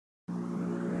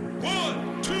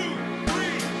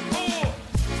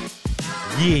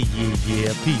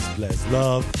Yeah. Peace, bless,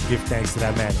 love. Give thanks to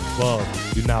that man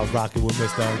above. You're now rocking with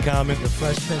Mr. Uncommon. The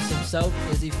Fresh Prince himself,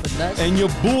 Izzy Finesse. And your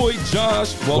boy,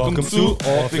 Josh. Welcome to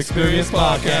Off Experience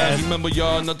Podcast. Remember,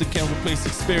 y'all, nothing can replace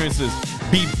experiences.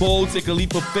 Be bold, take a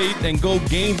leap of faith, and go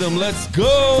gain them. Let's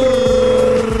go.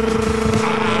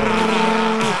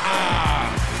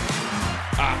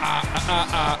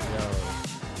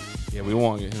 Yeah, we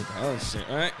won't get hit with that other shit,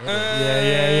 all right?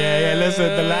 Yeah.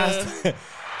 Listen, the last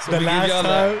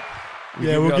time.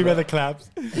 Yeah, we'll give you the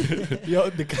claps. Yo,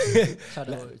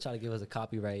 Try to give us a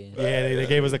copyright. Yeah, they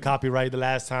gave us a copyright the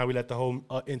last time we let the whole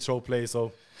intro play,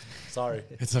 so sorry.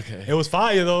 It's okay. It was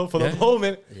fire though for the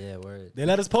moment. Yeah, word. They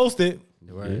let us post it.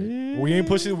 Word. Yeah. We ain't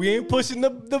pushing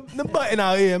the button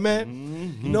out here, man.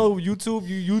 Mm-hmm. You know,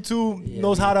 YouTube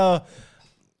knows how to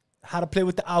play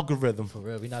with the algorithm. For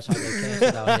real, we not trying to get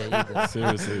canceled out here either.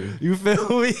 Seriously. You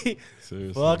feel me?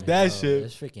 Seriously. Fuck that shit.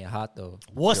 It's freaking hot though.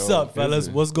 What's up, fellas?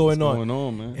 What's going on? What's going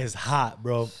on, man? It's hot,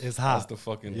 bro. It's hot. That's the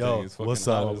fucking Yo, thing. It's fucking what's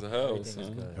hot up? as hell,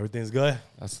 son. Everything's good?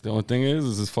 That's the only thing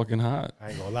is it's fucking hot. I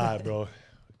ain't gonna lie, bro.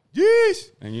 Yeesh.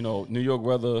 And you know, New York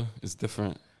weather is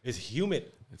different. It's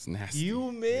humid. It's nasty.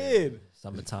 Humid.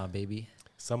 Summertime, baby.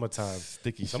 Summertime.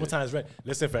 Sticky shit. Summertime's right.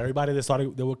 Listen, for everybody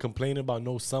that were complaining about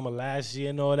no summer last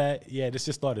year and all that, yeah, this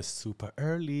just started super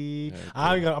early. Yeah,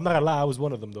 I'm not gonna lie, I was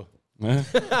one of them though.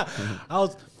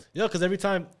 Because every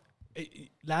time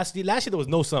last year there was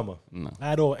no summer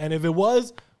at all, and if it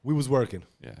was, we was working.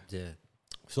 Yeah.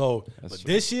 So, but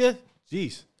this year,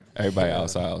 geez, everybody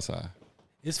outside.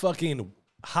 It's fucking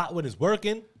hot when it's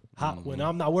working. Hot when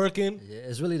I'm not working. Yeah,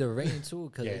 it's really the rain too,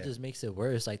 because it just makes it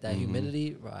worse. Like that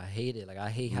humidity, bro, I hate it. Like I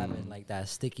hate having like that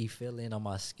sticky feeling on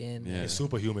my skin. Yeah, it's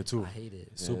super humid too. I hate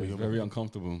it. Super humid. Very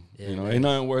uncomfortable. Yeah, you know, ain't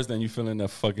nothing worse than you feeling that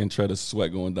fucking tread of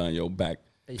sweat going down your back.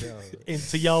 Yo.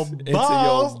 Into your balls. Into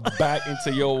your back,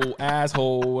 into your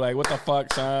asshole. Like, what the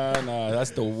fuck, son? Nah,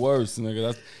 that's the worst, nigga.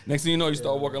 That's next thing you know, you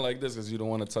start walking like this because you don't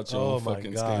want to touch your own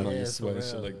fucking skin on your sweat and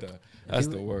shit like that. That's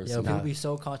the worst. Yeah, people be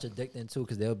so contradicting too,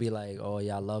 because they'll be like, "Oh,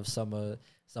 yeah, I love summer.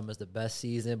 Summer's the best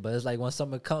season." But it's like when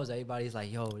summer comes, everybody's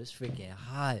like, "Yo, this freaking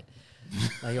hot."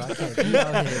 Like, yo, I can't be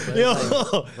out here. But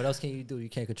like, what else can you do? You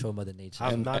can't control Mother Nature.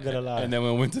 I'm not gonna lie. And then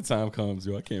when wintertime comes,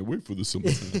 yo, I can't wait for the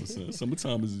summertime. Son.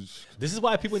 Summertime is. This is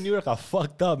why people in New York are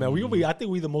fucked up, man. I think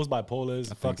we the most bipolar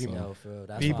fucking Yo, for real,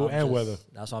 people and weather.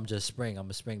 That's why I'm just spring. I'm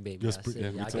a spring baby. I get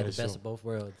the best of both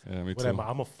worlds. Yeah, me too. Whatever.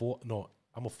 I'm a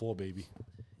fall baby.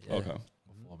 Yeah. Okay.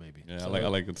 Fall baby. Yeah, I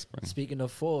like the spring. Speaking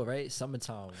of fall, right?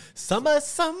 Summertime.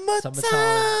 Summertime.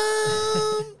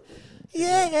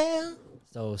 Yeah.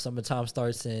 So summertime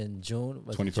starts in June.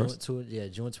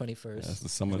 21st? June 21st. That's the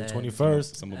summer.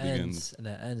 21st. Summer begins. And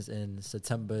it ends in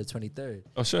September 23rd.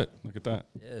 Oh, shit. Look at that.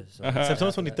 Yeah. So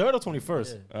September 23rd or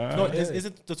 21st? Yeah. No,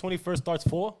 isn't the 21st starts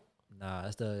 4? Nah,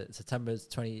 it's the September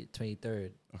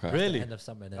 23rd. Okay. Really? The end of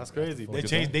summer. That's crazy. They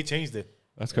changed it.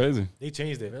 That's crazy. They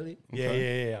changed it. Really?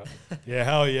 Yeah. Yeah,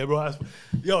 hell yeah, bro.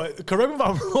 Yo, correct me if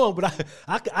I'm wrong, but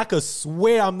I could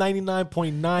swear I'm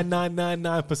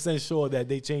 99.9999% sure that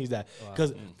they changed that.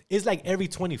 Because it's like every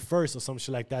 21st or some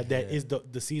shit like that is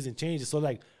the season changes. So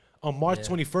like on March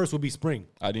 21st will be spring.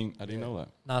 I didn't know that.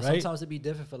 Nah, Right? sometimes it'd be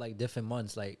different for like different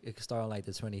months. Like it could start on like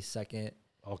the 22nd.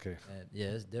 Okay. And yeah,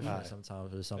 it's different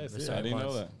sometimes for some That's for it. certain I didn't know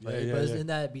months. that. But, Yeah, but it's yeah. in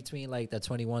that between like the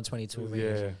 21, 22 range.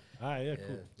 Yeah. All right, yeah,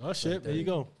 cool. Oh shit, there you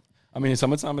go. I mean,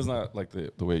 summertime is not like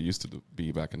the way it used to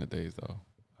be back in the days, though.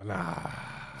 Nah.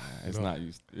 It's not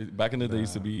used. Back in the day,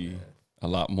 used to be a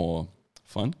lot more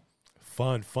fun.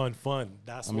 Fun.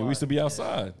 That's I mean, we used to be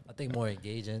outside. I think more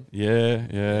engaging.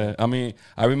 Yeah. I mean,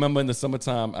 I remember in the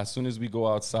summertime, as soon as we go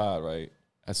outside, right?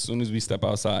 As soon as we step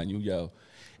outside and you yell,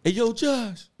 "Hey, yo,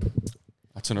 Josh."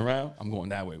 I turn around, I'm going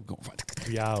that way. We're going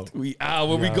We out. We out.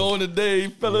 Where we going today,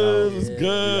 fellas? It's Yeah.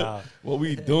 good. out. What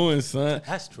we doing, son?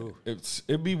 That's true.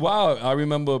 It'd be wild. I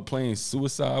remember playing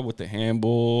suicide with the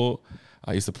handball.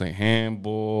 I used to play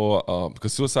handball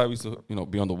because suicide we used to,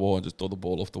 be on the wall and just throw the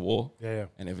ball off the wall. Yeah.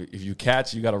 And if you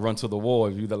catch, you got to run to the wall.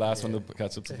 If you're the last one to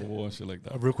catch up to the wall and shit like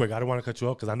that. Real quick, I don't want to cut you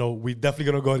off because I know we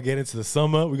definitely gonna get into the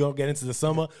summer. We're gonna get into the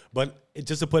summer, but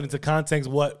just to put into context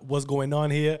what's going on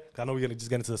here, 'cause I know we're gonna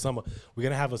just get into the summer. We're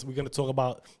gonna talk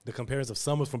about the comparison of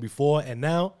summers from before and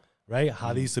now, right?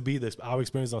 How they used to be, our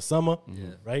experience on summer,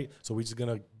 right? So we're just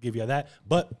gonna give you that.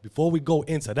 But before we go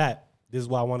into that, this is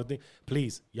what I want to think.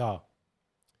 Please, y'all,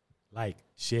 like,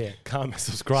 share, comment,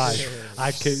 subscribe. You know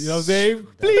what I'm saying?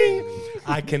 Please.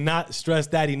 I cannot stress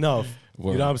that enough.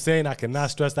 Word. You know what I'm saying? I cannot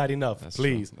stress that enough. That's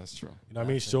Please. True. That's true. You know what I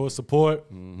mean? Show us support.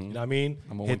 You know what I mean?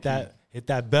 Hit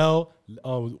that bell.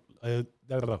 It'll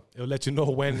let you know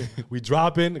when we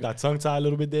dropping. Got tongue tied a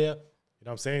little bit there. You know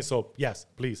what I'm saying? So, yes,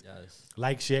 please. Yes.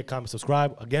 Like, share, comment,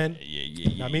 subscribe. Again,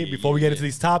 Yeah. I mean, before we get into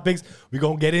these topics, we're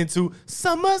going to get into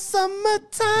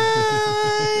summertime.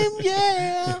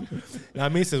 Yeah. I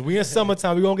mean, since we're in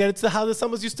summertime, we're going to get into how the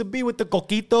summers used to be with the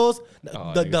coquitos,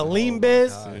 the lean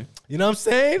beers. You know what I'm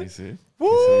saying? You see?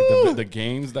 Woo! The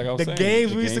games, like I was The saying.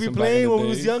 games we used to be from back in playing the when we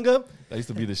was days, younger. That used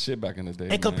to be the shit back in the day.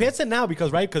 And compared to now,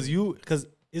 because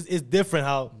it's different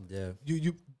how Yeah.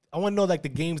 you I want to know like the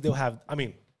games they'll have. I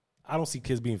mean, I don't see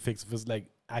kids being fixed if it's like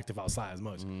active outside as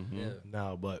much Yeah.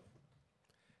 now, but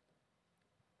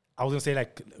I was gonna say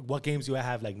like what games do I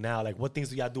have like now? Like what things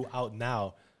do y'all do out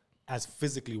now as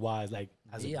physically wise, like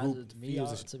as a group? To be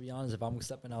honest, if I'm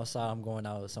stepping outside, I'm going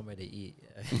out somewhere to eat.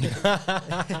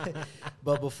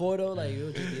 But before though, like it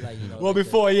would just be like Well, like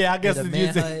before, I guess the it's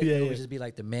manhunt. yeah, It yeah. would just be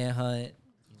like the manhunt.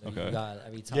 Okay. You got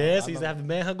every time. Yeah, I so you used remember- to have the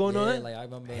manhunt going yeah, on. like I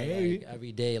remember Hey. like,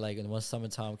 every day, like and once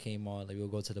summertime came on, like we would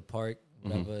go to the park.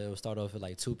 Whatever, it would start off with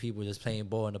like 2 people just playing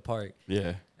ball in the park.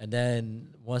 Yeah. And then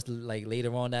once like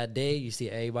later on that day, you see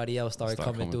everybody else start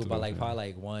coming through by like probably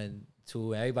like 1,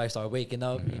 2, and everybody started waking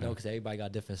up, because everybody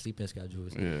got different sleeping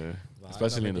schedules. Yeah. But I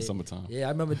Especially in remember the summertime. Yeah, I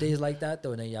remember days like that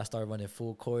though, and then y'all start running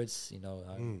full courts.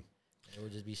 It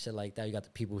would just be shit like that. You got the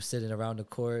people sitting around the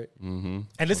court. Mm-hmm.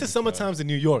 And this is summertimes in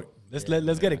New York. Let's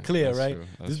get it clear, that's right? true.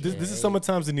 That's This is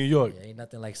summertimes in New York. Yeah, ain't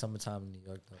nothing like summertime in New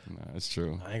York though. Nah, it's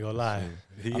true. I ain't gonna lie.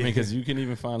 I mean, because you can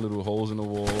even find little holes in the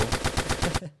wall.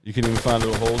 You can even find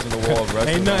little holes in the wall. of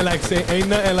ain't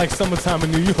nothing like summertime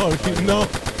in New York, you know.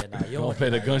 Yeah, nah, you Don't want play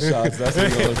the gunshots. That's what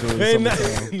you're gonna do. Ain't in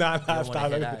summertime. nah, wanna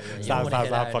hear that, yeah. You stop, wanna hear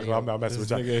that, fucking. nigga. I'm messing with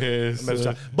This y'all. nigga here is, I'm messing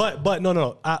with y'all. But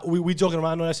no. We joking around,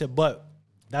 I know that shit. But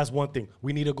that's one thing.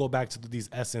 We need to go back to these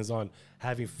essence on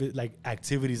having like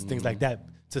activities, things like that,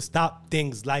 to stop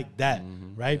things like that,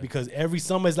 right? Because every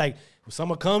summer is like when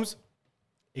summer comes,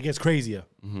 it gets crazier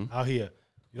out here.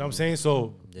 You know what I'm saying?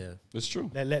 So yeah. It's true.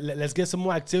 let's get some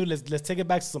more activity. Let's take it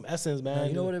back to some essence, man. Nah,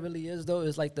 you know what it really is though?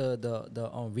 It's like the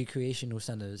recreational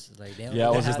centers. Like they don't Yeah, I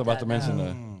really was just have about to that mention now.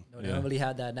 that. No, they don't really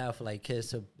have that now for like kids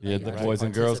to Yeah, like, the actually boys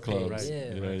and girls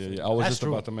participate. clubs. Yeah, I was That's just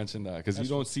true. about to mention that because you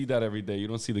don't see that every day. You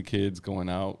don't see the kids going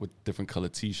out with different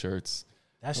colored T-shirts.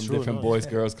 That's from true. different no. boys,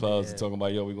 girls clubs Yeah. talking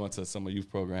about, yo, we going to a summer youth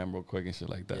program real quick and shit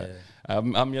like that. Yeah.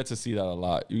 I'm yet to see that a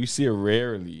lot. You see it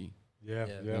rarely, Yeah,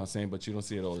 Yeah. you know what I'm saying, but you don't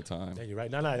see it all the time. Yeah, you're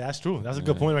right. No, that's true. That's a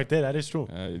good point right there. That is true.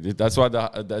 That's why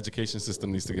the education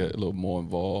system needs to get a little more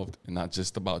involved and not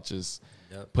just about just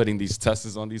Yep. putting these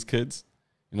tests on these kids.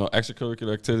 You know,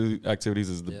 extracurricular activities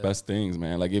is the best things,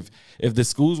 man. Like if the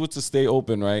schools were to stay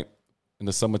open, right, in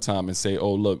the summertime and say,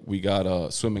 oh, look, we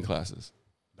got swimming classes.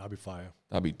 That'd be fire.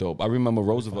 That'd be dope. I remember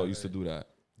Roosevelt used to do that.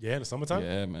 Yeah, in the summertime?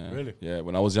 Yeah, man. Really? Yeah,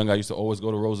 when I was young, I used to always go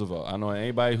to Roosevelt. I know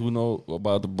anybody who know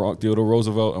about the Bronx Theodore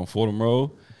Roosevelt on Fordham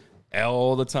Road.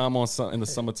 All the time in the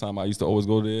summertime, I used to always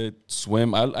go there,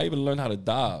 swim. I even learned how to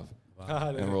dive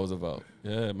in Roosevelt.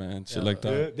 Yeah, man. Shit like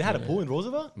Yeah, that. they had a pool in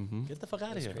Roosevelt? Get the fuck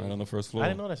out of here. Right on the first floor. I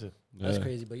didn't know that shit. That's Yeah.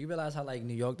 crazy. But you realize how like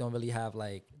New York don't really have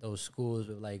like those schools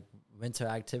with like winter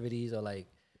activities or like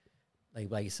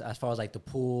as far as like the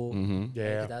pool.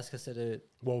 Yeah. Like, that's considered.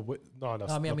 Well, no. No,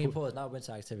 I mean pools, not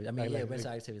winter activities. I mean, Like- yeah, like- winter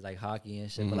activities like hockey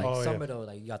and shit. But like Oh, yeah. summer though,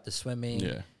 like you got the swimming.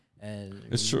 Yeah. And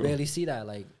It's you true. rarely see that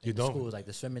like You in don't. schools, like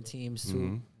the swimming teams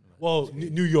too. Well,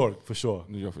 New York for sure.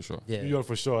 New York for sure. Yeah. New York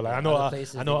for sure. Like I Other know,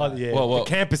 places I know, they other, got- yeah, Well, the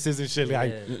campuses and shit.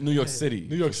 Like Yeah. New York City.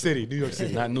 New York City, New York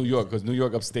City. Not New York, because New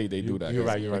York upstate, they do that. You're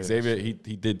right, you're right. Xavier, he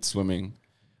did swimming.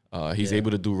 He's Yeah.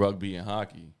 able to do rugby and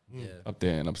hockey Yeah. up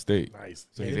there in upstate. Nice.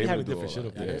 So Yeah, he's they able have to a do different all shit that.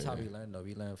 up Yeah, there. that's how we learn though.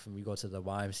 We learn from we go to the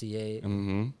YMCA.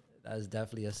 Mm-hmm. That's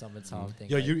definitely a summertime thing.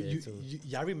 Yo, right you, there, you, too.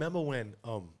 y'all remember when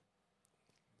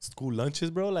school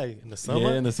lunches, bro? Like in the summer.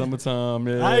 Yeah, in the summertime.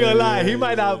 Yeah, I ain't gonna lie. yeah, He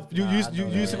might yeah. not. You Nah, used I you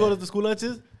know used to that. go to the school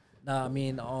lunches. Nah, I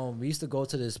mean, we used to go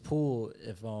to this pool.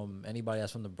 If anybody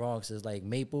that's from the Bronx is like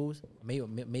Maples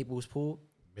pool.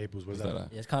 Maples was What's that that?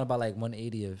 at? Yeah, it's kind of by like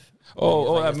 180th. Oh,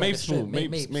 It's at like a Mapes strip. Pool.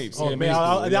 Mapes. Oh Yeah, man, Mapes Pool.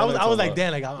 I Yeah, was like, about.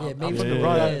 damn, like Yeah, I'm Mapes from the Pool.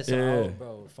 Bronx. Yeah, so Yeah.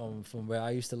 bro, from where I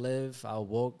used to live, I'll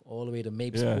walk all the way to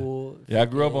Mapes Yeah. Pool. Yeah, I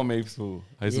grew up on Mapes Pool.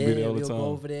 I used to be there all the we'll go time.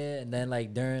 over there, and then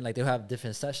like during like they'll have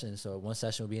different sessions. So one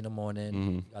session will be in the morning,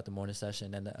 you got the morning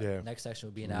session, and the Yeah. next section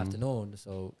will be in the afternoon.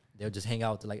 So they'll just hang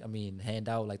out to hand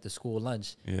out like the school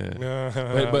lunch. Yeah.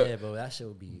 But Yeah, bro, that shit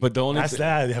would be. But the only that's thing,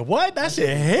 that. What that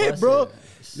shit hit, bro.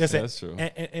 Listen, That's true.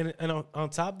 And on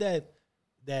top of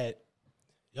that,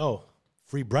 yo,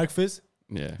 free breakfast,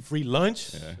 yeah. free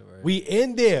lunch. Yeah. We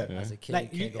in there. As a kid,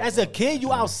 Like you can't go as a wrong. kid,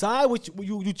 you outside with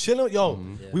you chilling. Yo,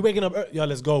 we waking up. Yo,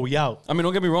 let's go. We out. I mean,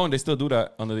 don't get me wrong. They still do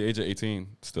that under the age of 18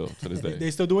 still to this day.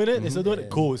 They still doing it. They still doing it.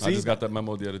 Cool. I See, just got that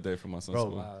memo the other day from my son's bro,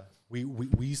 school. Wow.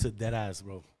 we used to dead ass,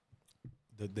 bro.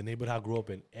 the neighborhood I grew up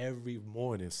in, every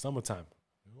morning, summertime.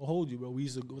 I'll hold you, bro. We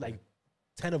used to go like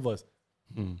 10 of us.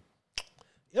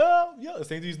 Yo, the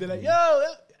same dudes, they're like, yo,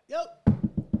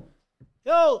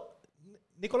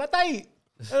 Nicola Tai.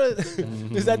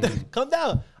 Is that come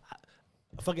down?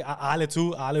 Fucking Ale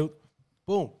too,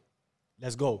 boom.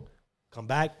 Let's go. Come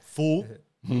back, fool.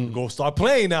 Go start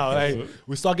playing now. Like,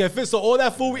 we start getting fit. So all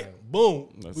that food,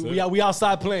 we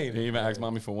outside playing. They even asked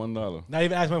mommy for $1. Not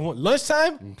even ask my one.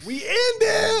 Lunchtime, we in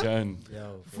there. Again.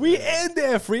 Yo, We in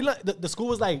there. Free lunch. The school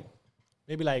was like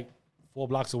maybe like 4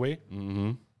 blocks away.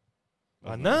 Mm-hmm.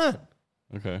 Why not?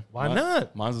 Okay. Why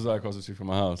not? Mine's was right across the street from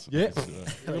my house. Yeah.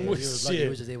 you was lucky you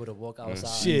was just able to walk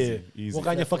outside. Shit. Easy. Walk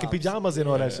out in your fucking pajamas and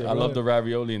all that shit. I love the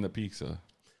ravioli and the pizza.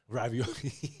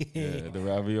 ravioli. Yeah, the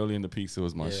ravioli and the pizza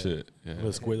was my shit. Yeah.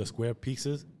 The square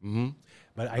pizzas. Mm-hmm.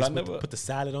 But I used to put the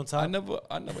salad on top. I never,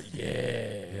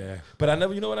 yeah. But I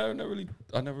never, you know what? I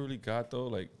never really got though.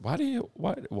 Like,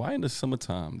 why in the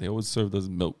summertime they always served us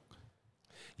milk?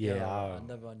 Yeah, I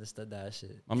never understood that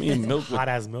shit. I mean, milk. Hot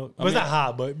ass milk. It's not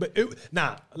hot, but a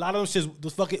lot of them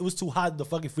shits. It was too hot. The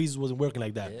fucking freezers wasn't working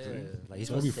like that. Yeah, like he's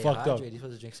So supposed we to stay fucked up. hydrated. He's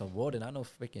supposed to drink some water, not no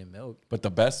freaking milk. But the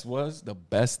best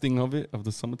thing of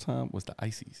the summertime was the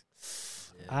ices.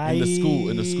 In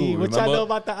the school. What y'all know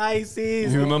about the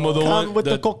ices? You remember the one with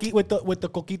the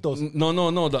coquitos?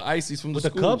 No, the ices from the With the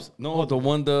school. cups? No, the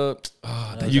one that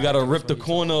you gotta rip the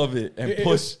corner of it and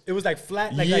push. It was like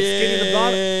flat, like skinny in the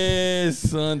bottom. Yes,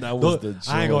 son, that was the joke.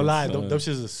 I ain't gonna lie, son. those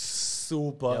shits are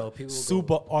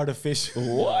super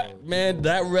artificial. What? Man,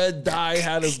 that red dye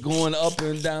had us going up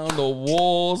and down the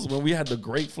walls when we had the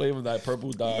great flavor. That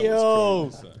purple dye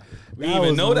was crazy, son. We didn't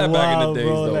even know that back in the days,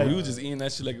 though. Like, we was just eating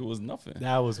that shit like it was nothing.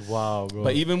 That was wild, bro.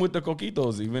 But even with the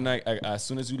coquitos, even like as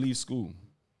soon as you leave school,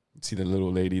 you see the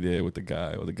little lady there with the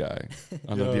guy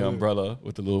under the umbrella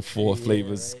with the little 4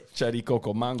 flavors, right? Cherry,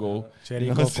 cocoa, mango. Cherry,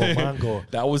 cocoa, mango.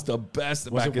 That was the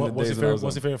best back in the days.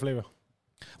 What's your favorite flavor?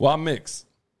 Well, I mix.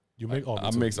 You make?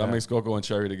 I mix cocoa and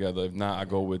cherry together. If not, I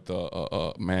go with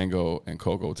mango and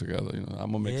cocoa together. You know,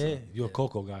 I'm a mixer. Yeah, you're a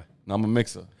cocoa guy. No, I'm a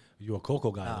mixer. You're a cocoa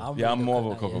guy. I'm more of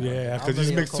a cocoa guy. Yeah, because you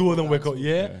just mix 2 of them with cocoa.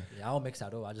 Yeah, I don't mix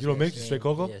at all. I just you don't mix straight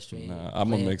cocoa? Yeah, straight. Nah,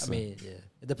 I'm a mixer. I mean, yeah,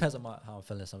 it depends on how I'm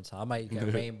feeling. Sometimes I might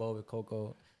get rainbow with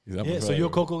cocoa. Yeah, so you're a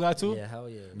cocoa guy too? Yeah, hell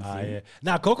yeah. Yeah.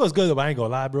 Nah, cocoa's good, but I ain't gonna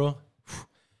lie, bro.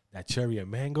 That cherry and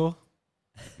mango.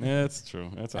 Yeah, that's true.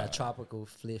 That's that tropical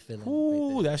feeling.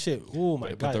 Ooh, that shit. Oh my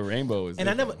god. But the rainbow is. And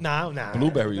different. I never.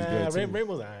 Blueberry is good too.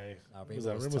 Rainbow's alright.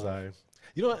 Rainbow's alright.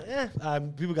 You know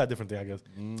what? People got different things, I guess.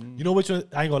 You know which one?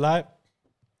 I ain't gonna lie.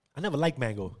 I never liked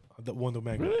mango. The Wonder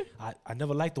Mango. Really? I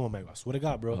never liked the one mango. I swear to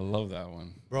God, bro. I love that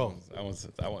one, bro. That one's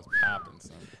popping,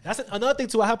 son. That's another thing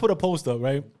too. I had put a post up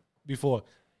right before.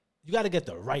 You got to get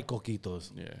the right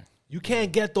coquitos. Yeah. You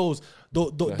can't get those.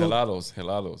 The helados.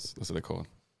 That's what they're called.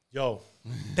 Yo,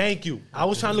 thank you. I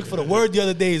was trying to look for the word the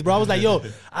other days, bro. I was like, yo,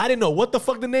 I didn't know what the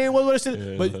fuck the name was.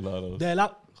 Yeah, but helados. they're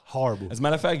horrible. As a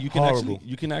matter of fact, you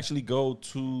can actually go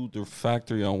to the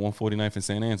factory on 149th in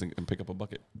St. Anne's and pick up a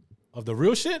bucket. Of the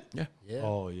real shit? Yeah.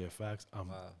 Oh, yeah, facts. Wow.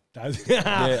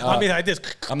 I mean, like this.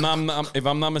 If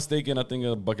I'm not mistaken, I think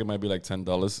a bucket might be like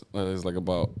 $10. It's like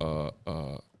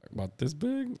about this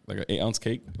big, like an 8-ounce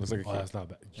cake. Looks like a cake. That's not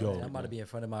bad. Yo, I'm about to be in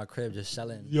front of my crib just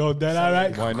selling. Yo, that all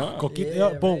right? Why not? Coquito,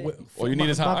 Yeah, boom. right. All you need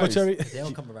is hot ice. cherry. They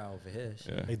don't come around over here.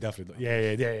 Shit. Yeah. They definitely don't.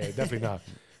 Yeah, definitely not.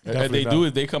 If they do,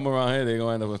 if they come around here, they're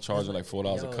going to end up charging like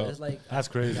 $4 a cup. It's like, That's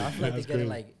crazy. I feel like That's they're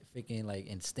getting crazy. like freaking like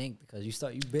instinct because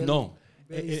you barely. No.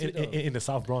 In the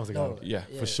South Bronx, they got them. Yeah.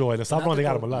 For sure. In the South Bronx, they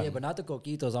got them a lot. Yeah, but not the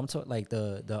coquitos. I'm talking like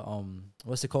the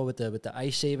what's it called with the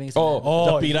ice shavings? The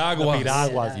piraguas. The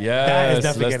piraguas. Yes, That is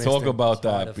definitely let's getting talk instinct. about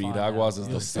that. Hard to find Piraguas out, is bro.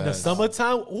 the best. In the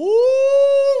summertime,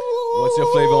 ooh.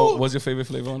 What's your favorite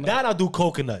flavor on that? That I do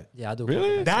coconut. Yeah, I do. Really?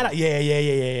 coconut. That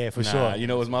yeah, for sure. You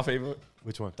know what's my favorite?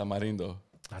 Which one? Tamarindo.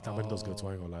 I thought Tamarindos's good too.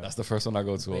 I ain't gonna lie. That's the first one I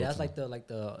go to. Wait, all that's the like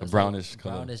time. the The brownish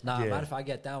color. brownish. Nah, Yeah. matter if I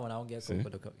get that one, I don't get See?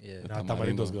 coconut. Yeah, Nah, Tamarindo.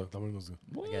 Tamarindo's good. Tamarindo's good.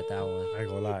 I get that one. I ain't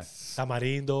gonna lie.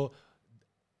 Tamarindo.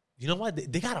 You know what?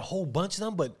 They got a whole bunch of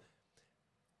them, but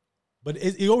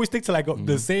you always stick to like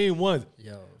the same ones.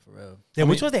 Yo, for real. Yeah,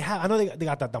 which ones they have? I know they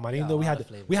got the tamarindo. Yeah, we a had lot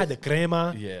the, of we had the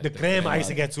crema. Yeah, the crema I used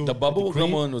to get too. The bubble the cream.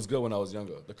 gum one was good when I was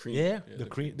younger. The cream. Yeah, the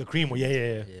cream. The cream one. Yeah.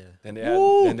 Yeah.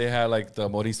 Then they had like the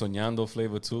Morisoñando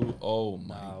flavor too. Oh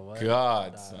my what?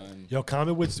 god, Nah. son. Yo,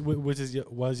 comment which is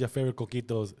was your favorite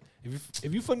coquitos.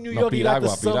 If you from New No, York, you got the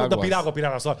piraguas.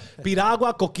 piragua. Sorry,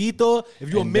 piragua, coquito. If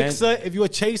you're a And mixer, if you're a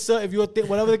chaser, if you're a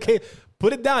whatever the case,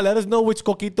 put it down. Let us know which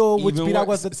coquito, which Even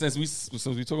piragua. since we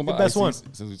talking about best ices, one.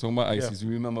 since we talking about ices, you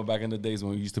remember back in the days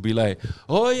when we used to be like,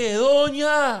 "Oye,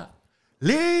 doña,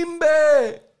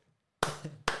 limbe."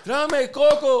 Tráeme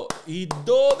coco y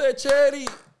do de cherry.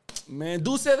 Man,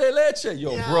 dulce de leche.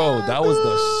 Yo, bro, that was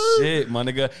the shit, my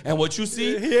nigga. And what you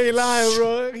see? He ain't lying,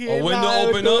 bro. He ain't A window lying,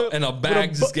 open bro. up and a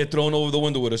bag just get thrown over the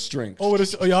window with a string. Over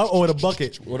the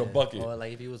bucket. With a bucket. Or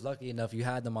like if you was lucky enough, you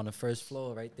had them on the first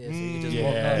floor right there, so you just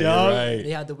walk Yeah, up. you're right.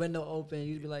 They had the window open.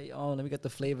 You'd be like, "Oh, let me get the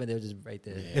flavor." They were just right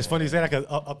there. It's funny you say that because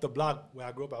up the block where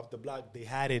I grew up, up the block, they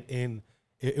had it in.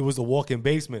 It was a walk-in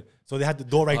basement, so they had the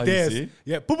door right Oh, you there. see?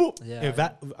 Yeah, boop, boop. Yeah. And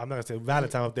I'm not gonna say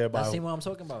Valentine up there, but That's the one I'm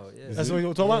talking about. Yeah. that's what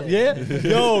you're talking about. Yeah,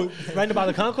 yo, right about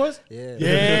the concourse. Yeah.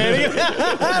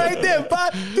 Yeah, right there.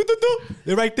 Pop. Doo, doo, doo.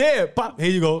 They're right there. Pop.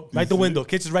 Here you go. Right the window.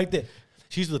 Kitchen's right there.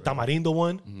 She's the tamarindo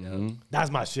one.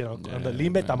 That's my shit. On the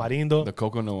limbe tamarindo. The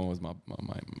coconut one was my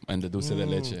and the dulce de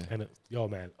leche. And yo,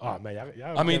 man. Oh man.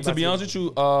 Y'all I mean, to be honest with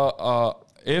you,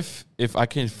 if I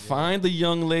can find a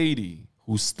young lady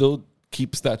who still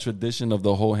keeps that tradition of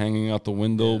the whole hanging out the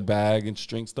window bag and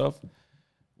string stuff,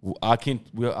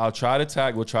 I'll try to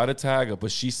tag. We'll try to tag her,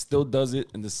 but she still does it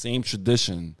in the same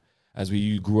tradition as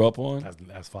we grew up on.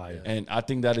 That's fire. And I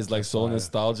think that is like so fire.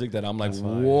 nostalgic that I'm like, That's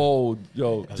fire. whoa,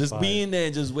 yo, That's just fire. being there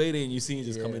and just waiting, and you see it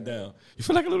just coming down. You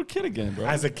feel like a little kid again, bro.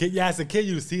 As a kid,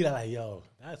 you see that like, yo,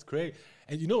 that's great.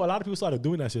 And you know, a lot of people started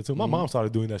doing that shit too. My mom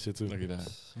started doing that shit too. Look at that.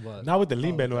 What? Not with the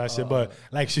lean band or that shit, but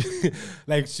like she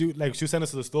send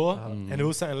us to the store, and it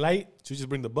was something light. She just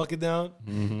bring the bucket down,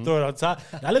 throw it on top.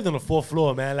 I lived on the 4th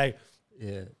floor, man. Like,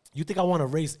 Yeah. you think I want to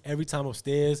race every time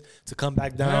upstairs to come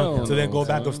back down, Hell to then no, go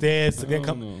back son. upstairs, to then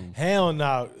Hell come? no. Hell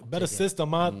no. Better system,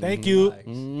 man. Thank you.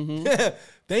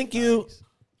 Thank you.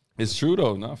 It's true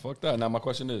though. Nah, fuck that. Now my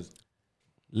question is,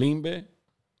 limbe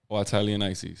or Italian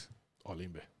ices? Oh, lean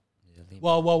band. Yeah, lean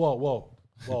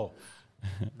Whoa.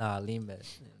 Nah, lean back.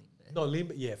 No, lean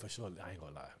band. Yeah, for sure. I ain't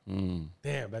gonna lie.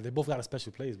 Damn, man. They both got a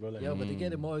special place, bro. Like, Yo, but they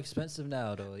get it more expensive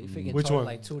now, though. You figure Which charge one?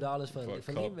 like $2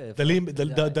 for lean back. the lean,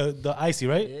 the icy,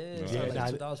 right? Yeah, it's Yeah, like nah,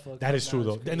 $2 for a that is cup true now.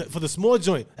 though. It's And crazy. for the small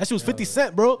joint, that shit was 50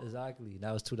 cents, bro. Exactly.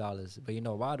 That was $2. But you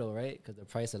know why though, right? Because the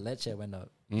price of leche went up.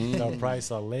 The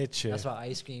price of leche. That's why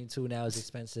ice cream too now is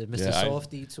expensive. Mr. Yeah,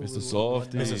 Softy too. Mr.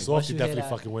 Softy. Mr. Once Softy Once you hear definitely that-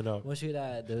 fucking went up. Once you hear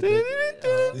that,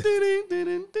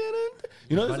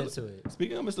 You know, run this- into it.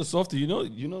 speaking of Mr. Softy, you know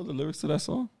the lyrics to that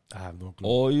song? I have no clue.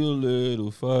 All you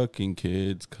little fucking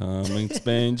kids, come and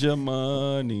spend your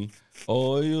money.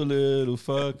 All you little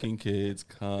fucking kids,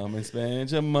 come and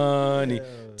spend your money.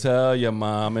 Tell your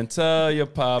mom and tell your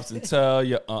pops and tell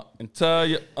your aunt and tell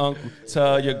your uncle,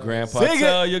 tell your grandpa, Sing it.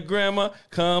 tell your grandma,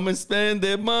 come and spend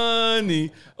their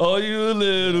money. All you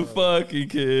little fucking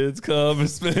kids, come and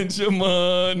spend your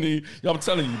money. Yo, I'm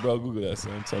telling you, bro, Google that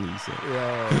son. I'm telling you, son.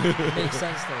 Yeah, it makes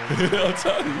sense though. I'm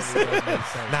telling you, son. It makes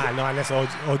sense. Nah, no, unless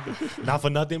not for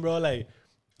nothing, bro. Like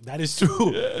that is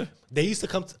true. Yeah. They used to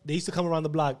come around the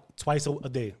block twice a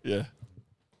day. Yeah.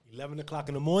 11 o'clock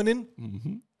in the morning,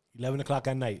 11 o'clock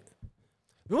at night.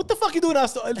 What the fuck you doing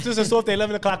out just a soft day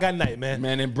 11 o'clock at night, man?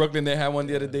 Man, in Brooklyn, they had one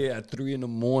the other day at 3 in the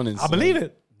morning. I believe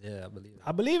it. Yeah, I believe it.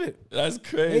 I believe it. That's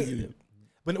crazy.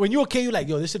 But when you're a kid, you're like,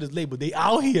 yo, this shit is late, but they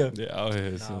out here. They're out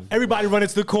here, son. Everybody running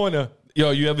to the corner.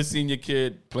 Yo, you ever seen your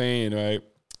kid playing, right?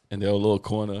 And they're a little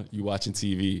corner, you watching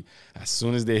TV. As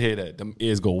soon as they hear that, them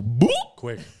ears go boop.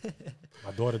 Quick.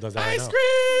 My daughter does that right Ice now.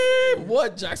 cream.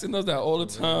 What? Jackson does that all the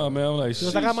time, man. I'm like, She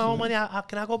was like, I got my own money.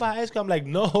 Can I go buy ice cream? I'm like,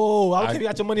 no. I don't care if you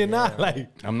got your money or not. Like,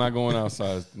 I'm not going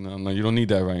outside. No, you don't need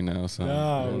that right now, son.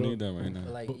 Nah, you don't bro. need that right now.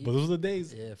 But like, but those are the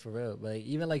days. yeah, for real. But like,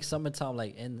 even like summertime,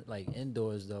 like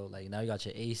indoors though, like now you got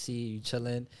your AC, you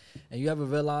chilling, and you ever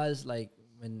realize like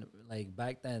when like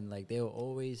back then, like they were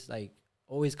always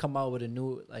come out with a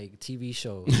new like TV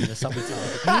show in the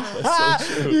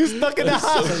summertime. You stuck in the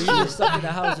house. So you just stuck in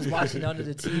the house just watching under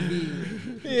the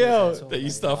TV. Yo. So, That you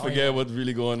like, start I forgetting don't what's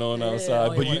really going on even- outside. I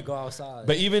But don't you even go outside.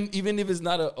 But even if it's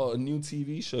not a new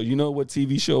TV show, you know what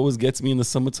TV show always gets me in the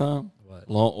summertime? What?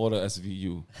 Law and Order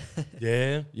SVU.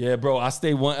 Yeah. Yeah, bro. I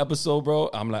stay one episode, bro.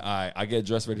 I'm like, all right, I get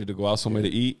dressed ready to go out somewhere to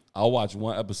eat. I'll watch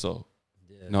one episode.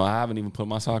 Yeah. No, I haven't even put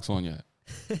my socks on yet.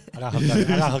 I got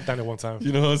hooked on it one time.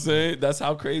 You know what I'm saying? That's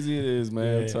how crazy it is,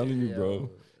 man. I'm Yeah. telling you, bro.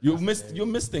 You'll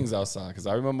miss things outside. Because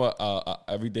I remember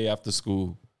every day after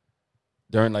school,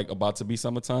 during like about to be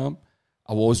summertime,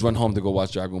 I would always run home to go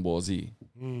watch Dragon Ball Z.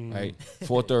 Right?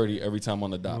 4:30 every time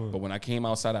on the dot. But when I came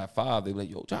outside at 5, they were like,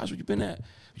 yo, Josh, where you been at?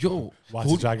 Yo,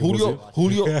 Watching Dragon Ball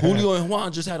Julio and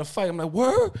Juan just had a fight. I'm like,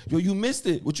 word? Yo, you missed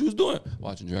it. What you was doing?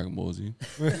 Watching Dragon Ball Z.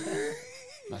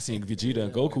 I seen Vegeta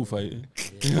and Goku fighting.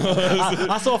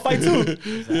 I saw a fight too.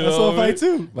 You I saw a what I fight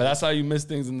too. But that's how you miss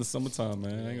things in the summertime,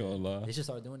 man. I ain't gonna lie. They should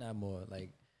start doing that more. Like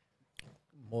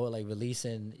more like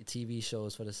releasing TV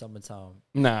shows for the summertime.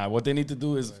 Nah, what they need to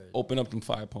do is open up them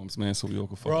fire pumps, man, so we all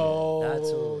can fuck. Bro. That's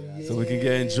all. Yeah. So we can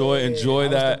enjoy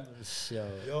that.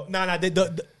 Yo. Nah.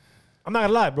 I'm not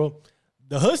gonna lie, bro.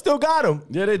 The hood still got them.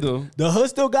 Yeah, they do. The hood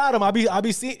still got them. I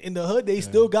be seeing in the hood they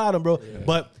still got them, bro.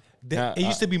 But it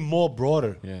used to be more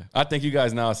broader. Yeah, I think you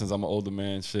guys now, since I'm an older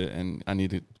man, shit, and I need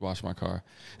to wash my car.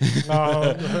 You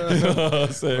know what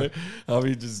I'm saying? I'll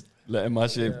be just letting my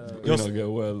shit, get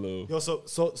well, little. Yo,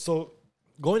 so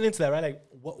going into that, right? Like,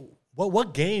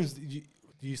 what games you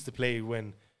used to play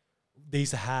when they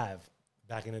used to have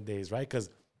back in the days, right? Because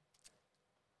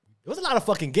there was a lot of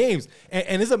fucking games,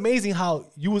 and it's amazing how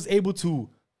you was able to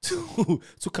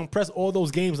compress all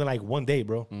those games in like one day,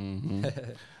 bro. Mm-hmm.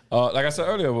 Like I said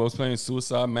earlier, we was playing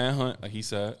Suicide, Manhunt, like he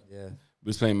said. Yeah. We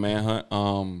was playing Manhunt. A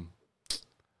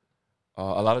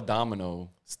lot of domino,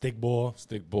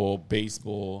 stickball,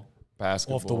 baseball,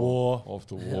 basketball, off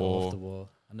the wall.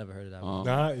 I never heard of that one.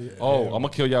 I'm gonna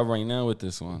kill y'all right now with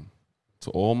this one. To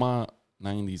all my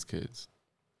 90s kids,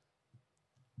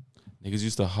 niggas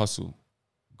used to hustle,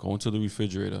 go into the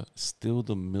refrigerator, steal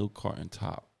the milk carton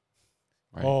top.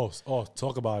 Right? Oh,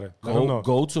 talk about it.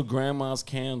 Go to grandma's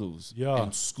candles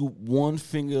and scoop one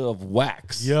finger of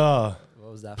wax. Yeah.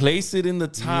 What was that? Place it in the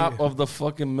top of the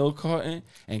fucking milk carton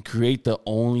and create the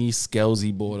only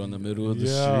Skelsy board on the middle of the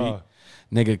street.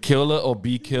 Nigga, killer or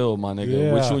be killed, my nigga.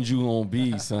 Yeah. Which one you gonna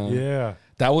be, son? Yeah.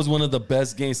 That was one of the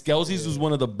best games. Skelsies was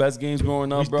one of the best games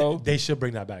growing up, bro. They should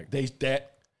bring that back. As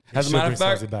a matter of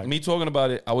fact, me talking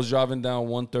about it, I was driving down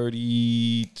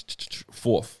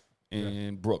 134th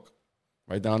in Brook.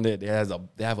 Right down there. They have a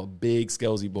big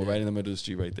Skelsy board right in the middle of the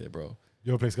street right there, bro.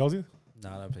 You ever play Skelsy? Nah,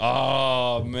 I never played.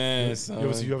 Oh, man, son. You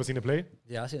ever seen it play?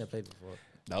 Yeah, I seen it played before.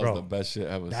 That was the best shit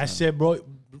ever. That shit, bro.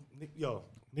 Yo,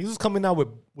 niggas was coming out with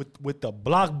the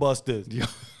blockbusters.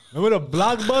 Remember the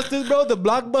blockbusters, bro? The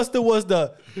blockbuster was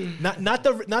not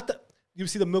the you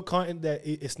see the milk carton that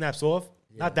it snaps off?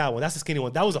 Yeah. Not that one. That's the skinny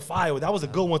one. That was a fire. That was a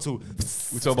good one too.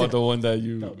 We talk about the one that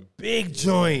the big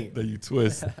joint that you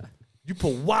twist. You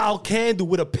put wild candle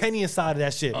with a penny inside of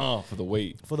that shit. Oh, for the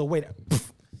weight. Boop.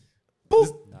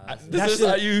 This is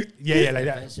how you... Yeah, like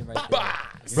that.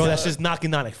 Bro, that's just knocking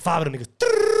down like 5 of them niggas.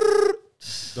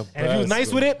 And if you was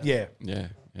nice with it, yeah.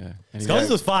 Skulls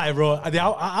was fire, bro.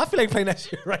 I feel like playing that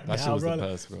shit right now, shit was bro. the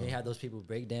best, bro. They had those people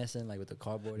breakdancing like with the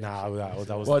cardboard. Nah, that was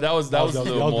a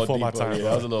little more before my deeper. time. Yeah,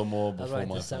 that was a little more before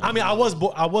my time. I mean, I was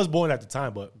born at the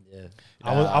time, but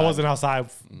I wasn't outside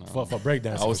for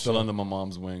breakdancing. I was still under my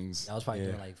mom's wings. I was probably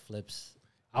doing like flips.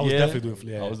 I was definitely doing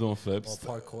flips. I was doing flips.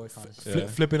 Or parkour kind of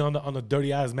stuff. Flipping on the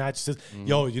dirty ass mattresses.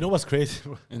 Yo, you know what's crazy?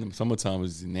 In the summertime, it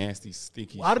was nasty,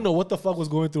 sticky. I don't know what the fuck was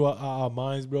going through our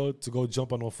minds, bro, to go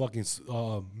jump on no fucking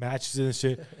mattresses and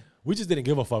shit. We just didn't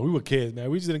give a fuck. We were kids,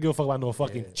 man. We just didn't give a fuck about no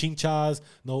fucking chinchas,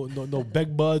 no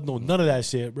beg buds, no none of that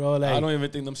shit, bro. Like, I don't even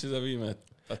think them shits ever even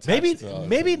attached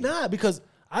maybe not, because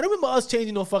I don't remember us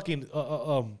changing no fucking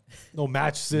no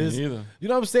mattresses. Me neither. You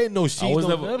know what I'm saying? No sheets. I was you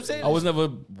know what I'm saying? I was never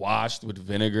washed with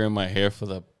vinegar in my hair for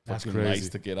the That's fucking crazy. lights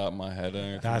to get out my head.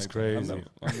 That's crazy.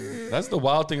 That's the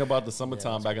wild thing about the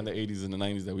summertime back in the 80s and the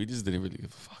 90s, that we just didn't really give a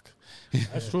fuck.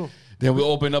 That's true. Then we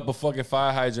open up a fucking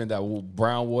fire hydrant that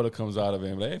brown water comes out of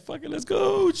it. And like, hey, fuck it, let's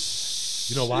go.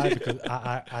 You know why? Because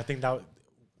I think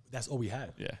that's all we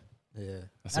had. Yeah.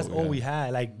 That's all we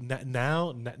had. Like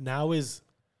now is.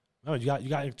 No, you got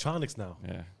electronics now.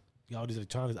 Yeah. You got all these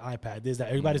electronics, iPad, this, that.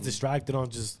 Everybody's distracted on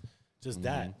just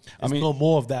that. I mean, no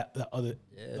more of that other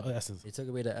essence. They took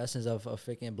away the essence of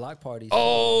freaking block parties.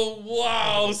 Oh,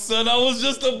 wow, son. I was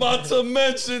just about to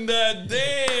mention that.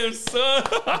 Damn, son.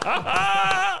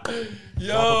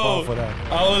 Yo,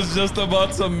 I was just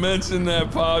about to mention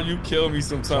that, pal. You kill me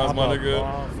sometimes, my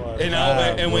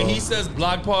nigga. And when he says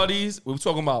block parties, we're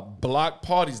talking about block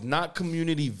parties, not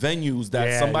community venues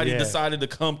that somebody decided to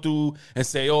come through and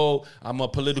say, oh, I'm a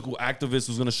political activist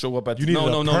who's going to show up at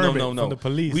no. From the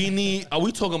police. Are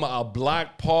we talking about a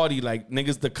block party? Like,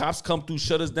 niggas, the cops come through,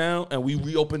 shut us down, and we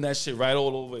reopen that shit right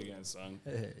all over again, son.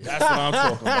 That's what I'm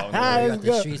talking about. You got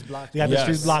the streets blocked. You got the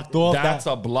streets blocked off. That's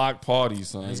a block party,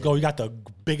 son. Let's go. You got the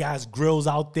big ass grills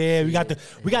out there. We got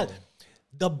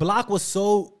the block was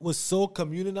so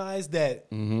communized that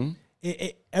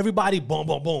everybody boom.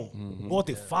 Bought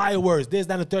the fireworks, this,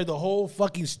 that, and the third. The whole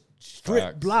fucking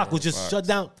strip block was just shut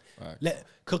down.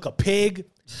 Cook a pig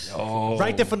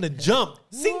right there from the jump.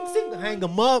 Sing, hang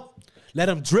them up. Let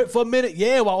them drip for a minute.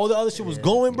 Yeah, while all the other shit was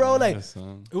going, bro. Like,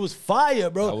 it was fire,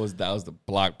 bro. That was the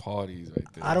block parties right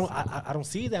there. I don't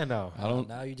see that now.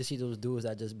 Now you just see those dudes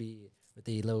that just be with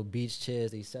the little beach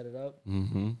chairs. They set it up.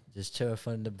 Just chill in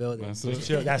front of the building. That's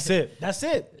it.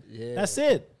 Yeah.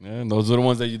 Yeah, and those are the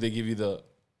ones that they give you the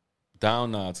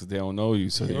down nods because they don't know you,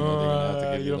 so they're gonna have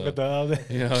to give you don't get the other.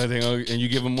 and you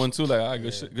give them one too, like, all right,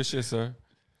 good shit, sir.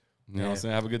 You know what I'm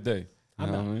saying? Have a good day. You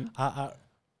know what I mean?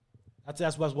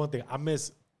 That's one thing. I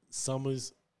miss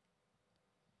summers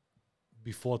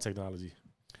before technology.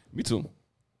 Me too.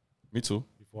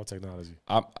 Before technology.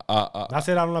 Not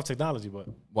saying I don't love technology, but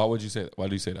why would you say that? Why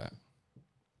do you say that?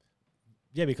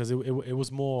 Yeah, because it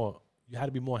was more. You had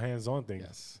to be more hands-on things.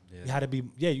 Yes. You had to be,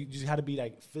 you just had to be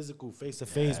like physical,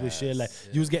 face-to-face with shit. Like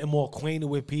you was getting more acquainted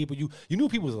with people. You knew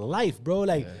people's life, bro.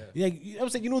 Like, you know what I'm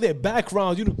saying? You knew their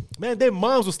backgrounds. You know, man, their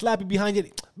moms would slap you behind you.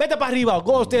 Vete para arriba,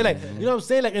 go upstairs. Like, you know what I'm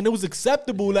saying? Like, and it was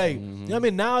acceptable. Like, you know what I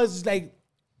mean? Now it's just like,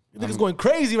 niggas going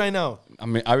crazy right now. I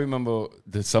mean, I remember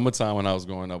the summertime when I was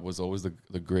growing up was always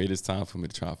the greatest time for me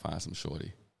to try to find some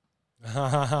shorty.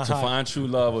 To find true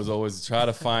love was always try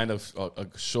to find a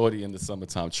shorty in the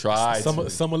summertime.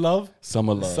 Summer love.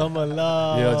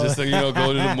 Yeah, just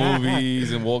go to the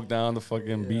movies and walk down the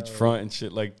fucking beachfront and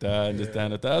shit like that. And just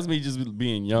that was me just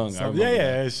being young.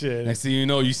 Shit. Next thing you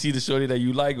know, you see the shorty that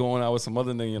you like going out with some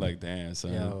other nigga. You're like, damn,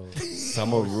 son,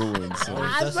 summer ruined.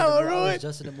 I was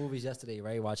just in the movies yesterday,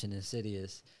 right? Watching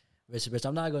Insidious. Which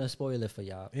I'm not gonna spoil it for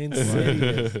y'all.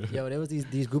 Insidious. Yo, there was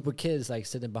these group of kids like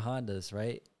sitting behind us,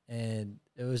 right? And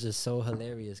it was just so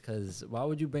hilarious because why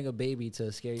would you bring a baby to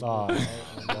a scary movie?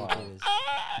 Right?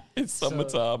 It's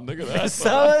summertime, nigga. That's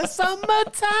summertime.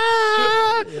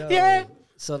 Yeah.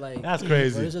 So like that's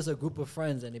crazy. There's just a group of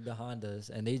friends and they behind us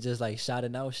and they just like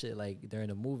shouting out shit like during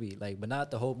the movie, like but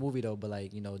not the whole movie though, but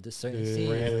like just certain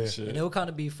scenes, and it will kind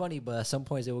of be funny, but at some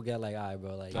points it will get like, all right,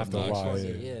 bro, like after a while,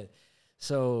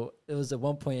 So it was at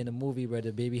one point in the movie where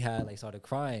the baby had like started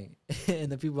crying,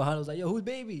 and the people behind was like, "Yo, whose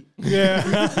baby?"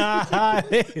 Yeah,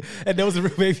 and there was a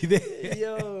real baby there.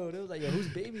 Yo, they was like, "Yo, whose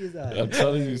baby is that?" I'm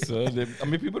telling you, son. I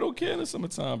mean, people don't care in the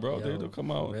summertime, bro. They'll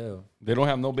come out. Real. They don't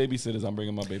have no babysitters. I'm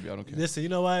bringing my baby. I don't care. Listen, you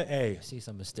know what? Hey, I see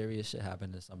some mysterious shit happen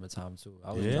in the summertime too.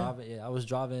 I was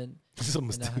driving. Some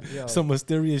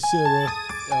mysterious shit, bro.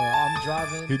 Yo, I'm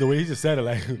driving. The way he just said it,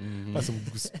 like that's some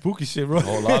spooky shit, bro. A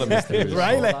whole lot of mysterious,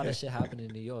 right? Bro. A lot of shit happening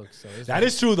in New York. So it's that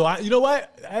is true, though. You know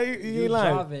what? You're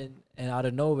driving, and out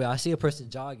of nowhere, I see a person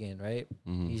jogging. Right?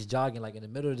 He's jogging like in the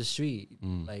middle of the street.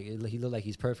 Like he looked like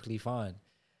he's perfectly fine.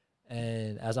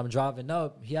 And as I'm driving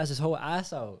up, he has his whole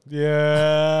ass out.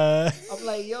 Yeah. I'm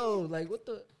like, yo, like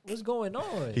what's going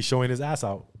on? He's showing his ass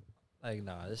out. Like,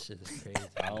 nah, this shit is crazy.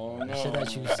 I don't know. Shit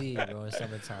that you see, bro, in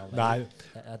summertime. Like,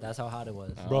 that's how hot it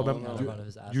was. Bro,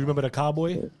 you remember the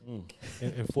cowboy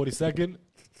in 42nd?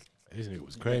 This nigga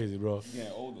was crazy, bro. He's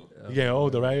getting older. He getting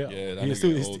older, right? Yeah, that Is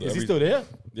older. he still there?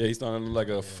 Yeah, he's starting to look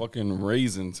like a fucking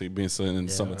raisin to being sitting in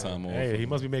summertime. Hey, he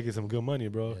must be making some good money,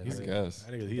 bro. He's a guess.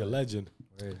 He a legend.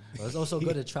 Right. But it's also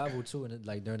good to travel too, and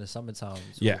like during the summertime.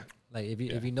 Too. Yeah. Like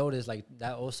if you notice, like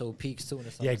that also peaks too in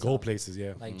the summertime. Yeah, go places.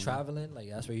 Yeah. Like traveling, like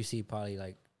that's where you see probably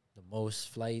like the most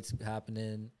flights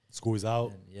happening. School's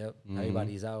out. And,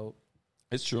 everybody's out.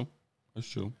 It's true.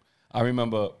 I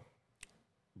remember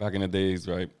back in the days,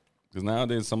 right? Because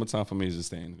nowadays, summertime for me is just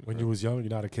staying. When you was young, you're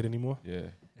not a kid anymore? Yeah.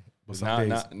 But some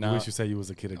days, you wish you said you was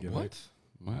a kid again, what?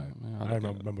 Right? Man, I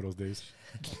remember those days.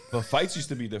 But fights used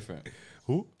to be different.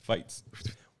 Who? Fights.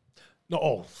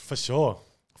 No, for sure.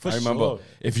 I remember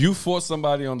if you fought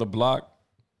somebody on the block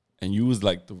and you was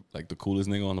like the coolest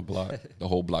nigga on the block, the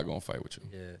whole block gonna fight with you.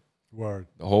 Yeah. Word.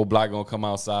 The whole block gonna come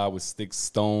outside with sticks,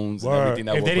 stones, and everything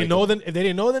that if they didn't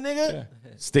know the nigga,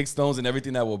 sticks, stones, and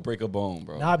everything that will break a bone,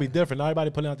 bro. Now it'd be different. Now everybody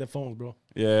pulling out their phones, bro.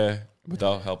 Yeah,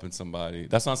 without helping somebody.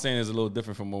 That's what I'm saying. It's a little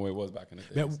different from what it was back in the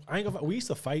day. Man, I ain't gonna. We used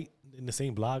to fight in the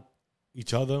same block,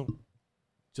 each other,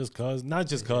 just cause. Not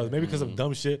just cause. Maybe because of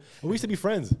dumb shit. But we used to be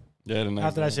friends. Yeah, the next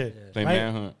after that shit, play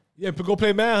manhunt. Yeah, go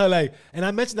play manhunt. Like, and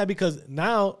I mentioned that because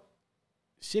now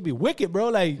shit be wicked, bro.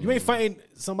 Like, you ain't fighting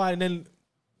somebody and then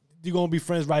you gonna be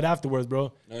friends right afterwards,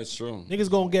 bro. That's true. Niggas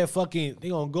gonna get fucking. They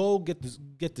gonna go get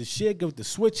the shit, get the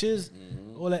switches,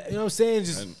 all that. You know what I'm saying?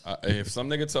 Just if some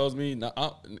nigga tells me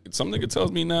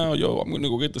now, yo, I'm gonna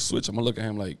go get the switch. I'm gonna look at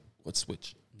him like, what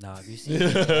switch? Nah, if you see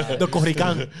the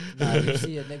Corrican. If you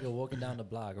see a nigga walking down the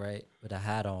block, right, with a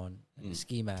hat on and a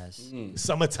ski mask.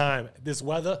 Summertime, this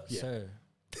weather, sir.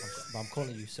 I'm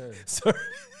calling you, sir. Sir,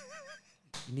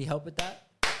 you need help with that?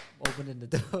 Opening the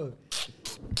door.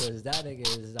 Because that nigga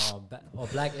is on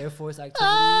Black Air Force activities.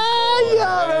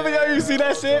 You see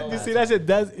that shit? You see that shit?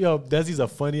 Desi's a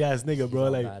funny ass nigga,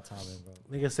 bro. Like, bad timing, bro.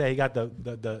 Nigga said he got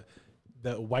the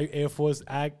white Air Force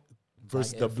act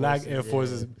versus the black Air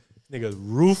Forces. Nigga's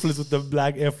ruthless with the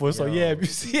black Air Force. So yeah, if you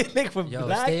see a nigga from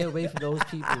black, stay away from those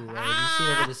people, right? You see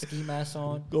him with a ski mask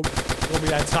on. Go be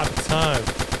that top time.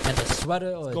 and a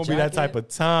sweater or It's gonna be that type of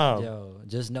time. Yo,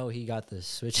 just know he got the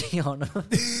switching on him.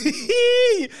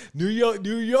 New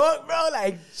York, bro.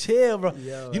 Like, chill, bro.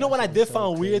 Yo, you know what I that did shit's so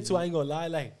find weird crazy. too? I ain't gonna lie.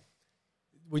 Like,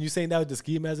 when you saying that with the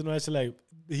ski mask and all that shit, like,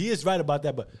 he is right about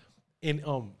that. But in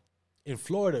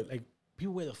Florida, like,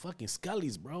 people wear the fucking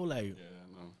scullies, bro. Like, Yeah,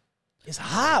 no. it's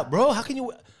hot, bro. How can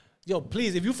you? Yo,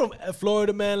 please, if you from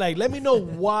Florida, man, like, let me know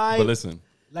why. But listen,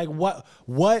 Like,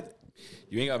 what?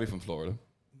 you ain't gotta be from Florida.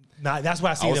 Nah, that's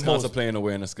why I see I was the most. contemplating of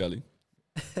wearing a Scully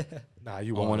Nah,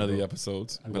 you on one wildin', of the bro.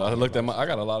 episodes. But I looked at I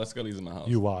got a lot of Scullies in the house.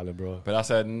 You wildin', bro. But I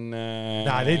said, nah.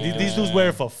 Nah, these dudes wear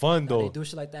it for fun, They though. do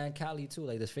shit like that in Cali too.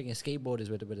 Like this freaking skateboarders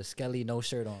with a skelly, no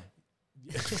shirt on.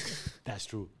 That's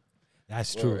true.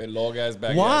 That's Or true. in long ass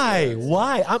back. Why?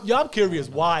 Why? I'm curious.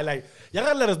 Why? Like, y'all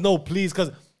gotta let us know, please,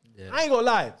 because I ain't gonna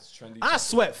lie. trendy. I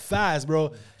sweat fast,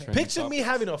 bro. Trendy Picture me topics.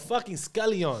 having a fucking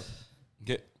scully on.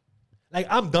 Get Like,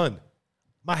 I'm done.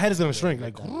 My head is gonna shrink.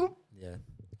 Like, I'm Yeah.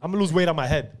 gonna lose weight on my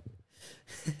head.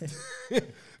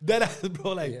 That ass,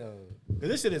 bro. Like, Yo.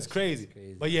 this shit is crazy.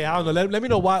 crazy. But yeah, I don't know. Let me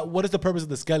know why. What is the purpose of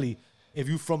the scully? If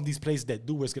you from these places that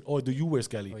do wear scully, or do you wear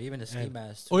scully? Or even a ski And-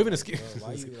 mask. Too. Or even a ski. Bro,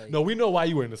 why you, like, No, we know why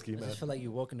you wearing the ski I just mask. feel like you're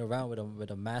walking around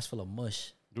with a mask full of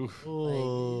mush.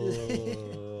 Oh.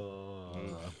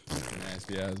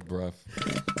 nasty ass breath.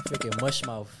 Freaking mush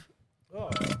mouth. Oh.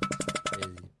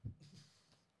 Crazy.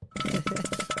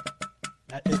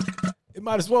 It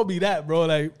might as well be that, bro.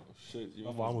 Like, Shit, you I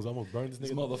almost burned this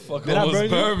This nigga. motherfucker Did I almost burn you?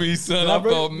 burned me, son. Did I I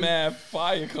burn felt you? mad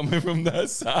fire coming from that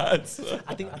side, son.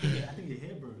 I think your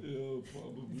hair burned. Yo,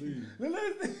 probably.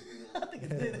 I think it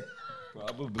did.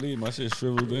 Probably. My shit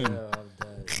shriveled in. Yo, I'm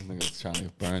dead. This nigga's trying to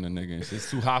burn a nigga. And shit's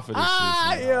too hot for this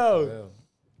Ah, shit. son. yo.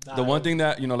 Real. The one thing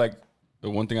that, you know, like, the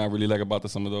one thing I really like about the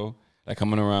summer, though, like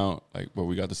coming around, like, where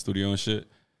we got the studio and shit,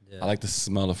 Yeah. I like the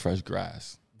smell of fresh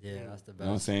grass. Yeah, that's the You know what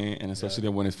I'm best. saying? And especially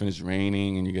then when it's finished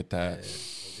raining and you get that.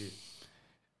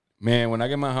 Man, when I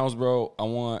get my house, bro, I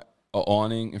want an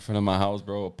awning in front of my house,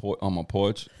 bro, on my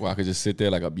porch where I could just sit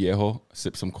there like a viejo,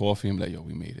 sip some coffee and be like, yo,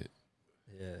 we made it.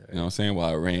 Yeah. You know what I'm saying?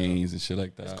 While it rains and shit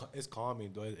like that. It's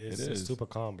calming, though. It's is. super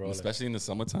calm, bro. Like, Especially in the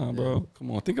summertime, bro. Come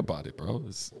on, think about it, bro.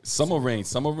 It's summer rain.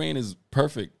 Summer rain is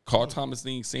perfect. Carl Thomas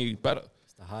thing saying better.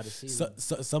 It's the hottest season.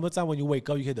 summertime when you wake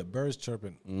up, you hear the birds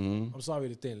chirping. I'm sorry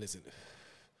to think. Listen,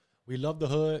 we love the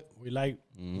hood. We like,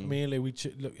 I mean, like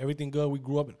look, everything good. We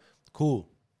grew up in. Cool.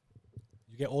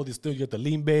 You get all this stuff. You get the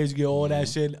lean babes. You get all that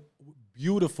shit.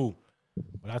 Beautiful.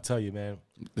 But I tell you, man.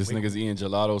 This nigga's eating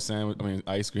gelato sandwich. I mean,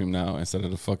 ice cream now instead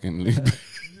of the fucking.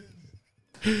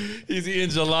 He's eating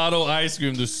gelato ice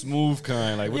cream, the smooth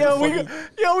kind. Like, what the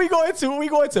fuck? We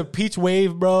go into peach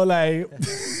wave, bro. Like,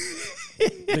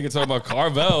 Nigga talking about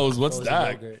Carvel's. What's Frozen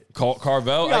that? yogurt.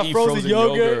 Carvel? You got I eat frozen frozen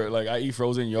yogurt. yogurt. Like, I eat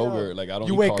frozen yogurt. Like, I don't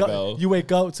you eat wake Carvel. up. You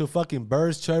wake up to fucking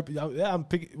birds chirping. Yeah, I'm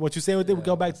picking what you saying with it. We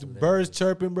go back to birds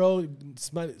chirping, bro.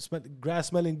 Smell grass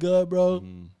smelling good, bro.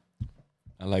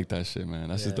 I like that shit, man.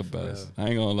 That's just Yeah, the for best. I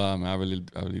ain't gonna lie, man. I really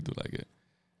do like it.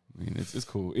 I mean, it's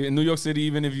cool. In New York City,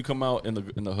 even if you come out in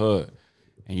the hood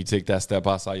and you take that step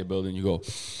outside your building, you go.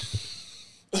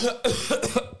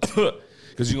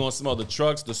 Because you're going to smell the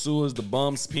trucks, the sewers, the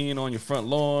bums peeing on your front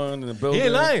lawn in the building. He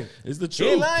ain't lying. It's the He truth.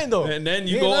 ain't lying, though. And then He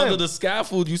you ain't go lying. under the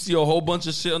scaffold, you see a whole bunch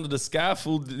of shit under the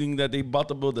scaffolding that they about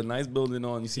to build a nice building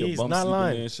on. You see He's a bum not sleeping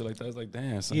lying. there and shit like that. It's like,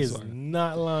 damn, son, He is sorry.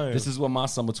 not lying. This is what my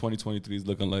summer 2023 is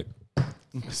looking like.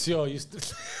 Yo, you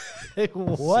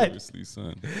what? Seriously,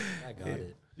 son. I got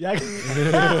it. Yeah.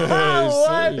 Serious.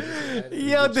 what?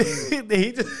 Yo,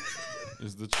 he just.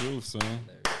 It's the truth, son.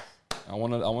 I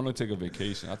wanna take a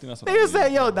vacation. I think that's what They I say,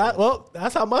 need. yo,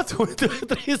 that's how my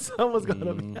 2023 summer's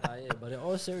gonna be. Nah, yeah, but in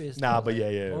all seriousness, Nah, though, but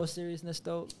like, yeah. all seriousness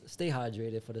though, stay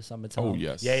hydrated for the summertime. Oh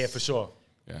yes. Yeah, for sure.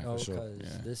 Yeah, You know, for sure. because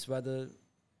Yeah. this weather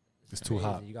It's too crazy.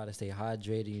 hot. You gotta stay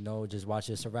hydrated. You know, just watch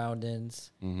your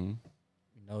surroundings. Mm-hmm.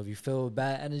 You know, if you feel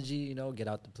bad energy, you know, get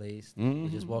out the place. Mhm. You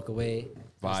just walk away.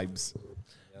 Vibes.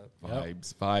 Yep,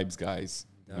 Vibes, guys.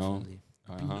 definitely.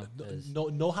 You know?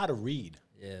 Know how to read.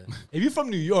 Yeah. If you're from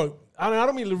New York, I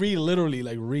don't mean to read literally,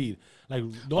 like read, like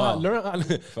learn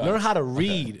how to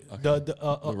read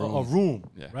a room,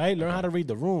 Yeah. right? Learn how to read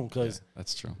the room, because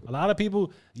That's true. a lot of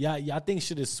people, y'all think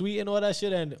shit is sweet and all that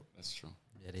shit, and That's true.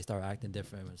 Yeah, they start acting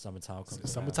different when summertime comes. around.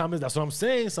 summertime that's what I'm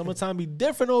saying. Summertime be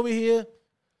different over here,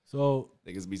 so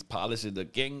Niggas be polishing the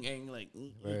gang like.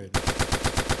 Word.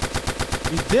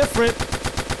 be different.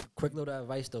 Quick little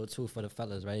advice though too for the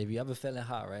fellas, right? If you ever feeling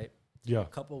hot, right? Yeah. A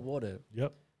cup of water,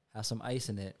 Yep. have some ice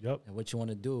in it. Yep. And what you want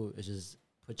to do is just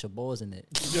put your balls in it.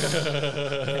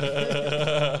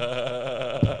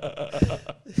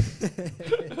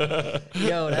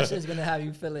 Yo, that shit's gonna have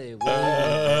you feeling way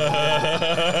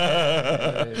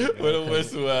Where the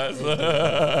whistle at?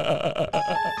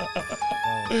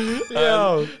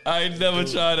 Yo, I ain't never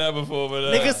tried that before,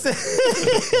 but nigga said.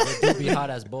 It do be hot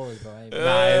as balls, bro. I ain't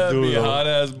it do be though. hot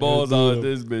ass balls It do on though.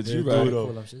 this bitch. You It do right? though.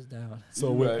 cool them shits down. So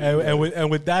You with, right, and, you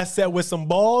and with that set with some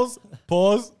balls,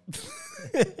 pause.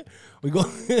 we go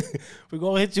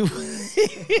hit you.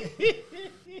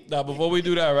 Now, before we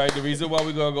do that, right? The reason why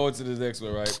we gonna go into the next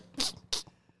one, right?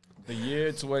 The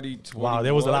year 2020. Wow,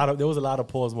 there was a lot of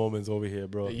pause moments over here,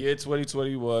 bro. The year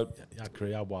 2021. Y'all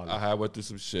crazy, y'all wild. I had went through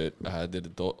some shit. I had did a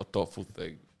thoughtful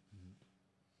thing,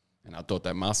 and I thought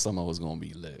that my summer was gonna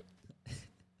be lit.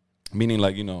 Meaning,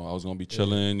 like, you know, I was gonna be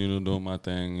chilling, you know, doing my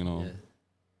thing, you know. Yeah.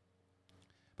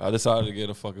 But I decided to get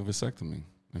a fucking vasectomy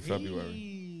in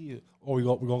February. Oh, we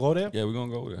gonna go there? Yeah, we're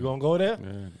gonna go there. We gonna go there?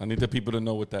 Yeah, I need the people to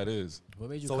know what that is.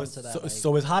 What made you So come it's to that?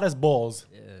 so it's hot as balls,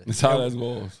 yeah. It's hot as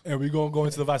balls. and we gonna go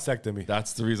into the vasectomy.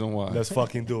 That's the reason why. Let's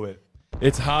fucking do it.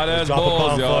 It's hot as Drop a balls,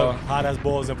 pound y'all. for hot as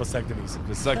balls and vasectomies.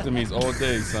 Vasectomies all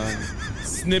day, son.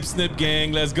 Snip, snip,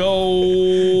 gang. Let's go.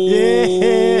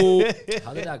 Yeah.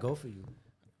 How did that go for you?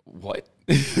 What?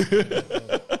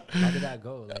 How did that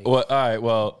go? Like, Well, all right.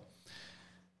 Well,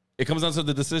 it comes down to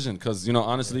the decision because, you know,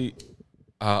 honestly,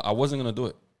 I wasn't going to do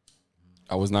it.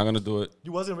 I was not going to do it.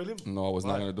 You wasn't really? No, I was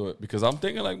not Why? going to do it because I'm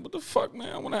thinking, like, what the fuck,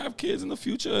 man? I want to have kids in the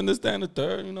future and this, that, and the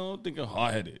third, you know, thinking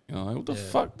hard-headed. You know, like, what the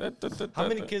fuck? How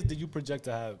many kids did you project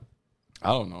to have? I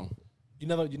don't know. You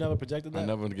never projected that? I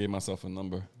never gave myself a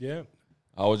number. Yeah.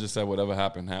 I always just said whatever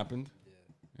happened, happened.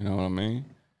 You know what I mean?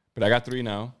 But I got 3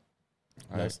 now. All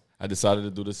right. Nice. I decided to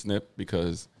do the snip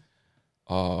because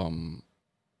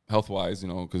health-wise, you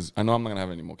know, because I know I'm not going to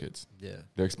have any more kids. yeah,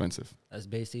 They're expensive. that's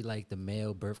basically like the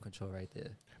male birth control right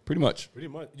there. Pretty much. Pretty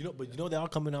much. But they are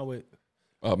coming out with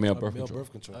Male birth male control.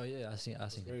 birth control. Oh yeah, I seen.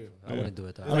 Yeah. I wouldn't do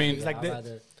it though. I mean, it's like I'd that-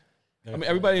 rather- I mean,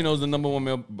 everybody knows the number one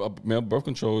male birth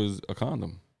control is a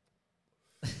condom.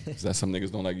 'Cause that some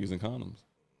niggas don't like using condoms.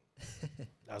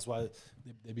 That's why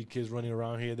there be kids running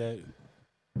around here that.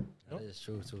 that is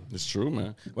true too. It's true,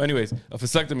 man. Well, anyways, a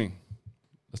vasectomy.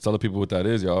 Let's tell the people what that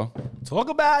is, y'all. Talk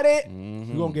about it. Mm-hmm.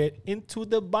 We're going to get into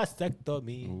the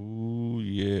vasectomy. Ooh,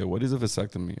 yeah. What is a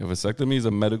vasectomy? A vasectomy is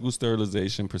a medical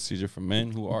sterilization procedure for men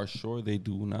who are sure they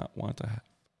do not want to have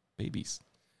babies.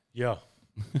 Yeah.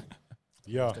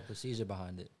 Yeah. What's the procedure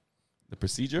behind it? The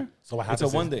procedure? So what It's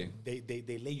happens a one is day.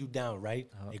 They lay you down, right?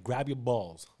 They grab your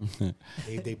balls.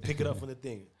 they pick it up from the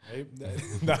thing, right?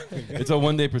 It's a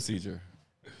 1 day procedure.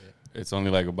 It's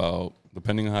only like about,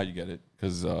 depending on how you get it,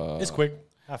 because It's quick.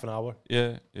 Half an hour.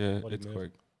 Yeah, 40 it's minutes.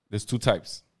 quick. There's 2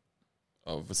 types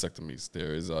of vasectomies.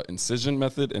 There is an incision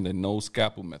method and a no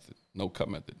scalpel method, no cut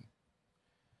method.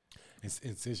 It's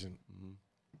incision.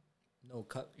 No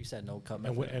cut. You said no cut.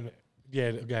 And, method.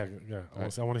 yeah.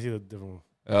 I want to see the different one.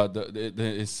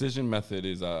 The incision method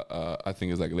is, I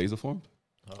think, is like laser formed.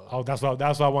 Oh, that's what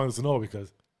I wanted to know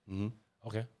because. Mm-hmm.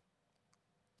 Okay.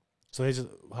 So they just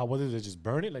what is it? They just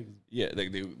burn it like. Yeah,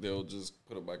 they'll just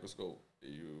put a microscope.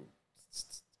 You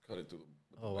cut it through the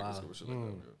Oh, wow. microscope. Shit like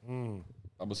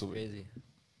that. Crazy.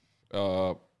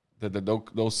 The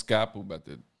no scalpel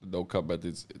method, the no cut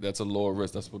methods, that's a lower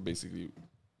risk. That's what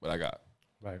I got.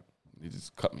 Right. He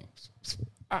just cut me.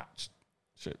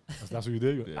 Shit. That's what you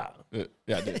did. Yeah,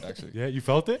 yeah, I did actually. Yeah, you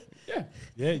felt it. Yeah,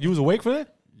 Yeah, you was awake for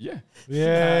that. yeah.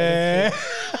 Yeah.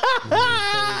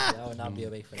 I would not be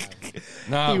awake for that.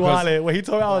 Nah, He 'cause- wanted. When he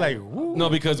told me, I was like, woo. no,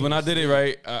 because when I did it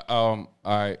right, I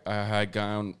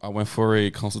went for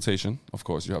a consultation. Of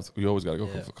course, you always gotta go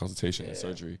for a consultation and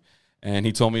surgery. And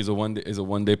he told me it's a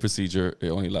 1 day procedure. It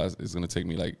only lasts. It's gonna take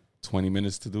me like 20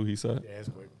 minutes to do. He said. Yeah, it's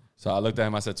quick. So I looked at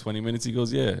him. I said 20 minutes. He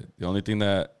goes, yeah. The only thing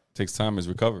that takes time is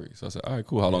recovery. So I said, all right,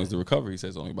 cool. How long is the recovery? He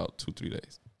says only about 2-3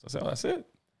 days. So I said, oh, that's it. He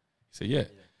said, yeah. So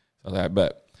I was like, I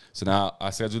bet. So now I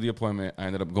scheduled the appointment. I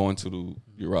ended up going to the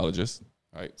urologist.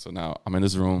 Right. So now I'm in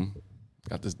this room.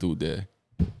 Got this dude there.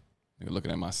 Nigga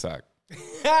looking at my sack.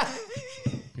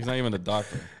 He's not even a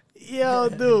doctor. Yo,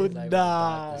 dude, Like,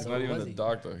 nah. He's So not who even was the he?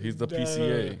 doctor. He's the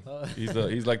PCA.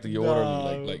 He's like the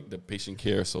orderly, like the patient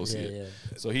care associate. Yeah.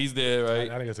 So he's there, I right?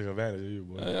 think I took advantage of you,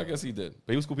 boy. I guess he did.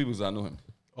 But he was cool people because I knew him.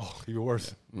 Oh, even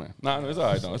worse. Man. Nah, no, it's all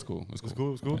right. No, it's cool. It's It's cool.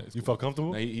 cool. It's cool. Yeah, it's You cool. felt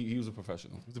comfortable. Nah, he was a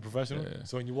professional. He's a professional. Yeah.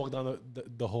 So when you walk down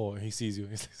the hall and he sees you,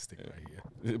 he's like, stick right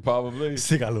here. Probably.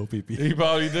 Stick a little pee-pee. He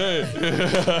probably did.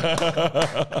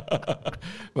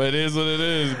 But it is what it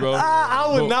is, bro. I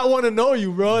would But- not want to know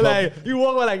you, bro. Like you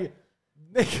walk by like,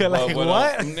 nigga, like but,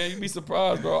 what? Man, you'd be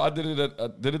surprised, bro. I did it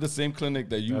at the same clinic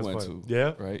that you That's went funny. to.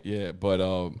 Yeah? Right. Yeah. But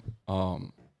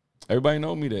everybody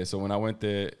know me there. So when I went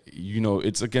there,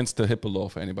 it's against the HIPAA law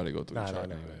for anybody to go through the chart.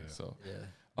 Anyway, so Yeah.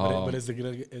 But is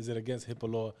it against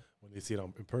HIPAA law when they see it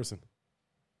in person?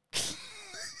 This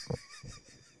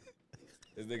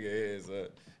nigga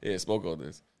is spoke on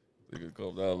this. Nigga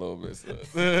calm down a little bit. So.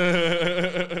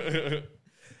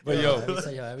 But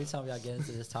every time y'all get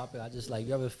into this topic, I just like,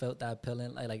 you ever felt that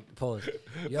feeling? Like pause.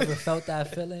 You ever felt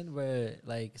that feeling where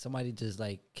like somebody just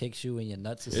like kicks you in your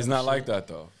nuts? Or it's not like that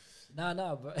though.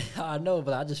 Nah, but I know,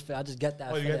 but I just get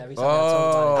that feeling every time I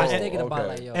talk about it. I was thinking about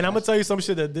like, yo. And I'm gonna tell you some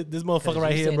shit that this motherfucker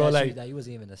right here, bro. Like that you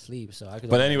wasn't even asleep, so I could.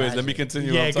 But anyways, let me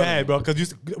continue. Yeah, go ahead, bro.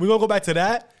 Because we're gonna go back to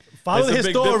that. Follow his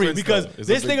story because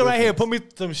this nigga right here put me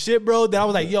some shit, bro. That I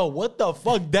was like, yo, what the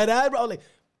fuck, dead ass, bro. Like,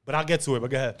 but I'll get to it.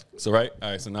 But go ahead. So all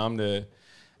right. So now I'm there,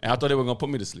 and I thought they were gonna put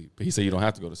me to sleep, but he said you don't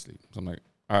have to go to sleep. So I'm like,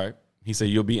 all right. He said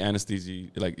you'll be anesthesia,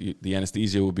 like the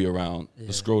anesthesia will be around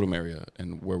the scrotum area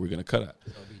and where we're gonna cut at.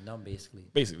 So it'll be numb, basically.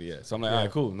 Basically, yeah. So I'm like, all right,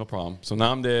 cool, no problem. So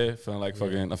now I'm there feeling like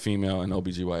fucking a female in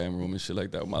OBGYN room and shit like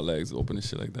that with my legs open and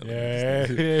shit like that.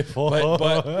 Yeah.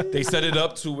 But they set it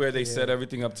up to where they set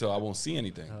everything up till I won't see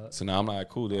anything. So now I'm like,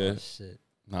 cool, there. Shit.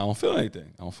 Now I don't feel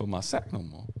anything. I don't feel my sack no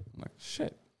more. I'm like,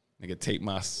 shit. Nigga, tape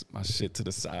my shit to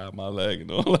the side of my leg and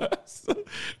all that.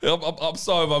 I'm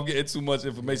sorry if I'm getting too much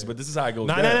information, but this is how it goes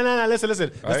down. No.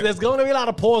 Listen. Right? There's going to be a lot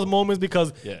of pause moments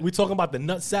because we talking about the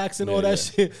nut sacks and all that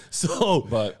shit. So,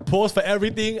 But pause for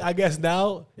everything, I guess,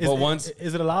 now.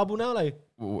 Is it allowable now? Like,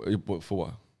 for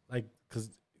what? Like, because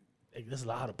there's a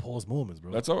lot of pause moments,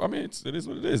 bro. That's all. I mean, it is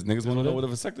what it is. Niggas want to know what a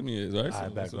vasectomy is, right? All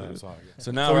right, back. I'm sorry. So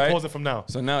now, so we right? pause it from now.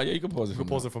 So now, yeah, you can pause it. We can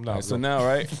pause it from now. Right, so now,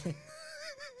 right?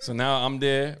 So now I'm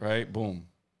there, right? Boom.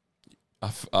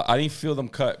 I didn't feel them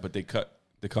cut, but they cut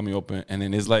me open, and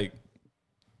then it's like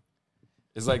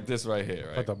this right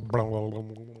here, right? It's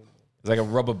like a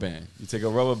rubber band. You take a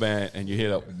rubber band and you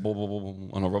hit a boom, boom, boom, boom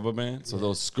on a rubber band. So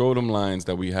those scrotum lines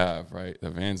that we have, right?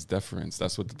 The Van's deferens.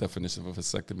 That's what the definition of a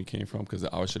vasectomy came from, because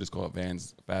our shit is called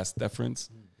Van's vas deferens.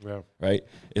 Yeah. Right?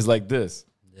 It's like this.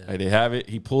 Yeah. Like they have it.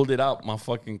 He pulled it out,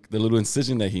 the little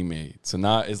incision that he made. So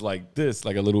now it's like this,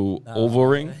 like a little oval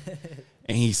ring,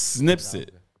 and he snips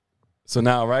it. So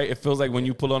now, right, it feels like when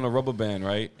you pull on a rubber band,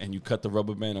 right, and you cut the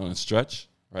rubber band on a stretch,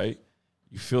 right,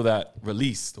 you feel that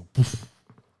release. So, poof.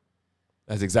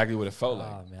 That's exactly what it felt like.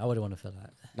 Oh, man, I wouldn't want to feel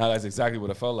that. Now that's exactly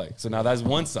what it felt like. So now that's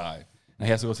one side. Now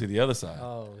he has to go to the other side.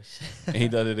 Oh, shit. And he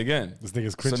did it again. This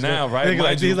nigga's cringe. So now, right,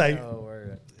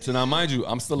 Word. So now, mind you,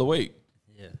 I'm still awake.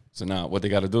 Yeah. So now what they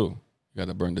got to do, you got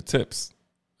to burn the tips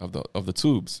of the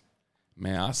tubes.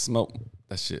 Man, I smelt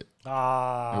that shit. It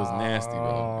was nasty,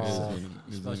 bro.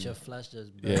 Smelled your flesh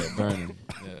just burning. Yeah, burning.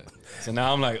 Yeah. So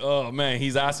now I'm like, oh man,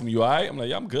 he's asking me, you all right? I'm like,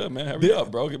 yeah, I'm good, man. Hurry up,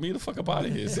 bro. Get me the fuck up out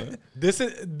of here, son. This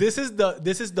is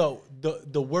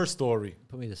the worst story.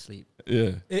 Put me to sleep.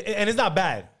 Yeah. And it's not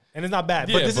bad. And it's not bad.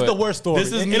 Yeah, but this is the worst story.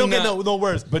 It don't get no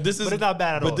worse. But it's not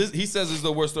bad at all. But he says it's the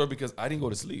worst story because I didn't go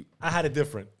to sleep. I had it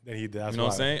different than he did. That's you know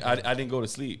what I'm saying? I didn't go to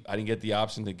sleep. I didn't get the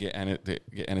option to get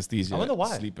anesthesia. I wonder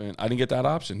why. Sleep in. I didn't get that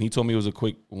option. He told me it was a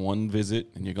quick one visit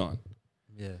and you're gone.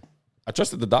 Yeah. I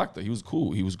trusted the doctor. He was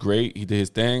cool. He was great. He did his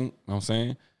thing. You know what I'm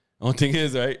saying? The only thing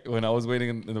is, right, when I was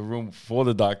waiting in the room for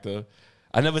the doctor,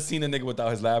 I never seen a nigga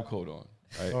without his lab coat on.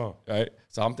 Right? Right?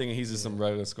 So I'm thinking he's just some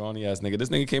regular scrawny ass nigga. This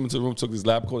nigga came into the room, took his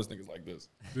lab coat. This nigga's like this.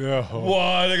 Yeah.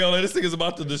 Why, nigga? Like, this nigga's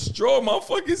about to destroy my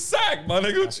fucking sack, my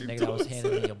nigga. What you nigga that was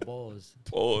handling your balls.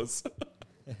 Pause.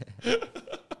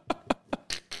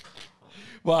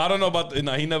 Well, I don't know about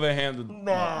he never handled.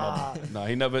 Nah,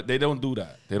 he never. They don't do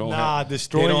that. They don't.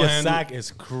 Destroying your sack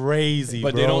is crazy,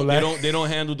 but bro. They don't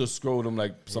handle the scrotum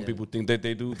like some people think that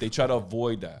they do. They try to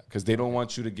avoid that because they don't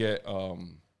want you to get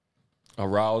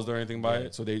aroused or anything by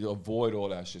it. So they avoid all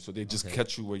that shit. So they just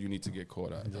catch you where you need to get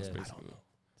caught at. That's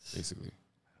basically.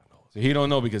 So he don't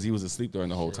know because he was asleep during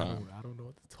the whole time. I don't know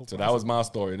what to talk So that was my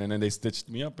story. And then they stitched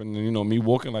me up. And me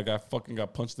walking like I fucking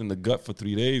got punched in the gut for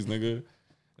 3 days, nigga.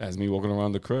 That's me walking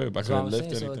around the crib. I couldn't lift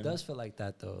anything. So it does feel like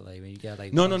that though. Like when you get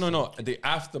like No. The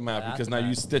aftermath because now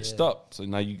you stitched up. So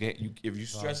now you get if you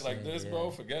stretch like this,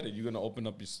 bro, forget it. You're gonna open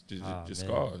up your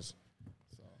scars.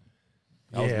 So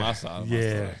that was my side.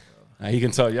 Yeah. Now he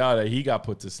can tell y'all that he got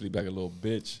put to sleep like a little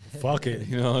bitch. Fuck it.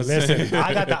 You know what I'm saying?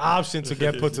 I got the option to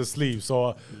get put to sleep.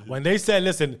 So when they said,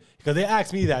 listen, because they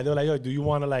asked me that, they were like, yo, do you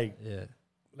want to like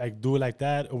do it like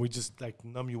that? Or we just like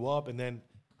numb you up and then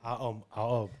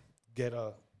I'll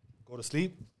go to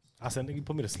sleep? I said, nigga,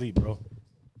 put me to sleep, bro.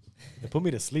 They put me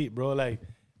to sleep, bro. Like,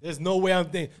 there's no way I'm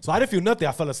thinking. So I didn't feel nothing.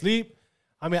 I fell asleep.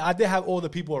 I mean, I did have all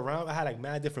the people around. I had like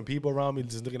mad different people around me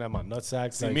just looking at my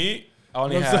nutsacks. See like, me? I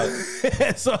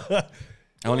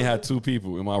only had 2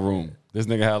 people in my room. This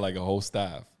nigga had like a whole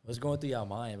staff. What's going through your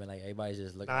mind, man? Like everybody's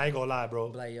just looking. Nah, I ain't gonna lie, bro.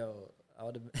 Like, yo, I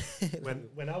would have.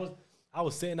 when I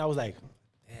was sitting, I was like,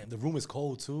 damn, the room is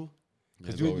cold too.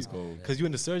 It's always cold. Because you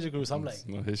in the surgery room, so I'm like,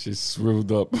 no, his shit's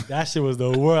shriveled up. that shit was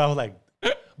the worst. I was like,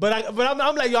 but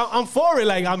I'm like, yo, I'm for it.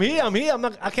 Like, I'm here.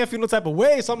 I can't feel no type of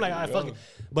way. So I'm like, all right, fuck it.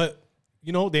 But,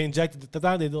 you know, they injected the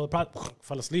time, they did the product,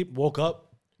 fell asleep, woke up.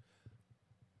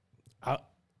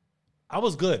 I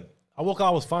was good. I woke up,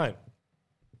 I was fine.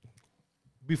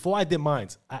 Before I did mine,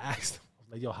 I asked him,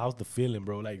 like, yo, how's the feeling,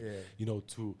 bro? Like, you know,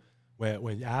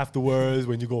 when afterwards,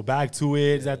 when you go back to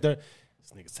it, is that there?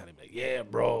 This nigga's telling me, like, yeah,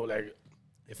 bro, like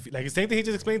the same thing he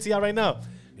just explained to y'all right now.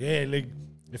 Yeah, like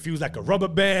it feels like a rubber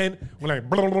band.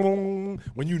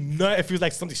 When you nut, it feels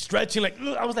like something stretching. Like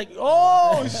I was like,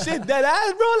 oh shit, that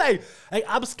ass, bro. Like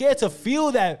I'm scared to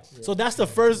feel that. Yeah. So that's the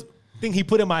first thing he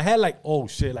put in my head. Like, oh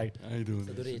shit, like I ain't doing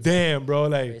so this. Damn, bro.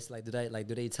 Like, it's like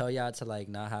do they tell y'all to like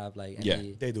not have like any?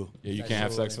 Yeah, they do. Yeah, you can't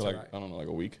have sex for like I don't know, like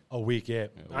a week. A week, yeah.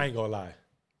 I ain't gonna lie.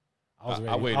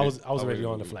 I was already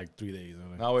on it for like 3 days.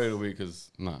 I waited a week because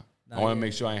I want to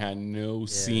make sure I ain't had no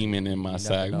semen in my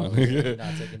sack. Not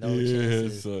taking no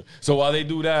chances. So while they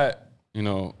do that, you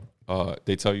know,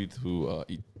 they tell you to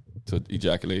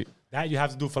ejaculate. That you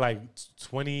have to do for like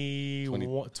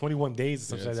 21 days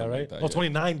or something like that, right? Like that,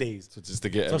 29 days. So just to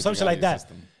get some shit like that.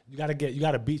 System. You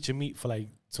gotta beat your meat for like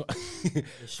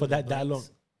for that long.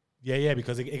 Yeah,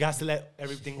 because it has to let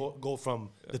everything go from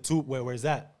the tube where it's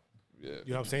at. Yeah.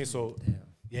 You know what I'm saying? So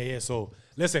yeah. So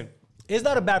listen, it's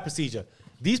not a bad procedure.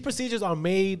 These procedures are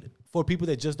made for people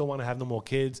that just don't want to have no more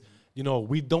kids. You know,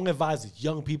 we don't advise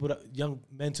young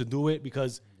men to do it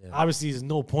because obviously there's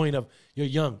no point of you're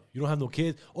young, you don't have no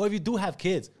kids, or if you do have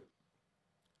kids,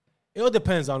 it all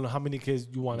depends on how many kids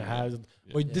you want to have.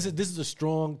 But this is a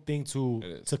strong thing to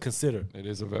consider. It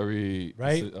is a very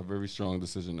strong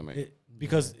decision to make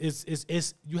because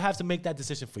it's you have to make that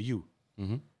decision for you.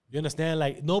 Mm-hmm. You understand?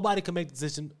 Like nobody can make the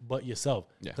decision but yourself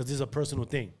because this is a personal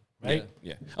thing. Right?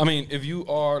 Yeah. I mean, if you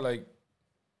are like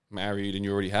married and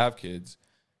you already have kids,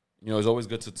 you know, it's always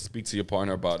good to speak to your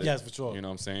partner about it. Yes, for sure. You know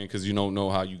what I'm saying? Because you don't know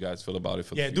how you guys feel about it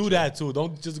for the future. Do that too.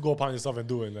 Don't just go upon yourself and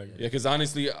do it. Like, yeah, because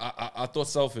honestly, I thought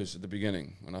selfish at the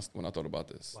beginning when I thought about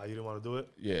this. Why you didn't want to do it?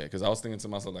 Yeah, because I was thinking to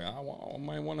myself, like, I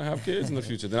might want to have kids in the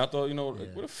future. Then I thought, you know,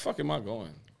 like, where the fuck am I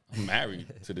going? I'm married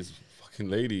to this fucking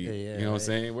lady. You know what I'm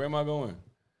saying? Where am I going?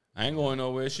 I ain't going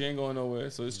nowhere. She ain't going nowhere.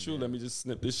 So it's true. Let me just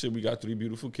snip this shit. We got 3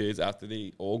 beautiful kids. After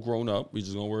they all grown up, we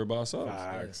just gonna worry about ourselves.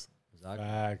 Facts. Exactly.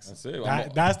 Facts. That's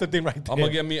it. That's the thing right there. I'm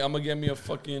gonna get me a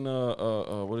fucking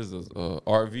what is this?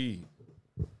 RV.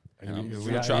 And I'm just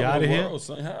gonna travel the world.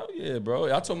 Son. Hell yeah,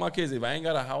 bro. I told my kids if I ain't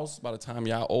got a house by the time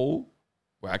y'all old,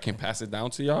 where I can pass it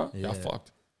down to y'all, y'all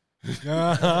fucked.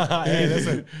 Hey,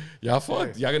 listen. Y'all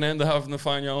fucked. Y'all gonna end up having to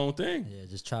find your own thing. Yeah,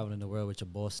 just traveling the world with your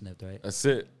ball snipped, right? That's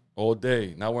it. All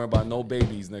day. Not worrying about no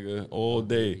babies, nigga. All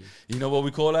day. You know what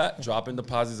we call that? Dropping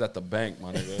deposits at the bank,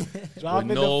 my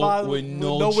nigga. with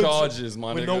no charges,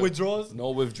 my nigga. With no withdrawals?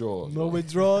 No withdrawals. No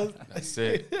withdrawals? That's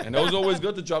it. And it was always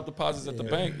good to drop deposits at the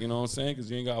bank, you know what I'm saying? Because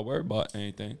you ain't got to worry about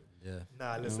anything. Yeah.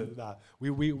 Nah, listen. Nah.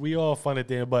 We all fun at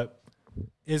there, but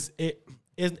it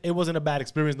wasn't a bad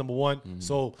experience, number one. Mm-hmm.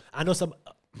 So I know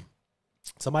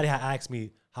somebody had asked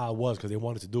me how it was because they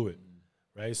wanted to do it,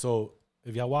 right? So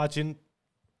if y'all watching,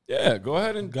 yeah, go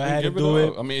ahead and give do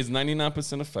it. I mean, it's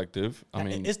 99% effective. I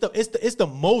mean, it's the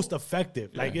most effective.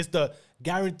 Yeah. Like it's the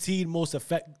guaranteed most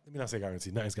effective. Let me not say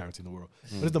guaranteed. Nothing's guaranteed in the world,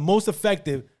 but it's the most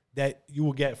effective that you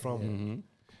will get from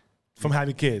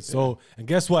having kids. So and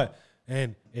guess what?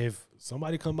 And if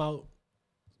somebody come out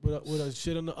with a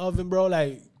shit in the oven, bro,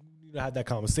 like you have that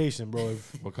conversation, bro.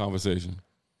 What conversation?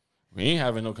 We ain't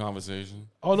having no conversation.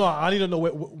 Oh no, I need to know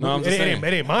what it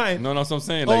ain't mine. No, that's what I'm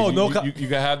saying. Like, you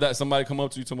can have that somebody come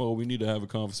up to you tomorrow. We need to have a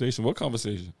conversation. What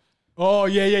conversation? Oh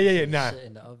yeah. Nah. Shit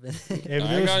in the oven. I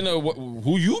ain't gotta know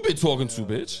who you been talking to,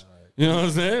 bitch. You know what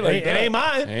I'm saying? Like it ain't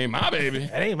mine. It ain't my baby.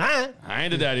 It ain't mine. I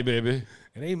ain't the daddy, baby.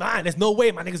 It ain't mine. There's no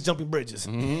way my niggas jumping bridges.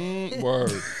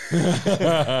 Word.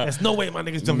 There's no way my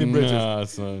niggas jumping bridges. Nah,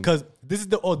 son. Because this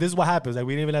is what happens. Like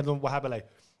we didn't even let them what happened. Like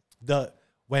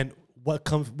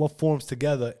what forms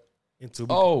together into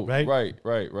right.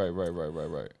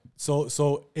 So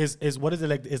is what is it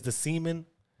like? Is the semen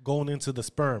going into the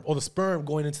sperm or the sperm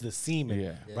going into the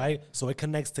semen? Right. So it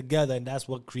connects together, and that's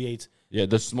what creates. Yeah,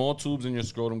 the small tubes in your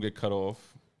scrotum get cut off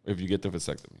if you get the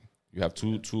vasectomy. You have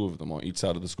two of them on each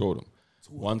side of the scrotum.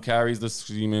 One carries the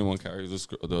semen, one carries the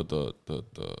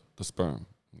sperm.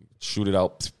 Shoot it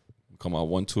out, come out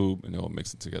one tube, and they'll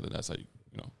mix it together. That's how you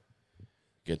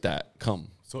get that cum.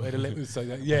 So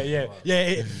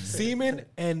semen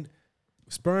and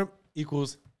sperm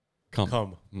equals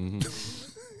cum. Mm-hmm.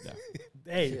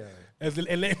 Hey, Yeah.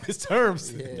 in layman's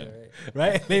terms, Yeah, right.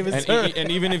 right? Layman's And, terms.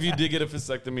 and even if you did get a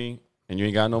vasectomy and you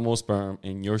ain't got no more sperm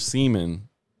in your semen,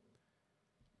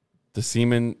 the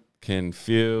semen can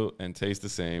feel and taste the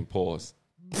same. Pause.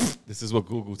 This is what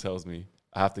Google tells me.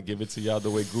 I have to give it to y'all the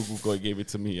way Google gave it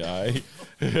to me, all right?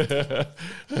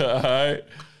 All right?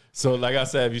 So, like I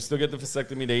said, if you still get the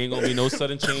vasectomy, there ain't going to be no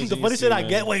sudden change The in funny your shit I semen.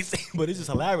 get what he's saying, but it's just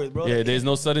hilarious, bro. Yeah, Like, there's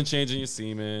no sudden change in your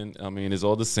semen. I mean, it's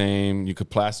all the same. You could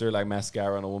plaster it like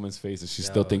mascara on a woman's face and she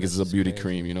still think it's this a is beauty crazy.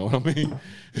 cream. You know what I mean?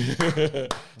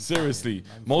 Seriously.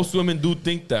 Most women do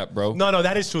think that, bro. no,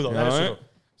 that is true, though. That is true. Alright?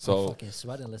 So, Fucking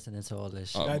sweating listening to all this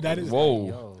shit. That is- whoa.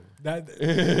 Yo, That, fucking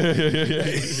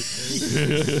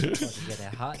getting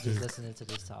hot just listening to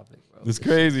this topic, bro. It's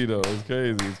crazy, though. It's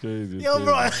crazy. It's crazy. It's yo, crazy.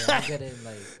 bro. I'm getting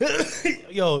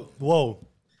like, Yo, whoa.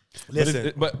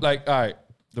 Listen, But like, all right.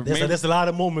 there's a lot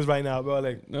of moments right now, bro.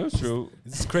 Like, That's true.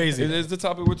 it's crazy. It is the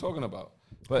topic we're talking about.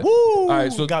 But, Woo! all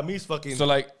right. So, got me fucking. So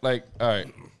like, all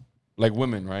right, like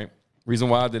women, right? Reason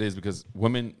why I did it is because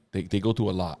women they go through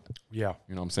a lot. yeah.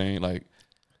 You know what I'm saying? Like,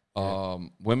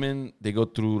 women they go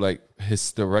through like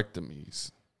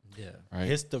hysterectomies, yeah.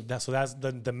 right? So that's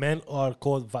the men are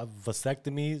called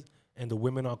vasectomies and the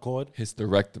women are called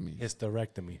Hysterectomy.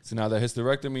 hysterectomy. So now the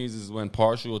hysterectomies is when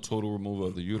partial or total removal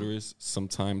of the uterus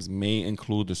sometimes may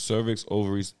include the cervix,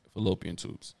 ovaries, fallopian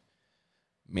tubes.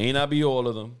 May not be all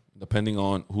of them, depending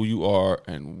on who you are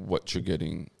and what you're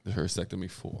getting the hysterectomy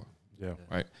for. Yeah.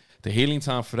 Right? The healing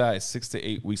time for that is 6 to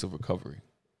 8 weeks of recovery.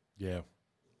 Yeah.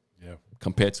 Yeah.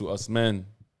 Compared to us men,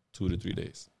 2 to 3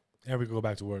 days. And we can go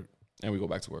back to work. And we go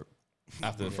back to work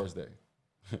after the first day.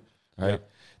 Right?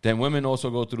 Then women also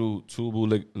go through tubal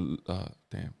Let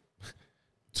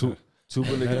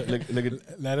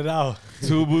it out.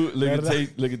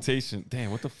 ligatation.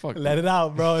 Damn, what the fuck? Let it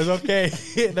out, bro. It's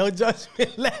okay. No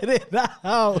judgment. Let it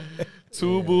out.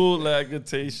 Tubal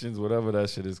ligatations, whatever that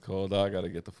shit is called. I gotta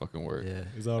get the fucking word. Yeah.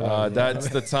 It's all right. That's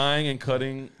the tying and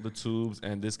cutting the tubes,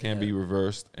 and this can be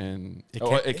reversed. And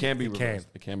it can be reversed.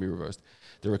 It can be reversed.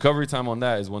 The recovery time on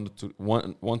that is 1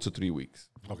 to 3 weeks.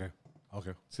 Okay.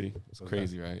 See, it's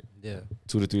crazy, right? Yeah.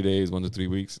 2 to 3 days, 1 to 3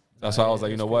 weeks. That's why I was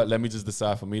like, you know what? Let me just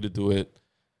decide for me to do it.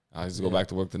 I just go back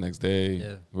to work the next day.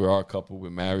 Yeah. We are a couple. We're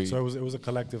married. So it was a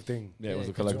collective thing. Yeah, it was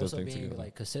a 'cause collective also thing being together.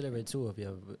 like considerate too if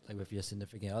you're like with your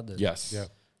significant other. Yes. Yeah.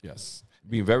 Yes.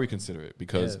 Being very considerate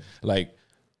because like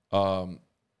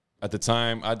at the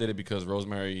time I did it because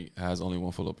Rosemary has only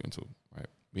one fallopian tube, right?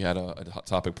 We had a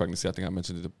topic pregnancy. I think I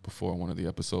mentioned it before in one of the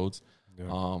episodes.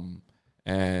 Yeah.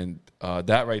 And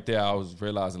that right there, I was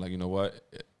realizing like, you know what?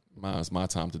 It's my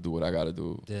time to do what I got to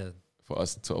do for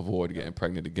us to avoid getting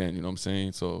pregnant again. You know what I'm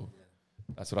saying? So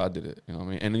that's what I did it. You know what I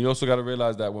mean? And then you also got to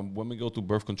realize that when women go through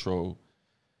birth control,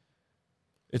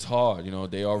 it's hard. You know,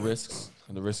 they are risks,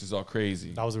 and the risks are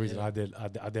crazy. That was the reason I did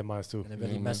mine too. And it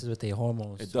really messes with their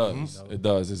hormones. It does. You know? It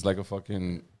does. It's like a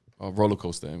fucking roller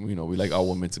coaster. And, you know, we like our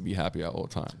women to be happy at all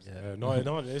times. Yeah. No,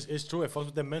 it's true. It fucks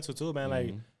with their mental too, man. Like,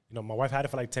 you know, my wife had it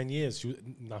for like 10 years. She was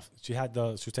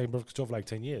taking birth control for like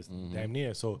 10 years, damn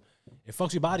near. So it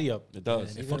fucks your body up. It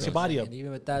does. It fucks your body up. And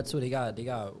even with that too, they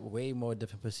got way more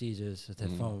different procedures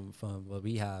from what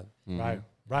we have. Right.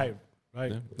 Yeah.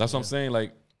 That's what I'm saying.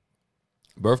 Like,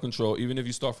 birth control, even if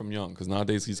you start from young, because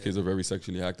nowadays these kids are very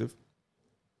sexually active.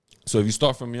 So if you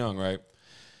start from young, right,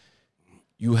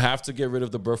 you have to get rid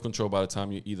of the birth control by the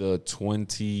time you're either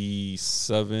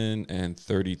 27 and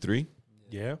 33.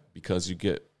 Yeah. Because you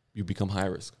become high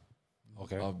risk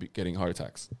of getting heart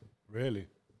attacks. Really?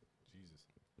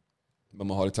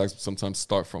 Remember, heart attacks sometimes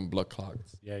start from blood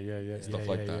clots. Yeah. Stuff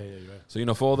like that. Yeah. So, you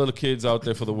know, for all the kids out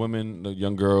there, for the women, the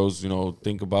young girls, you know,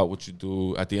 think about what you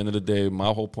do. At the end of the day,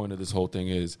 my whole point of this whole thing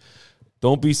is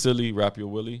don't be silly, wrap your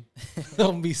willy.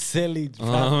 Don't be silly,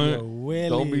 wrap your willy.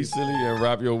 Don't be silly and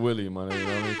wrap your willy, man. You know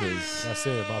what I mean? 'Cause That's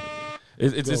it, Bob.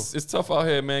 it's tough out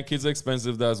here, man. Kids are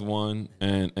expensive, that's one.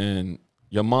 And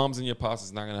your moms and your pops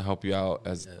is not going to help you out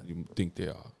as you think they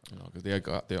are, you know, because they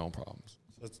got their own problems.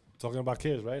 Let's talking about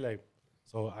kids, right? Like,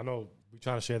 so I know we're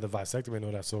trying to share the vasectomy and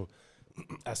all that. So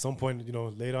at some point, you know,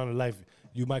 later on in life,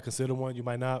 you might consider one, you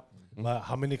might not. But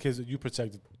how many kids you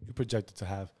projected to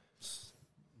have?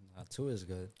 2 is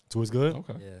good. 2 is good.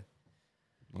 Okay.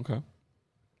 Yeah. Okay.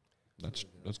 That's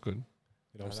good.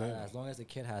 You know what I'm saying? As long as the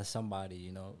kid has somebody,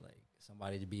 you know, like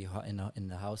somebody to be in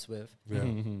the house with. Yeah.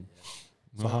 Mm-hmm.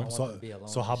 So how don't want to be alone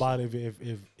so how and about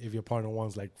if your partner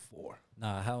wants like 4?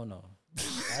 Nah, hell no.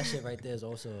 That shit right there is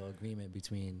also agreement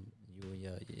between you and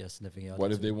your significant other.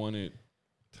 What if too. they wanted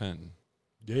 10?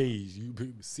 Days, you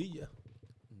see ya.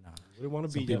 Nah. What do you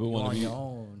want to be? people You want on to be your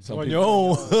own. some on people,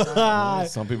 your own.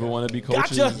 some people want to be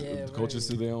coaches, Gotcha. Yeah, coaches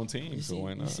right. to their own team. You So see, why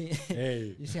you not? see,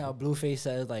 Hey. you see how Blueface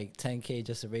says like 10K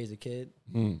just to raise a kid?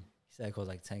 Mm. He said it goes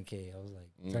like 10K. I was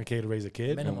like, 10K to raise a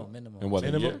kid. minimum. And what,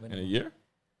 a year? Minimum. In a year?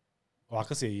 Oh, I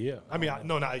could say a year. I mean,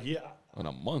 no, not a year. In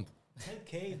a month?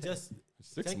 10K just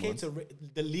 6 10K months. to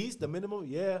the least, the minimum.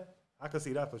 Yeah, I could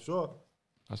see that for sure.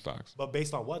 That's facts. But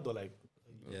based on what though? Like,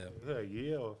 Yeah. is it a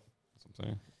year? Or? That's what I'm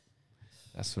saying.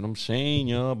 That's what I'm saying,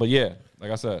 y'all. But yeah,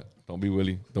 like I said, don't be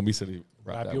willy. Don't be silly.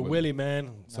 Wrap that your willy. willy, man.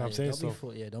 That's what I'm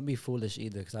saying. Don't be foolish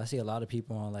either, because I see a lot of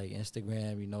people on like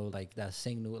Instagram, you know, like that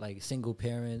single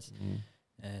parents,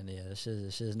 and yeah, this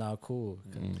shit is not cool.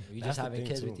 You That's just the having thing,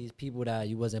 kids too. with these people that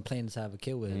you wasn't planning to have a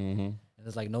kid with, Mm-hmm. and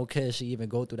it's like no kid should even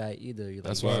go through that either. You're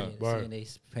That's like right. Right. seeing their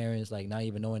parents like not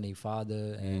even knowing their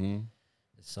father, and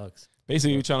it sucks.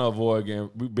 Basically, we're trying to avoid getting.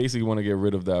 We basically want to get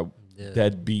rid of that Yeah.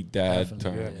 deadbeat dad term.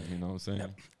 Definitely, yeah. You know what I'm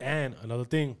saying? And another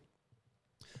thing,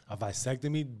 a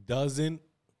vasectomy doesn't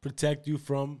protect you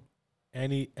from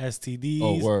any STDs,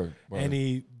 Oh, word.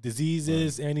 any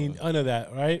diseases, none of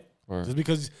that, right? Word. Just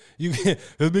because you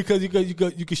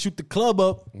can shoot the club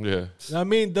up, Yeah. you know what I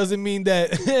mean, doesn't mean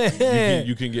that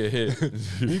You can get hit.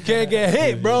 you can't get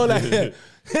hit, bro. Like,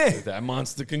 That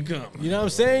monster can come. you know what I'm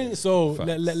saying? So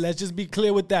Facts. let's just be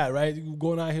clear with that, right? You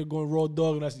going out here going raw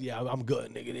dog, and I said, yeah, I'm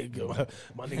good, nigga.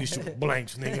 My nigga shoot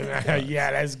blanks, nigga.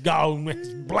 Yeah, let's go.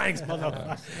 Blanks,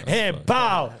 motherfucker. Head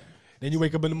pow. Then you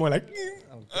wake up in the morning like,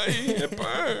 It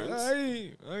burns.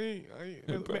 ay,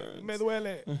 me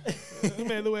duele,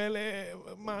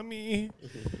 mami.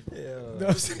 You know what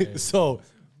I'm saying? So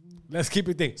let's keep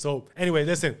it thing. So anyway,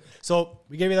 listen. So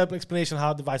we gave you that explanation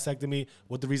how the vasectomy,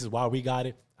 what the reasons why we got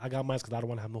it. I got mine because I don't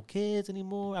want to have no kids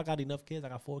anymore. I got enough kids. I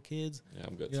got 4 kids. Yeah,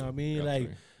 I'm good. You know too. what I mean? Got Like,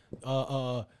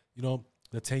 3. you know,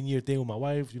 the 10-year thing with my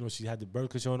wife. You know, she had the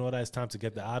birth control and all that. It's time to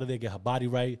get that out of there, get her body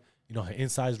right. You know, her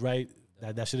insides right.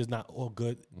 That shit is not all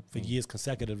good for years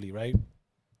consecutively, right?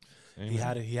 He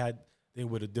had thing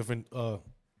with a different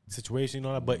situation and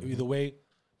all that. But either way,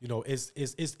 you know,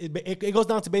 it goes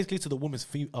down to basically to the woman's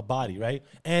body, right?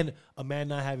 And a man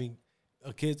not having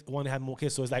a kid, want to have more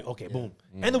kids. So it's like, okay, boom.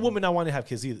 And the woman not want to have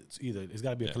kids either. It's got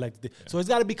to be a collective thing. So it's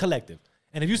got to be collective.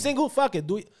 And if you're single, fuck it.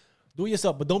 Do it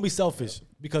yourself, but don't be selfish,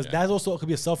 because that's also could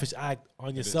be a selfish act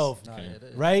on yourself, Nah, it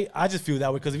is. right? I just feel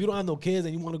that way, because if you don't have no kids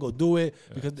and you want to go do it,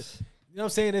 because you know what I'm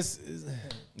saying,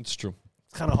 It's true.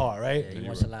 it's kind of hard, right? Yeah, you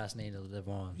want your last name to live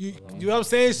on. You know what I'm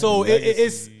saying? So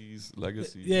it's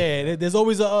legacy. yeah. There's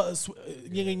always a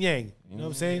yin and yang. You know what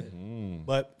I'm saying?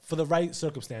 But for the right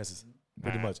circumstances,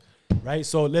 pretty much, right?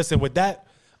 So listen, with that,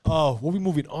 what we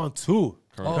moving on to?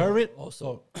 Current.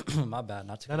 Also, my bad,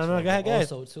 not to No, cut no, you go off, ahead, but go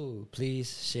ahead. Also, too,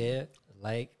 please share,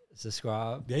 like,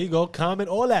 subscribe. There you go. Comment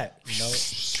all that. You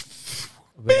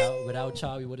know, without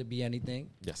y'all, we wouldn't be anything.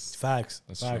 Yes. Facts.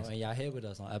 That's Facts. And y'all here with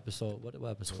us on episode what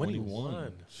episode?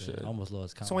 21. Shit. I almost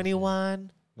lost count.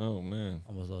 21. Oh man,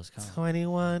 Almost lost count.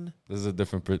 21. this is a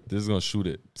different. This is gonna shoot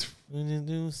it. When you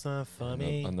do something for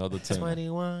me. Another 10.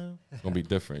 21. It's gonna be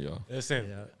different, y'all. Listen.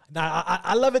 Yeah. Nah,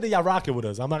 I love it that y'all rocking with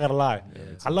us. I'm not gonna lie.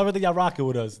 I love it that y'all rocking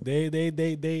with us.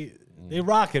 They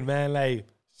rocking, man. Like,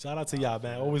 shout out to y'all,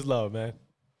 man. Always love, man.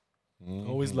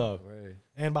 Always love. Right.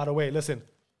 And by the way, listen,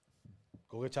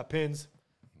 go get your pins.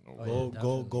 Oh,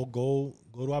 Go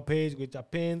to our page, get your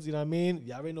pins. You know what I mean?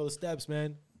 Y'all already know the steps,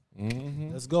 man.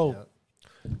 Mm-hmm. Let's go. Yep.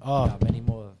 Got many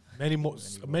more. Many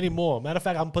more. Matter of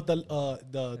fact, I'm gonna put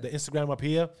the Instagram up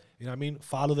here. You know what I mean?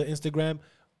 Follow the Instagram.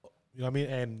 You know what I mean?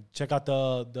 And check out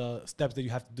the steps that you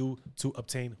have to do to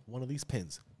obtain one of these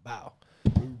pins. Bow.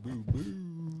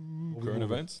 Current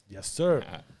events. Yes, sir.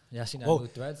 Y'all seen that Whoa. new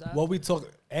Threads app? What we talk?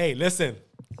 Hey, listen.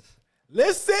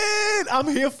 I'm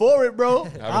here for it, bro.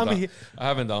 I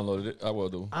haven't downloaded it. I will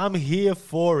do. I'm here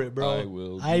for it, bro. I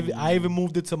will I even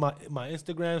moved it to my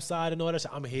Instagram side and all that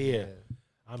shit. I'm here.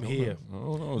 I'm here. I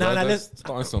don't know. Nah, That's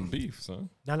starting some beef, son.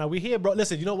 Nah, we here, bro.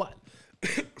 Listen, you know what?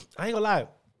 I ain't gonna lie.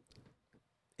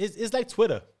 It's like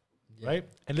Twitter, right?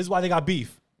 And this is why they got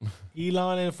beef.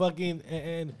 Elon and fucking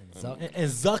and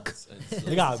Zuck.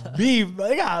 They got beef.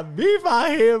 They got beef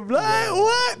out here, blood.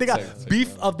 What? They got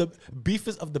beef of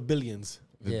the billions.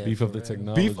 The Yeah, beef of for the real.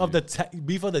 technology.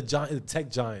 Beef of the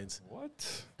tech giants.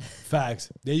 What?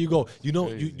 Facts. There you go. You know,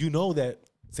 Crazy. you know that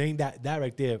saying that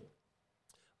right there.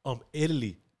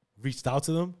 Italy reached out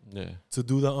to them Yeah. to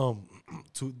do the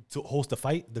to host the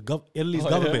fight. Italy's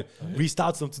government reached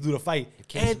out to them to do the fight.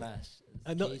 Cage match.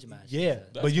 I know, Cage match. yeah,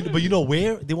 That's but you know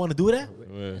where they want to do that?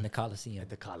 In the Coliseum. At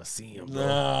the Coliseum, bro.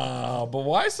 Nah, but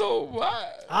why so?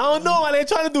 Why? I don't know why they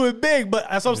trying to do it big, but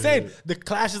that's what I'm saying. The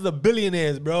clash is the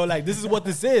billionaires, bro. Like, this is what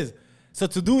this is. So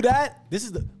to do that, this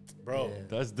is bro. Yeah.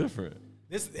 That's different.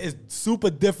 This is super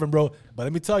different, bro. But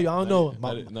let me tell you, I don't know.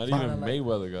 Not even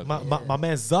Mayweather got that. My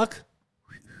man Zuck.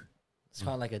 It's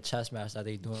kind of like a chess match that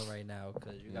they doing right now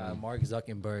because you got Mark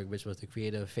Zuckerberg, which was the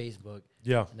creator of Facebook.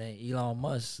 Yeah. And then Elon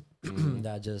Musk,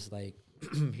 that just like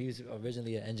he was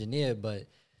originally an engineer, but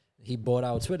he bought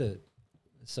out Twitter.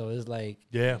 So it's like,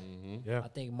 Yeah. I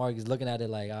think Mark is looking at it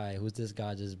like, all right, who's this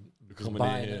guy just Coming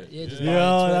buying in it? here. Yeah, just Yeah,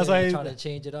 buying Twitter that's why and trying to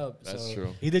change it up. That's so,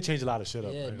 true. He did change a lot of shit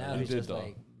up. Yeah, right? now He he's did, just though.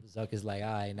 like, Zuck is like,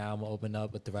 all right, now I'm going to open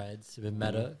up with Threads with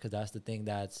Meta because that's the thing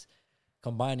that's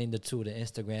combining the two, the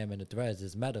Instagram and the Threads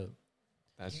is Meta.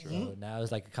 That's true. So now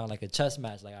it's like kind of like a chess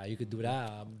match. Like, you could do that.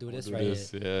 I'm do this right here.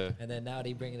 Yeah. And then now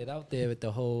they bringing it out there with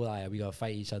the whole, we gonna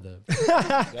fight each other.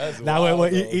 Now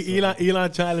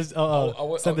Elon challenge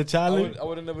sent the challenge. I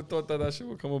would have never thought that shit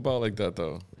would come about like that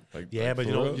though. Like Yeah, but for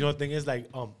you know real? the thing is like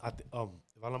if I'm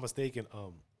not mistaken,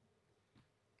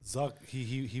 Zuck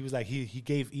he was like he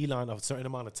gave Elon a certain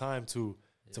amount of time to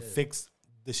fix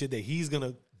the shit that he's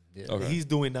gonna that he's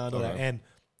doing now and all that, and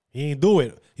he ain't do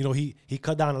it. You know he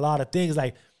cut down a lot of things.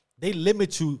 Like they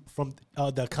limit you from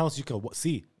the accounts you can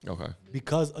see. Okay.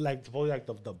 Because like supposedly like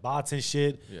the bots and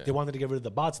shit, they wanted to get rid of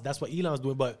the bots. That's what Elon's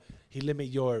doing, but he limit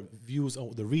your views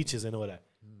on the reaches and all that,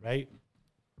 right?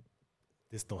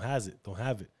 This don't have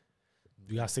it.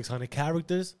 You got 600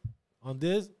 characters on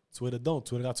this. Twitter don't.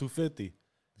 Twitter got 250.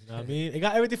 You know what I mean? It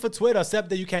got everything for Twitter except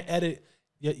that you can't edit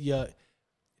your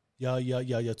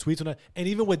tweets on that. And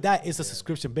even with that, it's a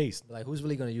subscription based. Like, who's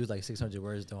really gonna use like 600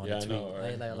 words though on Yeah, a I tweet? know,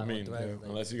 right? Like, I mean, Threads, like-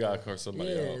 unless you got to curse somebody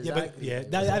Yeah, else. Yeah, but Exactly.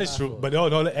 that is true. But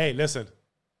no, hey, listen,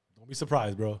 don't be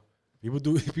surprised, bro.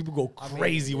 People go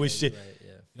crazy with shit. Right, yeah.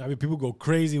 You know what I mean? People go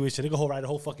crazy with shit. They go write a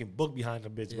whole fucking book behind the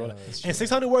bitch, bro. Yeah, And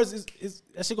 600 words is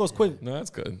that shit goes quick. No, that's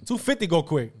good. 250 go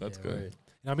quick. That's Yeah, good. word.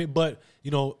 You know what I mean? But you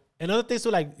know, and other things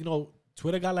too, like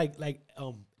Twitter got like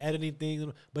editing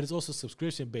things, but it's also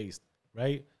subscription based,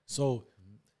 right? So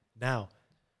now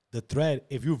the thread,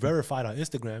 if you're verified on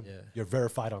Instagram, you're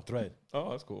verified on Thread. Oh,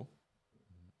 that's cool.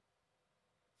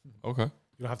 Okay. You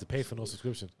don't have to pay for no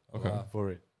subscription Okay.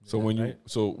 for it. So when right?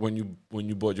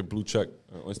 you bought your blue check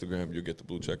on Instagram, you get the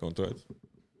blue check on Threads.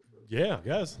 Yeah, I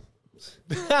guess.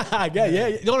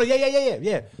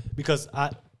 Yeah. Because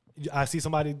I see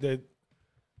somebody that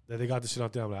they got the shit on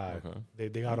there. I'm like, all right, Okay.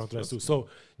 they got it on Threads too. So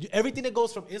everything that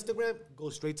goes from Instagram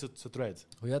goes straight to Threads.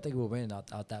 Who y'all think will win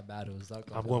out that battle?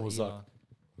 Zuck or I'm going with Zuck. Elon?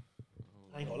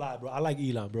 I ain't gonna lie, bro. I like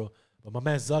Elon, bro. But my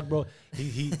man Zuck, bro,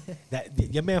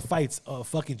 your man fights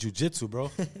fucking jujitsu,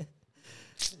 bro.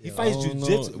 He fights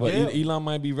jujitsu. But Yeah. Elon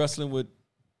might be wrestling with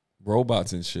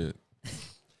robots and shit.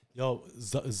 Yo,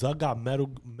 Zuck got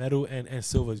metal and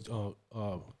silver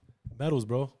medals,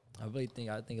 bro. I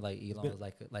think like Elon was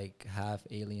like half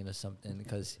alien or something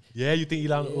because Yeah, you think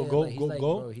Elon will go? like, he's like,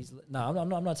 bro, he's I'm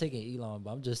not taking Elon,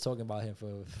 but I'm just talking about him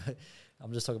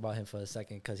for a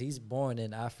second because he's born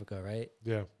in Africa, right?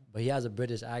 Yeah, But he has a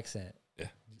British accent. Yeah.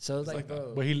 So it's like,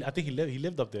 bro, but I think he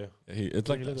lived up there. It's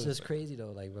like it's just crazy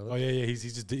though, like, bro. Oh yeah,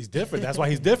 he's different. That's why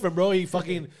he's different, bro. He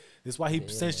fucking. That's why he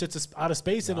sends shit to outer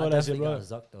space and I all that shit, definitely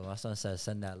bro. got Zuck though. My son said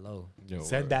send that low.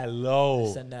 Send that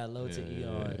low. Send that low to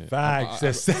Elon. Facts.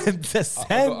 Just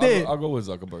send it. I'll go with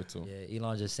Zuckerberg too. Yeah,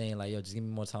 Elon just saying like, yo, just give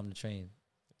me more time to train.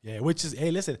 Yeah, which is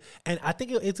hey, listen, and I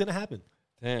think it's gonna happen.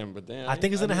 Damn, but damn. I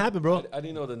think it's gonna happen, bro. I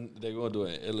didn't know that they're gonna do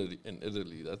it in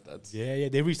Italy. That's Yeah,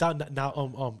 they reached out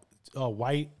now.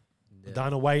 White,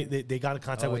 Dana White, they got in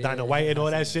contact with yeah, Dana yeah, White yeah, and all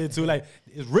I that seen shit too. Like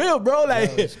it's real, bro.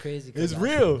 Like Yo, it's crazy. 'Cause It's I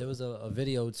real. seen- There was a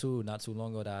video too, not too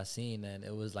long ago that I seen, and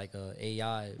it was like a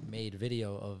AI made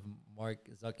video of Mark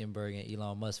Zuckerberg and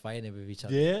Elon Musk fighting with each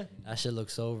other. Yeah. That shit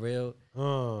looks so real.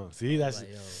 See, that's Like,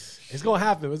 yo, it's gonna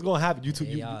happen. It's gonna happen. You tune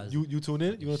you tune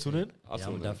in. You gonna tune in? I'll yeah,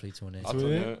 tune I'm in. definitely tuning in. I'll Tune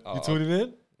tune in? in. You tuning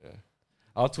in? Yeah,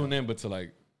 I'll tune in, but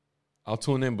I'll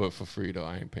tune in, but for free though.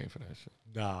 I ain't paying for that shit.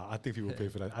 Nah, I think people pay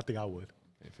for that. I think I would.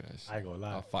 Pay for that shit. I ain't gonna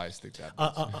lie. I'll fire stick that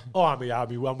I mean,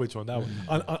 I'm with you on that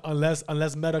one.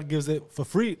 Unless Meta gives it for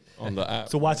free on the app.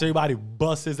 to watch everybody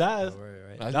bust his ass. Word,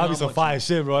 right? That's That'd be how some much- fire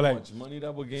shit, bro. How Like, much money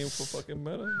that would gain for fucking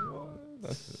Meta? What?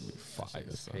 That's fire.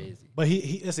 It's son. crazy. but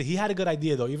he listen. He had a good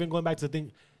idea though. Even going back to the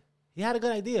thing, he had a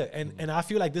good idea, and I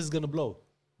feel like this is gonna blow.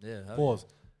 Yeah. hell Pause.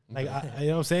 Like you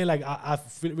know what I'm saying? Like I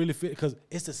really feel because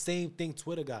it's the same thing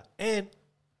Twitter got. And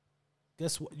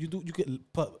guess what? You could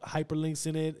put hyperlinks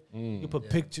in it. You put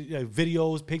pictures,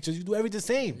 videos, pictures. You do everything the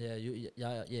same. Yeah.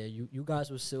 You guys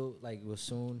will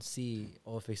soon see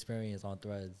off experience on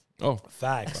Threads. Oh,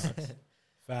 Facts. yeah,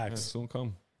 Facts. soon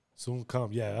come. Soon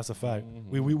come. Yeah, that's a fact.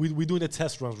 We doing the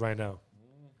test runs right now.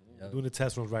 Doing the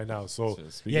test runs right now. So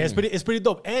Shit, yeah, it's pretty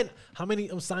dope. And how many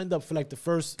signed up for like the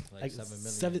first Like 7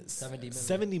 million.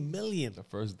 70 million? The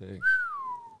first day.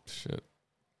 Shit.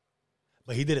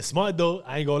 But he did it smart though.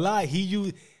 I ain't gonna lie.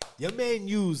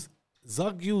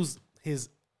 Zuck used his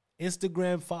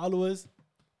Instagram followers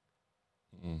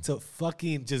to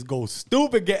fucking just go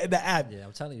stupid getting the app. Yeah,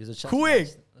 I'm telling you, it's a Quick.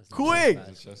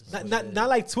 Just Not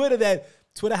like Twitter that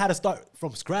Twitter had to start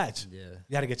from scratch. Yeah.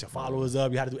 You had to get your followers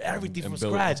up. You had to do everything from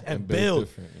build- scratch and build.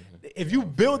 different. If you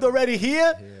build already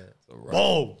here, Yeah.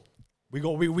 boom. We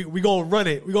gonna run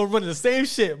it. We gonna run the same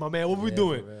shit, my man. What we Yeah,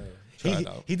 doing? for real. Try it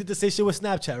out. He did the same shit with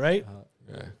Snapchat, right?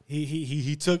 Yeah.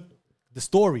 He took the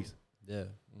stories. Yeah.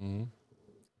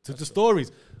 Took the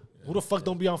stories. Who the fuck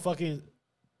don't be on fucking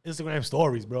Instagram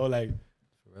stories, bro? Like,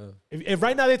 For real. if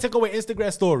right now they took away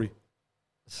Instagram story,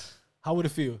 how would it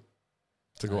feel?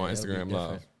 To go on That'd be Instagram Live.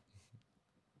 different.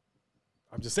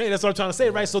 I'm just saying, that's what I'm trying to say,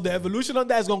 right? So the evolution on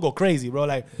that is gonna go crazy, bro.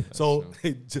 Like, so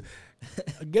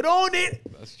get on it.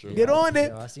 That's true. Get on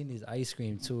it. Yo, I seen these ice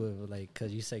cream too, of like,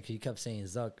 cause you kept saying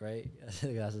Zuck, right? I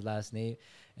think that's his last name,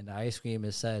 and the ice cream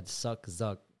it said Suck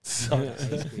Zuck. Ice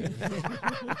cream.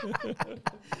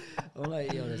 I'm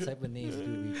like, yo, the type of names do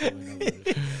be coming up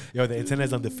with. Yo, the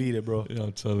internet's undefeated, bro. Yeah,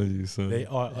 I'm telling you, son. They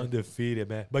are undefeated,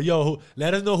 man. But yo,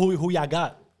 let us know who y'all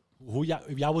got.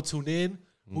 If y'all would tune in,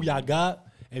 who y'all got.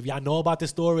 If y'all know about the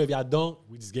story, if y'all don't,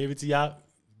 we just gave it to y'all.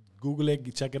 Google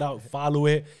it, check it out, follow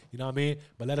it. You know what I mean?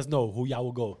 But let us know who y'all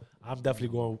will go. I'm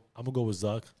gonna go with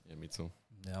Zuck. Yeah, me too.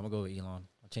 Yeah, I'm gonna go with Elon.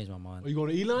 I changed my mind. Are you going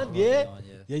to Elon? I'm Yeah. going with Elon,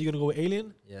 yeah. Yeah, you gonna go with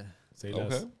Alien? Yeah. Say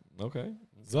less. Okay.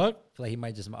 Zuck I feel like he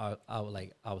might just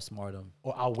outsmart him.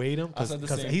 or outweigh him I said the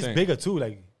because same he's thing. bigger too.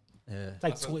 Like Yeah.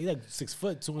 like 20, like 6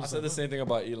 foot. I said the same thing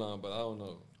about Elon, but I don't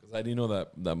know because I didn't know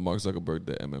that Mark Zuckerberg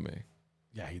did MMA.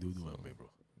 Yeah, he do MMA, bro.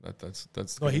 That's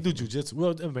No, he do jujitsu.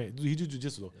 Well, MMA, he do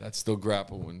jujitsu though. That's still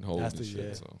grapple and hold That's and the- shit.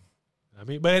 yeah. So I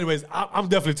mean, but anyways, I'm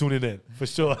definitely tuning in for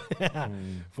sure,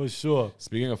 for sure.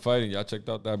 speaking of fighting, y'all checked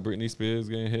out that Britney Spears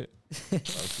getting hit by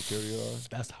security guard?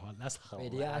 That's how.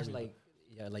 Wait, yeah, I was like,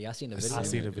 y'all seen the I video?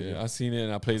 seen the video. Yeah, I seen it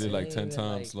and I played it like Ain't 10 even,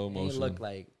 times like- slow ain't motion. look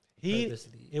like He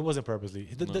purposely. it wasn't purposely.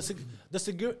 The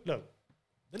security look,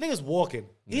 the nigga's walking.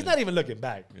 He's not even looking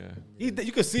back. Yeah.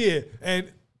 You can see it,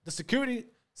 and the security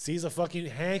sees a fucking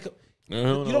handcuff. You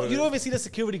don't even see the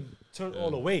security turn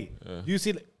all the way. Yeah. You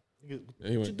see, like, what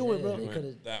you doing, bro? They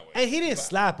could've- That way. And he didn't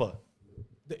slap her.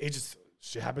 It just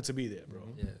shit happened to be there, bro.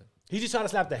 Yeah. He just tried to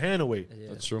slap the hand away. Yeah.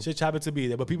 That's true. Shit happened to be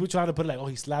there, but people trying to put it like, oh,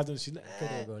 he slapped her.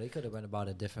 Bro, they could have went about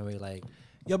it a different way. Like,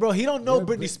 Yo, bro, he don't know You're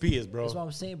Britney Spears, bro. that's what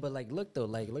I'm saying. But like, look though,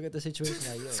 like, look at the situation.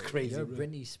 Like, yo, It's crazy, you're bro.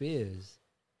 Britney Spears.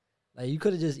 Like, you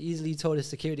could have just easily told the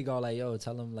security guard, like, yo,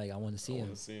 tell him like I want to see I him.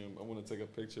 want to see him. I want to take a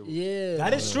picture. Yeah,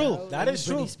 That is bro. true. How- That you is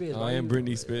true. Britney Spears. I Why am you-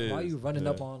 Britney Spears. Why are you running Yeah.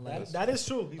 up on like That is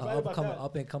true. He's right about that.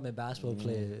 up and coming basketball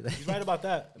player? He's right about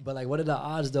that. But like, what are the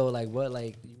odds though? Like, what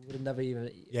like you would have never even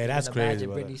Yeah, that's even crazy, imagine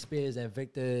brother. Britney Spears and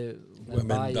Victor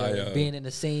Wembanyama Wembanyama being in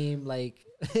the same like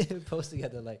post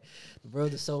together. Like, the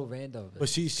world is so random. But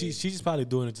she's just probably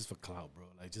doing it just for clout, bro.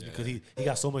 Like just because he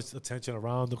got so much attention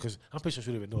around him. Because I'm pretty sure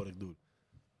she don't even know the dude.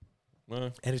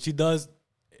 Man. And if she does,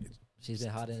 She's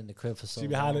been hiding in the crib for so She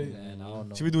been long, hiding- man. I don't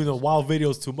know. she be doing the wild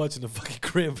videos too much in the fucking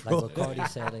crib, Like bro. what Cardi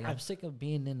said, like, I'm sick of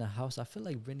being in the house. I feel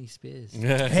like Britney Spears.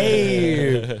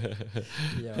 Hey,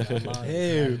 Yeah, that line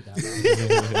Hey. is crack,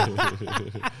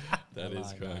 that line. That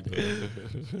is line,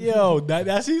 crack. yo,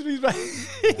 that he's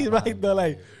right. He's right there.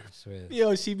 Like, I swear.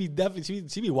 yo, she be definitely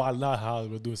she be wilding out how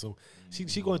we're doing some.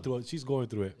 She going through it. She's going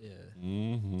through it. Yeah.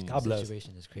 Mm-hmm. God The bless.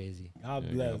 situation is crazy. God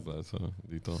Yeah, bless. God bless her.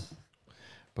 Dito.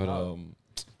 But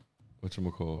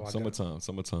whatchamacall? I Summertime.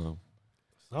 Summertime.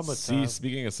 See,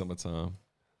 speaking of summertime,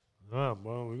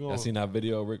 Bro, we I going. seen that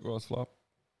video of Rick Ross flop.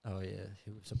 Oh yeah.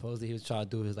 Supposedly he was trying to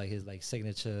do his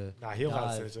signature. Nah, he don't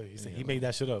got dive. to. He said he made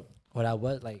that shit up. Well, that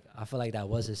was like I feel like that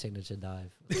was his signature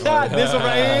dive. God, this one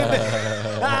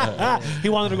right here. He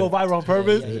wanted to go viral on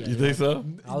purpose. Yeah, yeah, You think so?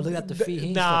 I was looking at the feet. He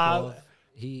ain't Nah. step off.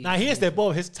 He Nah, step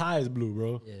off. His tie is blue,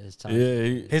 bro. Yeah, his time.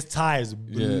 Yeah, His tie is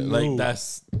yeah. blue. Like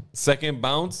that's second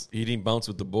bounce. He didn't bounce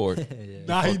with the board. Yeah.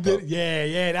 Nah, he fucked did. up.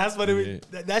 Yeah. That's what it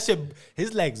was. That shit.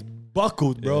 His legs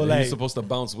buckled, bro. Yeah, Like you're supposed to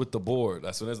bounce with the board.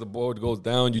 As soon as the board goes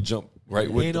down, you jump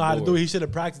right with he ain't the know how to board. do it. He should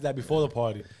have practiced that before the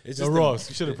party. It's Yo, just Ross,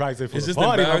 you should have practiced it for It's the just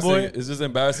party, my embarrassing. boy. It's just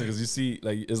embarrassing because you see,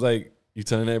 like, it's like you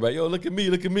telling everybody, "Yo, look at me,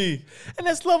 look at me." And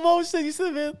that slow motion, you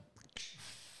see, man.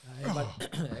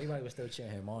 Everybody was still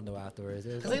cheering him on though afterwards.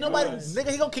 It was Cause like, ain't nobody,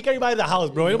 nigga, he gonna kick everybody in the house,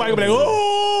 bro. Ain't nobody gonna be like,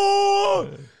 oh,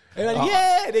 and like,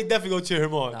 yeah, they definitely gonna cheer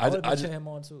him on. I would I have just- cheering him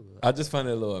on too. I just find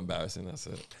it a little embarrassing. That's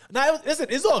it. Nah, listen,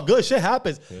 it's all good. Shit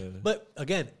happens. But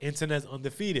again, internet's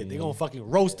undefeated. They gonna fucking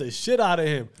roast the shit out of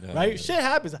him, right? yeah. Shit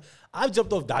happens. I've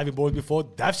jumped off diving boards before.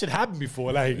 That shit happened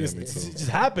before. Like, it just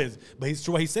happens. But it's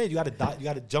true what he's saying. You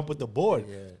gotta jump with the board.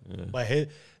 Yeah. But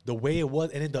the way it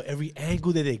was, and then every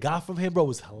angle that they got from him, bro,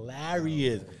 was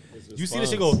hilarious. You see this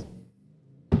shit go.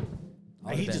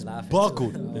 Like he just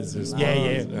buckled.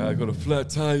 Yeah. I got a flat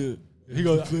tire. He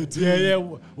goes, yeah.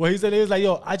 Well, he said, he was like,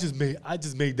 yo, I just made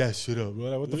that shit up, bro.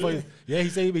 Like, what the fuck? Yeah, he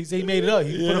said he made it up.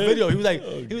 He put a video. He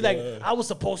was like, I was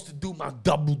supposed to do my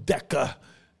double decker.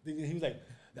 He was like,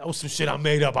 that was some shit I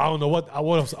made up. I don't know what I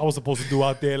was supposed to do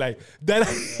out there. Like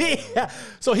that.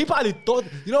 So he probably thought,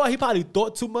 you know what? He probably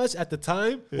thought too much at the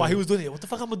time while he was doing it. What the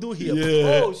fuck I'm gonna do here?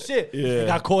 Yeah. Oh shit! Yeah. He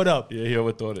got caught up. Yeah, he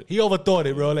overthought it. He overthought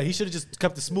it, bro. Like he should have just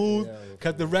kept it smooth,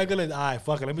 kept it regular. And, all right,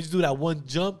 fuck it. Let me just do that one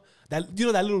jump. That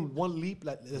that little one leap,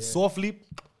 like a soft leap,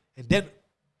 and then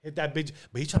hit that big.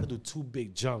 But he tried to do 2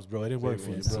 big jumps, bro. It didn't work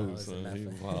for you, bro.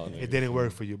 It didn't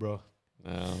work for you, bro.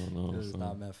 I don't know. It was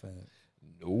not meant for him.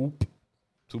 Nope.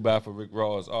 Too bad for Rick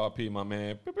Ross. RP, my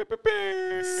man.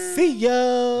 See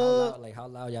ya. How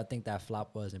loud y'all think that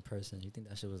flop was in person? You think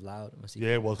that shit was loud?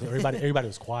 Yeah, well, everybody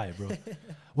was quiet, bro.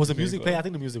 Was the music playing? I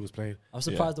think the music was playing. I'm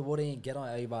surprised the water didn't get on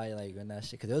everybody like when that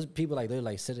shit. Because there was people like they're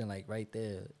like sitting like right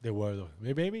there. They were though.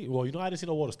 Maybe. Well, you know, I didn't see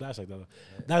no water splash like that. Yeah.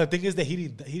 Now the thing is that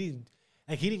he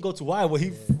didn't go too wide. When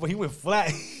he went flat,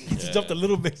 he just jumped a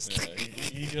little bit.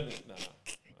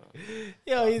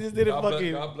 Yo, he just didn't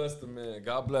fucking. God bless the man.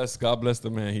 God bless the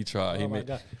man. He tried.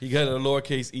 He got a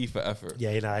lowercase e for effort.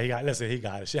 Yeah, he got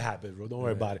it. Shit happened, bro. Don't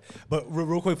worry about it. But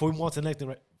real quick, before we move on to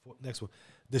the next one,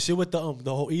 the shit with the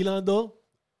whole Yalll though,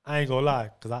 I ain't gonna lie,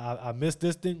 cause I missed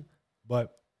this thing,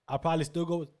 but I probably still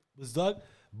go with Zug,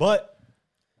 but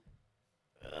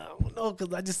I don't know,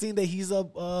 cause I just seen that he's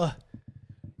up.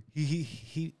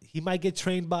 He might get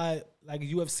trained by like a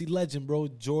UFC legend, bro,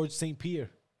 George St. Pierre.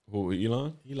 Who,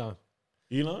 Yalll? Yalll.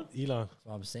 That's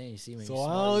what I'm saying. You see me. So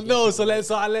I don't know. So let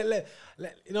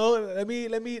me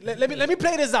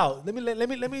play this out. Let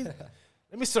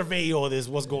me survey all this.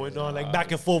 What's going on? Like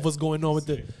back and forth. What's going on with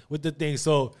the thing?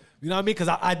 So you know what I mean? Because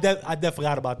I definitely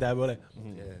forgot about that, bro. Like,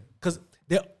 because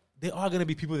there are gonna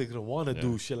be people that gonna want to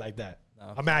do shit like that.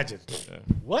 No. Imagine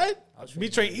what? Me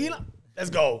train Yalll. Let's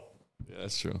go. Yeah,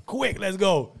 that's true. Quick, let's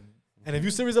go. And if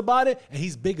you're serious about it, and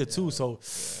he's bigger too, so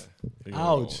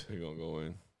ouch. He gonna go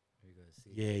in.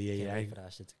 Yeah. Can't wait for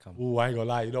that shit to come. Ooh, I ain't gonna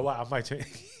lie. You know what? I might change.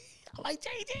 I might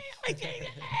change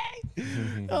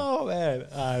it. Oh man!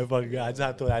 All right, fucking God. I just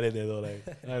had to throw that in there though. Like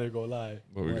I ain't gonna lie.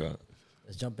 What we got?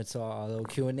 Let's jump into our little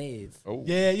Q&As. Oh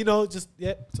yeah,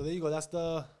 So there you go. That's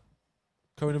the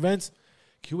current events.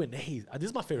 Q&As. This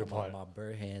is my favorite part. My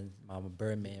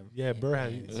Birdman. Yeah,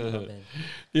 Birdman.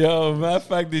 Yo, matter of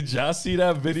fact, did y'all see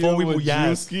that video with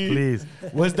Drewski? Please.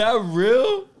 Was that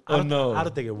real? I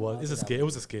don't think it was. It's a skit. It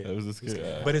was a skit. It was a skit.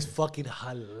 Yeah. But it's fucking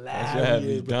hilarious. That had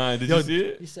me dying. Did you see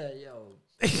it? He said, yo,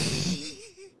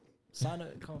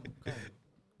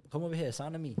 come over here,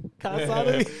 sign to me.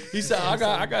 He said,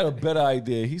 I got a better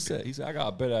idea. He said, I got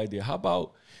a better idea. How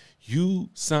about you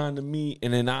sign to me,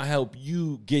 and then I'll help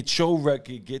you get your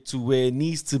record get to where it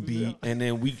needs to be, and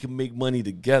then we can make money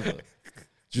together.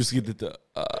 Just get the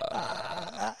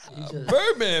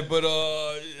Birdman, but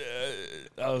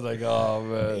I was like, oh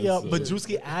man. Yeah, but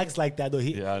Drewski acts like that though.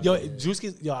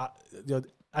 Drewski,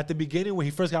 at the beginning when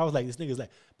he first got, I was like, this nigga's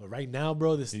like, but right now,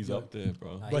 bro, he's up there,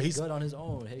 bro. But he's good on his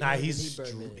own. But it's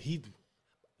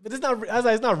not. I was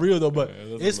like, it's not real though. But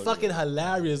it's fucking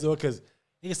hilarious though, because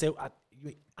nigga say,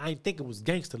 I ain't think it was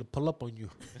gangster to pull up on you.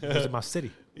 It was in my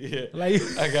city. Yeah, like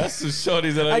I got some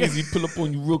shorties that are easy pull up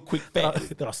on you real quick,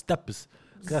 fast. That are steppers.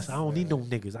 Cause I don't need no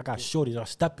niggas. I got shorties that are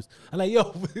steppers. I'm like,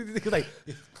 yo, like,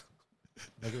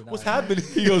 what's happening?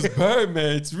 He goes,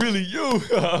 Birdman, it's really you.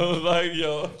 I was like,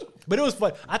 yo. But it was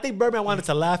fun. I think Birdman wanted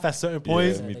to laugh at certain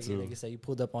points. Yeah, me too. Nigga say you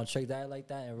pulled up on Trick Dad like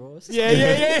that and Ross.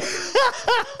 Yeah.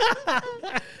 I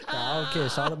don't care.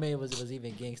 Charlamagne was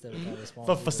even gangster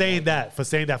for saying that. For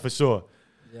saying that for sure.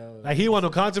 Yo, like he wanted no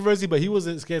controversy, but he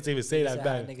wasn't scared to even say that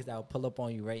back. Niggas that will pull up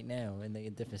on you right now and they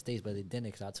in different states, but they didn't.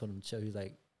 Because I told him to chill. He was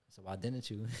like, so why didn't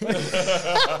you?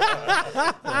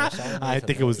 I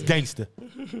think it was gangster.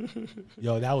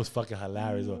 Yo, that was fucking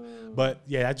hilarious. But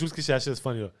yeah, that juice shit is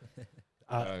funny though.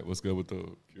 All right, what's good with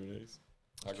the Q&As?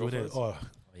 Oh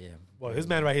yeah. Well, his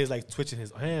man right here is like twitching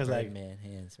his hands, like man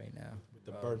hands right now with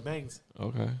the bird bangs.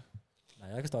 Okay.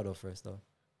 I can start off first though.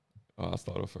 Oh, I'll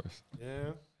start off first.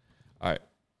 Yeah. All right.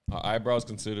 Eyebrows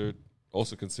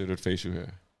also considered facial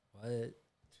hair. What? Is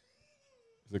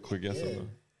it a quick yes or no?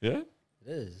 Yeah. It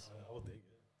is. I would think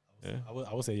it.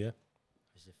 I would say yeah.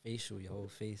 It's your facial, your whole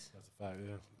face. That's a fact.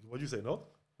 Yeah. What you say? No.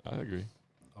 I agree.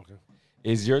 Okay.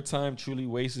 Is your time truly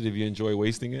wasted if you enjoy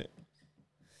wasting it?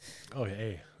 Oh yeah.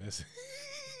 Hey, that's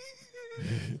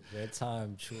your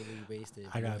time truly wasted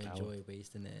if you enjoy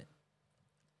wasting it.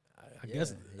 I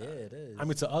guess. Yeah, it is. I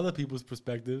mean, to other people's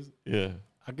perspectives, Yeah.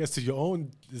 I guess to your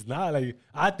own, it's not like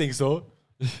I think so.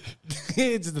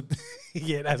 It's just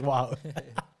yeah, that's wild.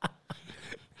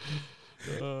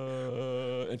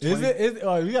 Is it?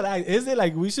 Oh, we gotta ask, is it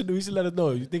like we should let us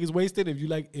know? You think it's wasted? If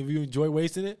you enjoy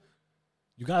wasting it,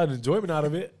 you got an enjoyment out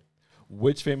of it.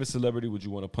 Which famous celebrity would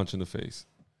you want to punch in the face?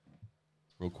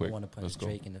 Real quick. I want to punch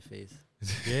Drake in the face.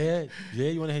 Yeah.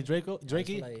 You want to hit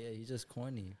Drakey? Like, yeah, he's just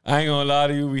corny. I ain't gonna lie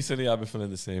to you. Recently, I've been feeling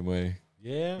the same way.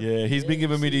 Yeah. Yeah, he's been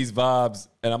giving me these vibes,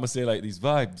 and I'm gonna say like these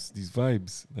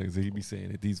vibes. Like so he be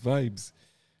saying it, these vibes,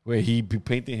 where he be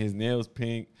painting his nails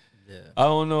pink. Yeah. I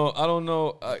don't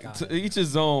know. To each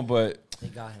his own, but They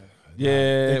got him.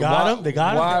 yeah, They got him. They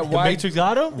got him. The Matrix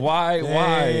got him. Why? Damn.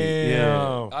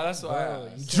 Yeah, that's why. Bro,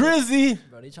 Drizzy.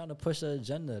 Bro, they trying to push the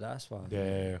agenda. That's why.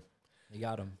 Yeah. They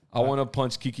got him. I want to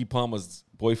punch Keke Palmer's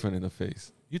boyfriend in the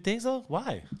face. You think so?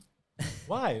 Why?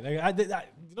 Why? Like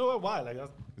you know what? Why? Like,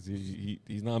 'Cause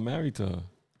he's not married to her.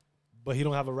 but he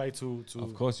don't have a right to.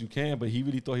 Of course you can, but he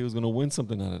really thought he was gonna win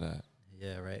something out of that.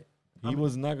 Yeah, right. He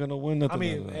was not gonna win nothing. I out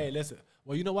mean, of that. hey, listen.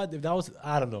 Well, you know what? If that was,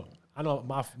 I don't know. I know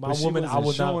my But she woman. wasn't I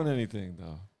would showing not. anything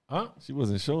though. Huh? She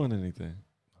wasn't showing anything.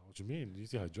 What you mean? You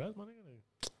see her dress, my nigga?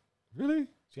 Like, Really?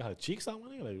 see her cheeks out, my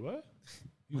nigga? Like what?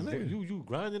 My nigga. You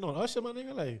grinding on Usher, my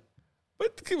nigga? Like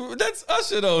But that's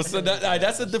Usher though, so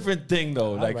that's a different thing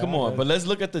though. Like, come on. But let's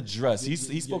look at the dress. He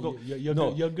spoke.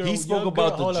 He spoke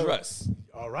about the dress.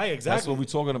 all right, exactly. That's what we're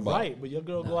talking about. Right, but your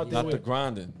girl go out there Not the with.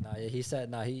 grinding. Nah, yeah, he said,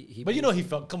 nah, he. But you know he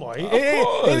felt. Come on, course.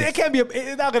 it can't be.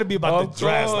 It's not gonna be about Of the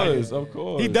dress. course, Like, of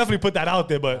course. he definitely put that out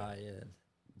there, but Nah, yeah.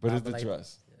 But Nah, it's the like-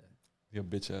 dress. Your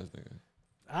bitch ass nigga.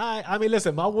 I mean,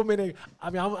 listen, my woman. I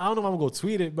mean, I don't know if I'm gonna go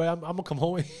tweet it, but I'm gonna come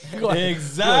home. And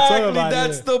Exactly.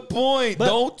 That's the point. But-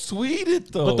 Don't tweet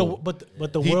it though.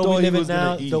 But the He world thought we he live in was gonna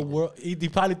now, eat. the world he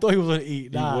probably thought he was gonna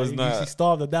eat. Nah, was not. He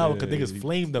starved to death because Yeah, niggas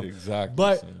flamed him. Exactly.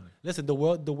 But son. listen, the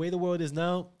way the world is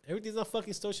now, everything's on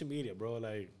fucking social media, bro.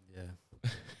 Like, Yeah.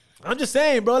 I'm just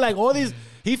saying, bro. Like all these,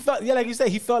 he felt, like you said,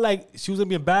 he felt like she was gonna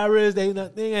be embarrassed. They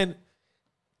nothing, and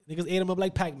niggas ate him up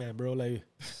like Pac-Man, bro. Like,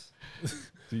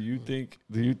 Do you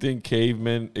think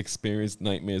cavemen experienced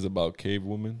nightmares about cave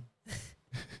women?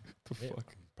 The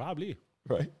fuck? probably,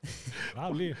 Right?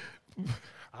 probably.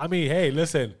 I mean, hey,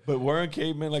 listen. But weren't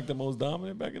cavemen like the most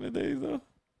dominant back in the days though?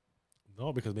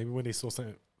 No, because maybe when they saw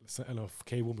something a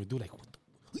cave woman do, like, what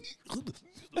the,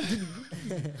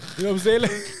 you know what I'm saying?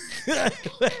 Like,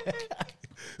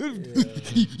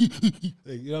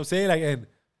 you know what I'm saying? Like, and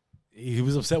he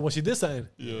was upset when she did something.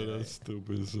 Yeah, that's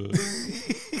stupid. So.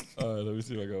 All right, let me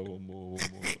see if I got one more.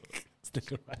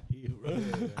 Stick right here, bro.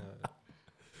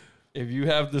 If you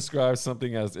have described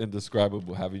something as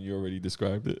indescribable, haven't you already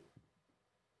described it?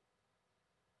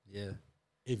 Yeah.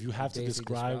 If you have to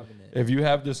Basically describe, describing it. If you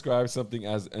have described something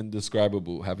as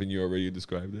indescribable, haven't you already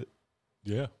described it?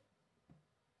 yeah.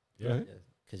 Yeah. Right? Yeah.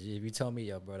 Because if you tell me,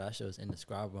 yo, bro, that shit was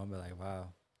indescribable, I'm be like, wow.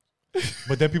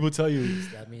 But then people tell you,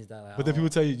 That means that. Like, but then people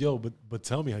tell you, yo, but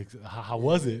tell me, like, how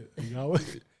was it? You know,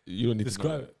 You don't need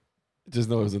describe to know it. it. Just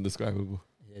know it was indescribable.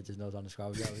 Yeah, just know it's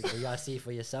indescribable. You gotta see it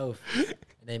for yourself, and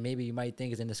then maybe you might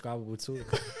think it's indescribable too.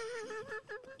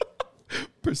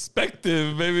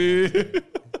 Perspective, baby.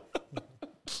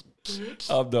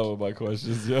 I'm done with my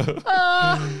questions, yo.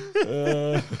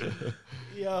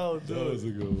 Yo, That was a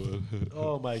dude. good one.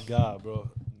 Oh my god, bro.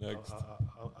 Next.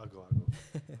 I'll go.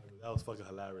 That was fucking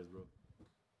hilarious, bro.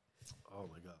 Oh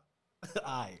my god.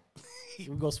 All right,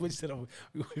 we're gonna switch to them.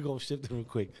 We're gonna shift it real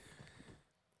quick.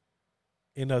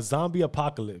 In a zombie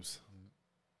apocalypse,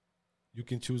 you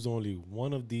can choose only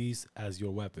one of these as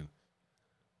your weapon.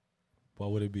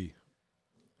 What would it be?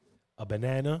 A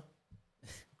banana,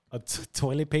 a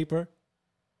toilet paper,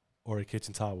 or a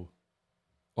kitchen towel?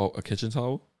 Oh, a kitchen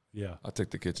towel? Yeah. I'll take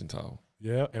the kitchen towel.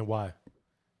 Yeah, and why?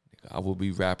 I will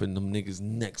be rapping them niggas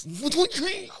necks.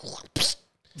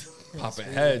 Popping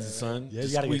heads, son. Yeah,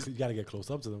 Just you squeeze- gotta get close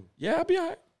up to them. Yeah, I'll be all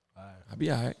right. All right. I'll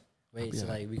be all right. Wait, Yeah. so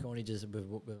like we can only just with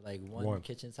like one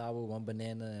kitchen towel, one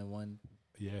banana, and one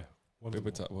Yeah. One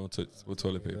Paper towel. Well,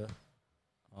 toilet paper.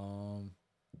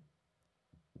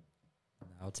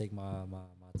 I'll take my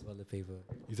toilet paper.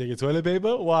 You take your toilet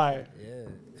paper? Why? Yeah,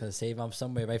 because say if I'm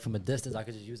somewhere right from a distance, I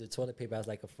could just use the toilet paper as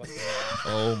like a fucking.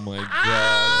 Oh my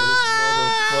god, this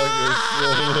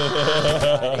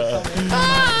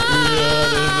motherfucker.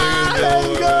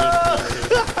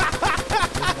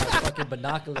 fucking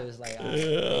binoculars, like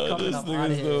Yeah, coming this up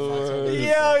out of nigga's here. the with my worst. toilet paper.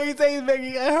 Yo, you think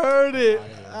making? I heard it.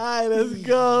 Yeah. All right, let's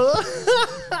go.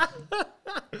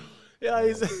 Yo,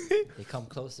 he's They come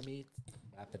close to me,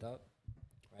 wrap it up,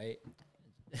 right?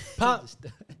 Pop. Just-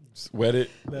 Just wet it.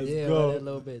 Let's yeah, go. a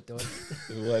little bit, though.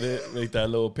 Wet it. Make that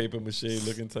little paper mache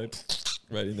looking type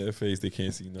right in their face. They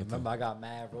can't see nothing. Remember, I got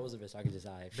mad rolls of it, so I could just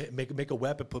Make a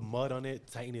weapon, put mud on it,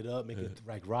 tighten it up, make it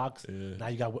like rocks. Yeah. Now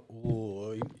you got,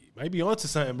 you might be onto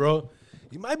something, bro.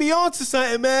 You might be onto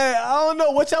something, man. I don't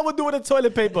know. What y'all would do with the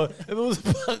toilet paper if it was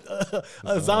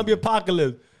a zombie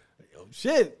apocalypse? Yo,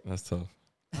 shit. That's tough.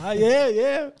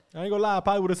 Yeah. I ain't gonna lie. I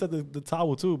probably would have said the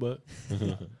towel too, but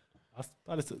I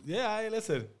probably said, yeah,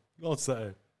 listen. You on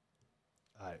something.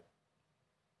 All right.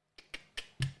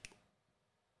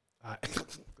 All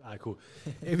right, cool.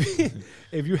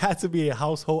 If you had to be a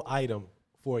household item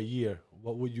for a year,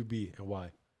 what would you be and why?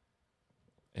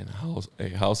 And a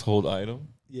household item?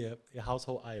 Yeah, a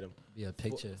household item. be a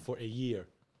picture. For a year.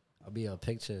 I'll be a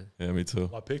picture Yeah, me too.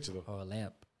 What picture though? or a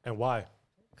lamp. And why?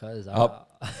 Cause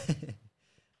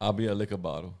I'll be a liquor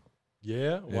bottle.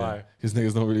 Yeah? Why? Because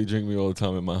niggas don't really drink me all the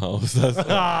time in my house. That's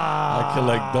I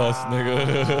collect dust,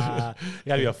 nigga. You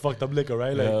gotta be a fucked up liquor,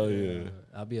 right? Like, Hell yeah.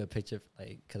 I'll be a picture,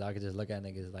 like, cause I could just look at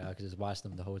niggas, like I could just watch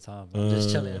them the whole time. I'm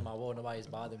just chilling in my wall, nobody's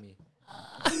bothering me.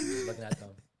 Just looking at them.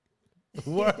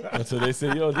 And so they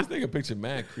say, yo, this nigga picture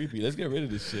mad creepy. Let's get rid of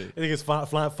this shit. niggas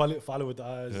follow with the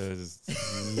eyes. Yeah,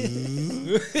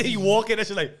 just, You walk in, that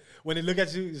shit like, when they look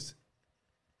at you, just,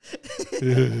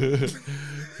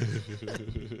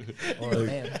 Or a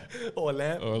lamp. or a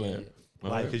lamp. or like,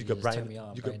 Why? Because you could Just turn brighten, me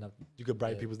on, you brighten could, up. you could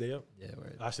brighten Yeah. people's day up. Yeah,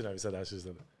 word. I should have said that. I should have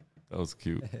said that. that was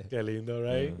cute. Yeah, lindo,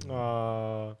 right?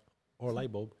 Or a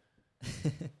light bulb.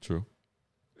 True.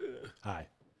 Hi.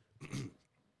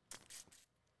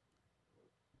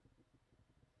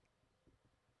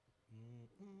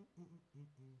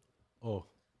 Oh.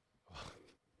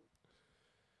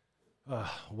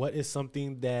 What is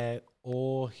something that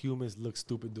all humans look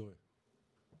stupid doing?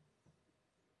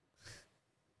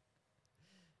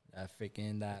 That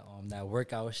freaking that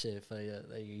workout shit for you,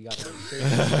 like you got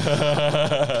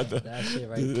that shit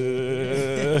right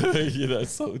there. Yeah,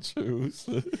 that's so true.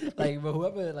 Like, but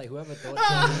whoever thought that, like,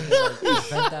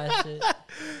 invent that shit.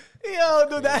 Yo,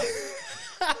 dude, that.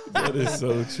 That is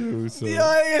so true. So.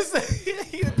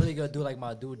 I'm really gonna do like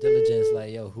my due diligence.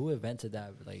 Like, yo, who invented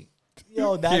that? Like,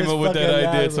 Yo, that Came is up with fucking that idea.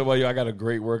 hilarious. So, I got a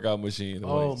great workout machine.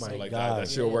 Oh Like, my so like God. That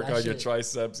shit'll Yeah, work that out your shit-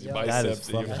 triceps, your Yo, that is biceps,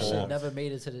 and your fucking that shit form. never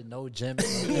made it to the no gym.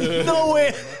 No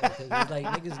way. Because it's like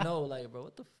niggas know, like, bro,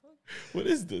 what the fuck? What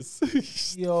is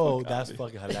this? Yo, that's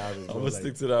fucking hilarious. I'm Bro. gonna Like,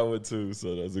 stick to that one too.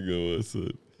 So that's a good one. So.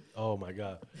 oh my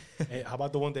god. Hey, how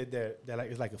about the one that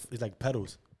like it's like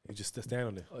pedals? You just stand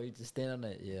on it. Oh, you just stand on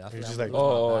it. Yeah, I It's feel just like, like,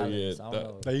 oh, balance. yeah, I don't that-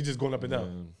 know. Like you just going up and down.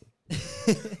 Man.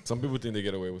 Some people think they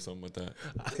get away with something with that.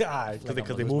 Alright, I feel like because I'm they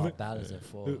gonna lose move my it. balance and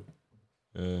fall.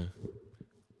 Yeah.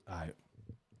 Alright.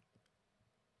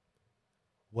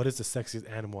 What is the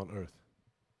sexiest animal on earth?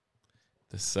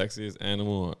 The sexiest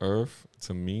animal on earth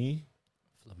to me.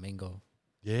 Flamingo.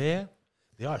 Yeah,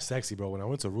 they are sexy, bro. When I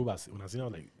went to Aruba, when I seen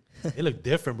them, like they look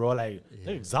different, bro. Like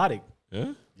they're exotic.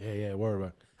 Yeah. Yeah, word,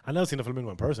 bro. I never seen a flamingo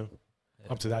in person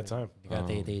up to that time. They got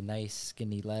they nice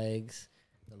skinny legs,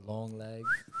 the long legs.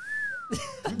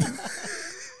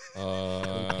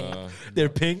 They're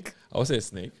pink. I would say a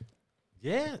snake.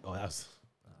 Yeah. Oh, that's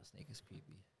Oh, snake is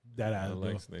creepy. that. I Bro.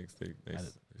 like snakes. They're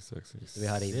sexy. The way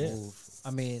how they Yeah. move.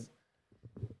 I mean,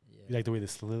 yeah. You like the way they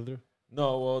slither?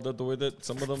 No, well, the way that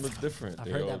some of them is different. I've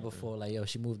They heard all- that before. Like, yo,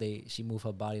 she moved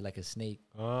her body like a snake.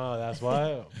 Oh, that's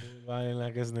why. I didn't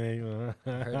like his name. I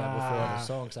heard that before in the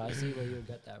song, so I see where you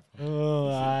get that from. Oh,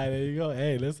 all right, there you go.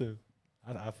 Hey, listen.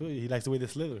 I feel you. He likes the way they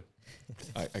slither.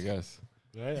 I guess.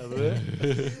 Right?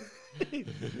 That's it.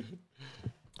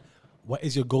 What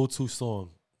is your go-to song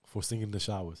for singing in the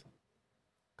showers?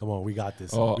 Come on, we got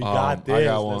this. We got this. I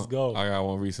got one. Let's go. I got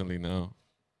one recently now.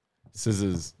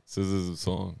 Scissors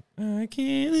song. I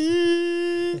can't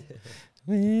live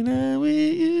when I'm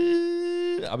with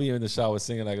you. I be in the shower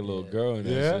singing like a little girl and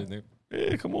that Yeah? shit.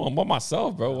 Yeah, come on, I'm by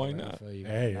myself, bro. Why I not? feel you.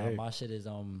 Hey, Nah, hey. my shit is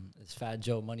it's Fat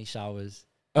Joe Money Showers.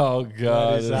 Oh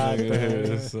God, is this out nigga there?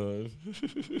 here, son.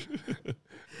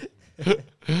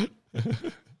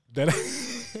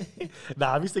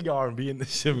 Nah, I be singing R&B in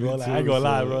this shit, bro. Me Like, too, I ain't gonna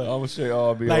lie, son. bro. I'm straight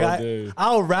R&B Like, all day.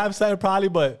 I'll rap something probably,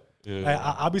 but Yeah. like,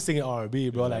 I'll be singing R&B,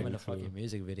 bro. I'm Like, in a fucking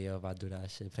music video if I do that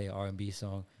shit. Play an R&B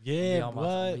song. yeah, be on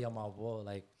what? be on my wall,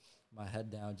 like my head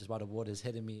down, just while the water's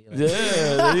hitting me. Like, Yeah,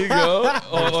 there you go.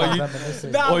 Or you,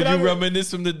 reminiscing. Nah, or but you I mean-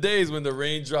 reminisce from the days when the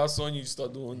rain drops on you,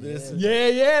 start doing this.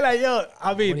 Yeah, like, yo,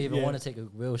 I I mean, wouldn't even yeah. want to take a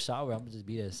real shower. I'm gonna just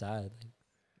be there side. Like,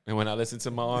 And when I listen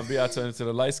to my R&B, I turn into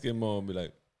the light skin mode and be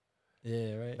like,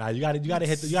 yeah, right. Nah, you gotta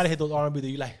hit those R&B that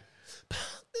you like.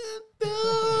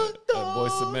 I boy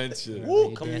cement shit. Woo,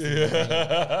 You come, dancing with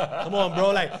the come on,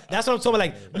 bro. Like that's what I'm talking about.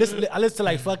 Like listen, I listen to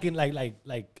like fucking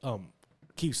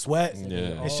Keep Sweat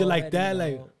Yeah. and shit like that.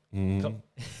 Already, Like bro.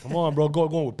 come on, bro.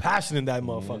 Going with passion in that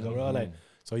motherfucker, bro. Like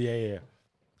so, yeah.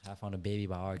 Half on a Baby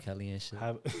by R. Kelly and shit.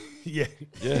 Yeah.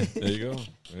 Yeah, there you go.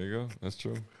 There you go. That's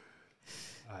true.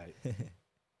 All right.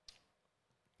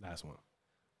 Last one.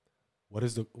 What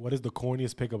is the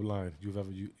corniest pickup line you've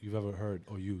ever heard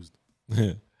or used?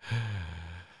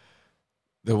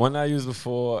 The one I used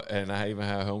before, and I even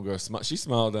had a homegirl. She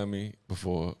smiled at me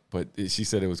before, but she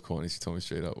said it was corny. She told me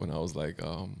straight up when I was like,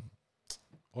 What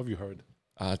have you heard?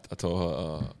 I told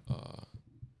her,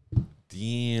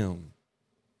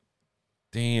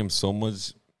 damn, so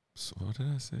much. What did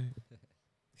I say?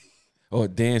 Oh,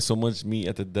 damn, so much meat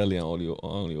at the deli. I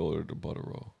only ordered the butter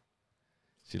roll.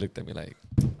 She looked at me like,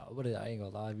 I ain't gonna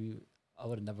lie to you. I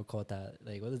would have never caught that.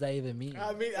 Like, what does that even mean?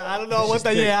 I mean, I don't know what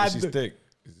that. Yeah, she's thick.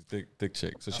 She's a thick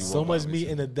chick. So she so much meat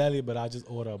in the deli, but I just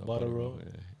order a butter roll.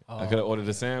 Yeah. I could have ordered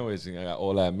a sandwich and I got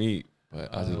all that meat,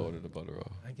 but I just ordered the butter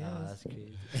roll. I guess. Nah, that's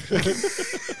crazy.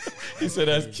 He said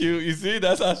that's cute. You see,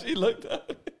 that's how she looked at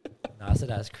it. Nah, I said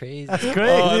that's crazy. That's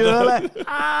crazy. You know, like,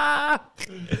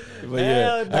 But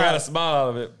yeah, I got a smile out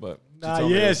of it. But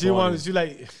she wanted. She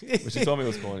like. But she told me it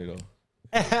was corny though.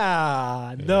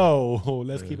 No,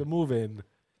 let's keep it moving.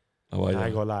 Oh, I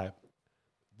ain't gonna lie.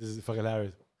 This is fucking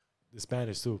hilarious. The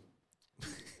Spanish too.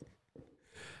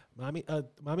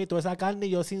 Mami, toda esa carne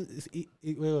yo sin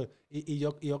yo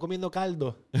comiendo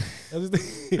caldo.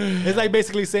 It's like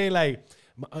basically saying like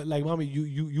mommy,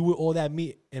 you with all that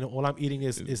meat and all I'm eating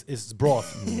is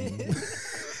broth.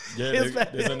 Yeah,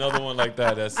 there's another one like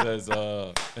that says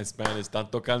in Spanish,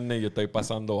 tanto carne, yo estoy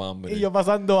pasando hambre. Y yo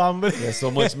pasando hambre. There's so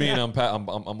much meat, I'm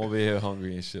over here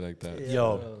hungry and shit like that.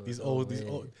 Yo, these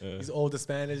old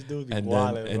Spanish dudes be And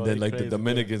wildin', then bro. like Crazy, the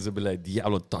Dominicans will be like,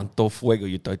 diablo, tanto fuego,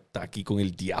 yo estoy aquí con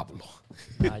el diablo.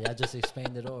 Nah, y'all just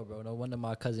explained it all, bro. No wonder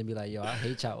my cousin be like, yo, I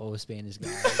hate y'all old Spanish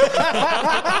guys.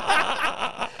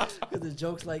 Because the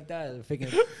jokes like that, fake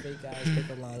ass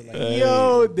pickup lines like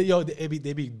that.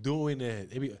 They be doing it.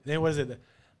 Then what is it?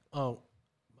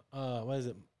 What is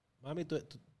it? Mami, tú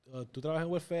trabajas en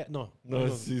welfare? No,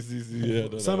 sí, yeah.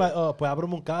 No, somebody, pues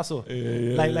ábreme un caso.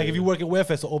 Yeah, like if you work in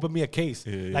welfare, so open me a case.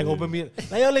 Open me.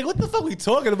 Like what the fuck we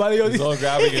talking about? Yo, it's all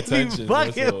grabbing attention.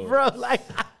 Fucking bro, like.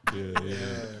 Yeah.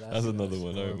 That's another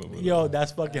one. I remember. Yo,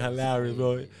 that's fucking hilarious,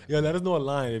 bro. Yo, let us know a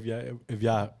line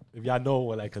if y'all know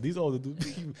what, like, cause these older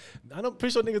dudes, I'm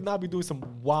pretty sure niggas not be doing some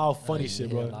wild funny shit,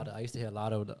 bro. I used to hear a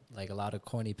lot of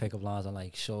corny pickup lines on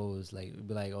like shows, like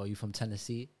be like, "Oh, you from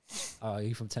Tennessee? Are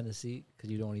you from Tennessee? Cause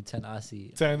you the only 10 I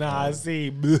see." 10 I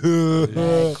see.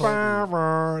 Yeah.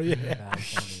 Yeah.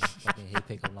 Fucking hate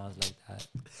pickup lines like that.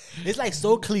 It's like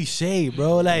so cliche,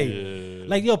 bro.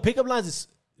 Like yo, pickup lines is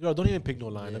don't even pick no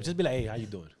line. Just be like, hey, how you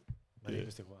doing? My name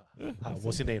is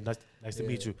what's your name? Nice to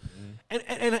meet you.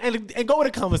 And go with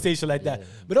a conversation like that.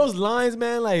 But those lines,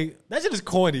 man, like that shit is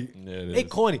corny. They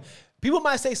corny. People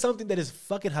might say something that is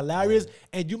fucking hilarious,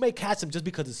 and you may catch them just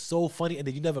because it's so funny, and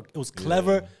then it was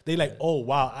clever. They like, oh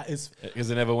wow, it's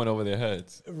because it never went over their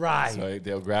heads. Right. So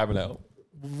they'll grab it out.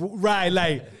 Right,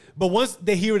 like, but once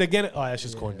they hear it again, oh, that's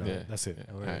just corny. Yeah. That's it.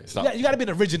 All right, stop. You got to be an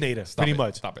originator, pretty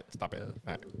much. Stop it. All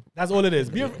right. That's all it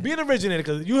is. Be an originator,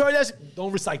 because you heard that shit,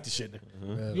 don't recite the shit.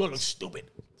 You look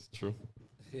stupid. It's true.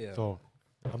 Yeah. So,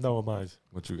 I'm done with mine.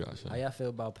 What you got, Sean? How y'all feel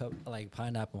about like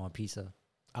pineapple on pizza?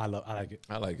 I like it.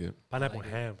 I like it. Pineapple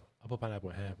and ham. I put pineapple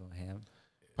and ham. Pineapple and ham.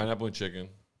 Pineapple and chicken.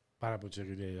 Pineapple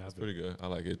chicken, yeah. That's Pretty good. I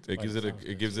like it. Like,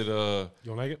 It gives it a. You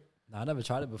don't like it? No, I never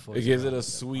tried it before. It gives it a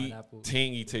sweet,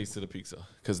 tangy taste to the pizza.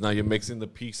 Because now you're mixing the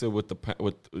pizza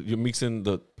you're mixing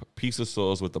the pizza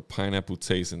sauce with the pineapple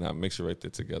taste, and that mixture right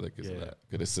there together gives it that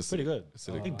good assistance. Pretty good.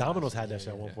 I think Domino's had that shit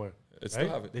at one point. It still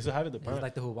have it. They still have it. It's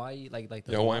like the Hawaii, like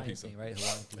the Hawaiian pizza thing, right?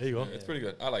 Hawaiian pizza. There you go. It's pretty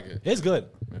good. I like it. It's good.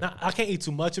 Now, I can't eat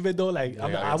too much of it though. Like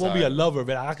I won't be a tired. lover of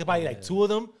it. I could probably like 2 of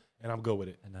them, and I'm good with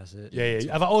it. And that's it. Yeah.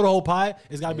 If I order a whole pie,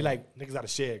 it's gotta be like niggas gotta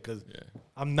share because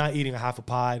I'm not eating a half a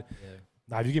pie. Yeah.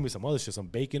 Now if you give me some other shit, some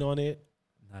bacon on it.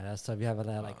 Nah, that's tough. You ever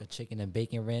had like a chicken and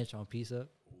bacon ranch on pizza?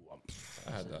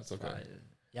 I had that. It's okay.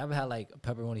 You ever had like a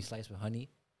pepperoni slice with honey?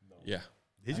 Yeah.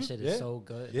 Did That you? shit is so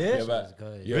good. Yeah? That You shit ever,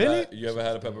 is good. you ever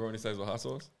had a pepperoni slice with hot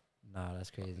sauce? Nah,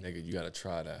 that's crazy. Nigga, you gotta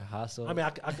try that. Hot sauce. I mean,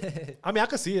 I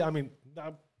could see it. I mean,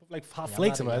 I put like hot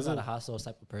flakes in it. I'm not a hot sauce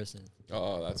type of person.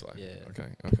 Oh, that's why. Yeah. Okay.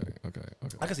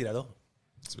 I can see that though.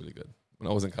 It's really good.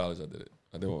 When I was in college, I did it.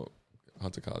 I did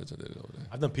Hunter College. I did it over there.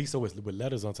 I've done pizza with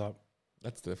letters on top.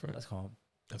 That's different. That's calm.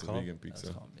 That's a calm. vegan pizza.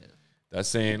 That's calm. Yeah. That's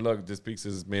saying, look, this pizza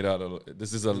is made out of.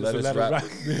 This is a This is lettuce a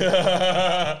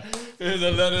wrap. This is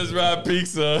a lettuce wrap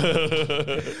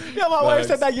pizza. Yeah, my wife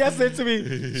said that yesterday to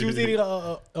me. She was eating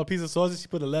a piece of sausage. She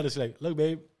put a lettuce. She's like, look,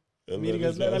 babe, I'm eating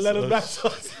a lettuce wrap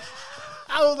sausage.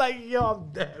 I was like, yo, I'm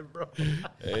dead, bro.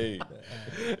 Hey,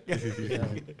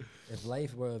 If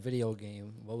life were a video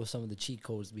game, what would some of the cheat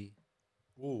codes be?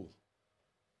 Ooh.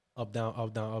 Up, down,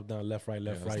 left, right,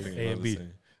 I was A thinking and about B. the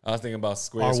same. I was thinking about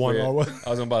square, R1, square. R1. I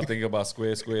was about thinking about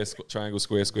square, triangle,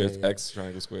 square, Yeah. X,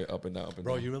 triangle, square, up and down.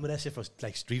 Bro, you remember that shit from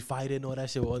like Street Fighter and all that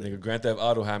shit? Nigga, Grand Theft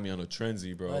Auto had me on a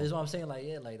frenzy, bro. That's what I'm saying. Like,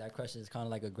 yeah, like that question is kind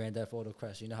of like a Grand Theft Auto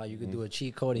question. You know how you could do a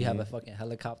cheat code? You have a fucking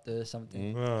helicopter or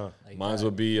something. Like Mine that.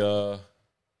 would be,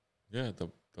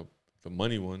 the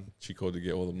money one, cheat code to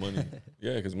get all the money.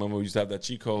 Yeah, because remember we used to have that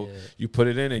cheat code. Yeah. You put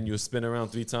it in and you spin around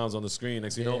 3 times on the screen.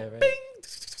 Next thing you know, right? bing.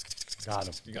 Got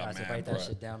him. You I got had to mad write that pride.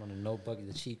 shit down on a notebook.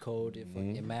 The cheat code, it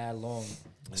fucking mad long.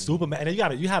 Super man. And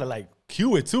then you had to like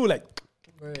cue it too. Like,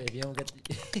 Bro, if you don't get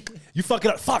the you fuck it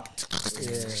up. Fuck.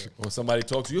 yeah, When somebody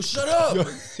talks to you, shut up.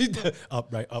 Up,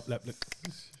 right, up, left.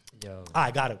 yo, I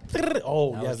got it.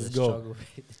 Oh, that yes, was let's the go. struggle.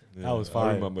 That was I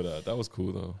fire. remember that. That was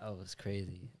cool, though. That was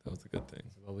crazy. That was a good thing.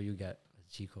 What will you get?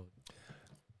 A cheat code.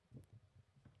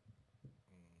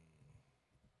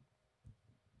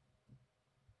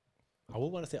 I would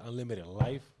want to say unlimited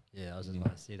life, Yeah, I was just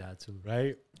about to say that too.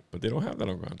 right? But they don't have that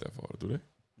on Grand Theft Auto, do they?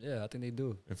 Yeah, I think they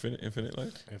do. Infinite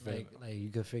life? Like you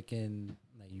could freaking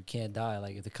like you can't die.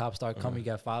 Like if the cops start coming, you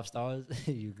got 5 stars.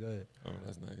 You good. Oh,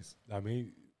 that's nice. I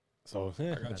mean, so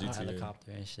yeah. I got Got a GTA.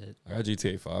 helicopter and shit. I got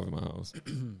GTA 5 in my house.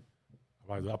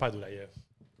 I'll probably do that,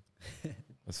 yeah.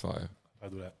 That's fire. I'll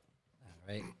do that. All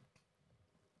right.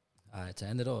 All right, to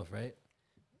end it off, right?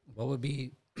 What would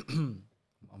be I'm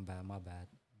bad, my bad.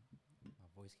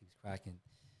 My voice keeps cracking.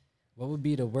 What would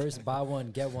be the worst buy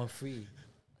one, get one free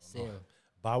sale?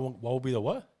 Buy one. What would be the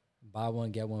what? Buy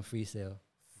one, get one free sale.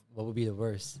 What would be the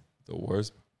worst? The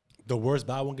worst. The worst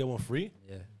buy one, get one free?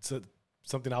 Yeah. So,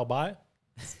 something I'll buy?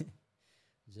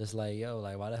 Just like, yo,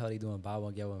 like, why the hell are you doing buy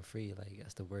one, get one free? Like,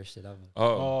 that's the worst shit ever.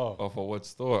 Oh, for what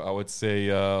store? I would say,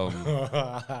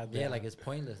 Yeah, like, it's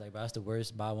pointless. Like, but that's the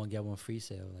worst buy one, get one free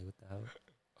sale. Like, what the hell?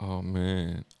 oh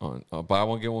man, on buy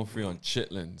one get one free on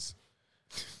chitlins.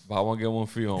 Buy one get one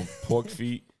free on pork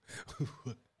feet.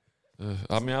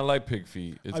 I mean, I like pig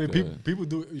feet. It's I mean, good. people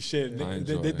do shit. I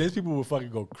enjoy it. There's people who fucking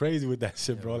go crazy with that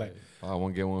shit, bro. Like, Buy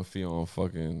one get one free on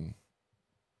fucking.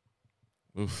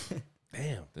 Oof,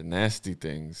 damn. the nasty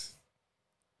things.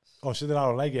 Oh, shit that I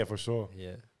don't like it for sure.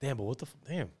 Yeah. Damn, but what the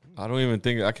damn? I don't even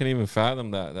think I can't even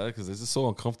fathom that because it's just so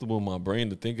uncomfortable in my brain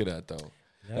to think of that though.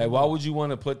 Yeah, Like, why would you want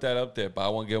to put that up there? Buy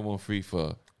one get one free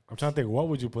for. I'm trying to think. What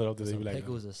would you put up there? That you Some be like,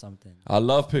 pickles or something. I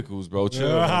love pickles, bro.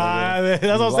 Chill. my nigga.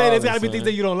 that's what I'm saying. There's gotta be Wildin', things son.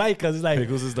 that you don't like because it's like,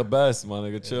 Pickles is the best, my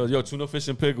nigga. Chill. Yo, tuna fish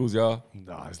and pickles, y'all.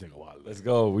 nah, this nigga wild. Let's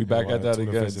go. We back at that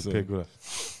again. So. Pickle.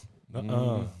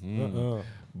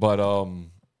 But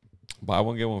buy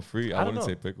one get one free. I I don't wouldn't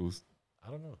know. say pickles. I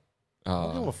don't know. I'm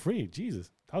Uh, going free. Jesus,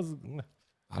 that was.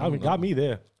 I I don't mean, got know. me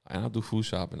there. And I do food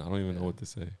shopping. I don't even know what to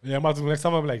say. Yeah, I'm about to next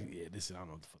time. I'm like, yeah, this is. I don't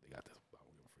know what the fuck they got this. I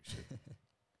don't give a free shit.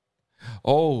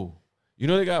 Oh, you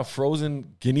know they got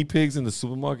frozen guinea pigs in the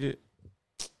supermarket?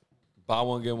 Buy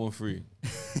one, get one free.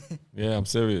 Yeah, I'm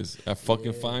serious. At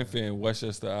fucking Fine Fair in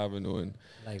Westchester Avenue. And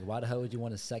Like, why the hell would you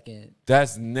want a second?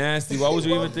 that's nasty. Why would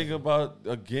you even think about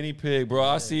a guinea pig, bro?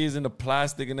 I see it's in the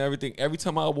plastic and everything. Every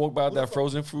time I walk by that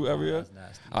frozen fruit area, That's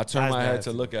nasty. I turn That's my head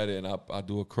nasty. to look at it and I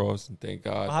do a cross and thank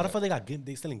God. How the fuck they got?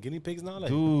 They selling guinea pigs now? Like,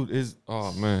 Dude is,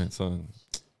 oh man, son.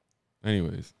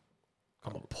 Anyways,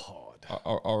 I'm appalled.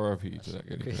 RIP to that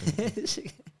guinea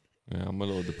pig. Yeah, I'm a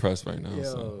little depressed right now. Yo,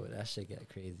 So. that shit get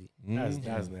crazy. That's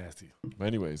nasty. But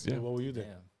anyways, yeah. What were you doing?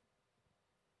 Damn.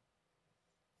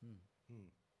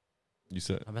 You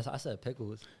said, I said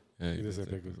pickles. yeah, You you just said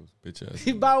said pickles. Bitch ass.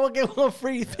 You buy one get one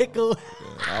free pickle.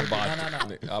 Yeah, I bought,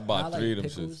 No. I bought Not 3 like of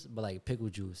them pickles, shits. but like pickle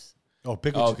juice. Oh,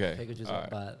 pickle. Okay. Pickle juice. All I right.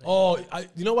 buy. Oh,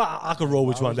 you know what? I could roll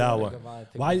with you Why on would you that wanna one. go buy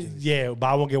pickle Why? juice? Yeah,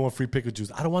 buy one get one free pickle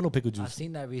juice. I don't want no pickle I've juice.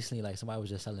 seen that recently. Like somebody was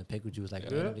just selling pickle juice, like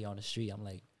Yeah? randomly on the street. I'm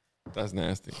like, That's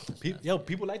nasty.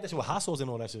 People like that shit with hot sauce and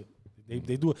all that shit.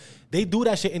 They do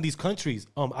that shit in these countries.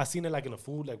 I seen it like in the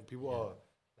food, like people are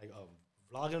like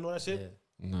vlogging and all that shit. yeah.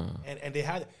 No. And they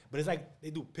had, but it's like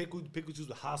they do pickle juice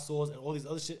with hot sauce and all these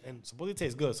other shit, and supposedly it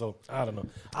tastes good. So I don't know.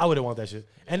 I wouldn't want that shit.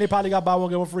 And they probably got buy one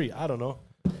get one free. I don't know.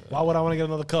 Why would I want to get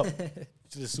another cup?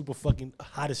 It's just super fucking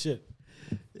hot as shit.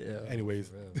 Yeah.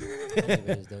 Anyways,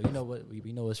 Anyways, though, you know what?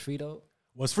 You know what's free though?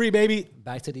 what's free, baby?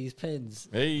 Back to these pins.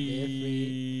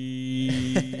 Hey.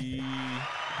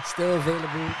 Still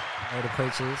available. You know, to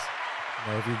purchase.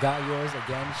 You know, if you got yours,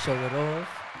 again, show it off.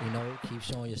 keep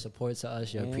showing your support to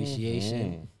us, your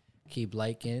appreciation. Keep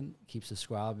liking, keep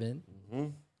subscribing,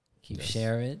 keep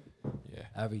sharing. Yeah.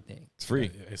 Everything. It's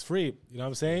free. It's free. You know what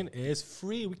I'm saying? It's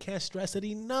free. We can't stress it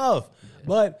enough. Yeah.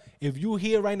 But if you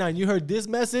here right now and you heard this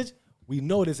message, we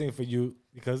know this ain't for you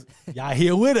because y'all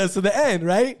here with us to the end,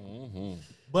 right?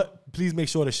 But please make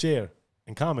sure to share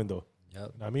and comment though. Yep. You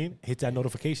know what I mean? Hit that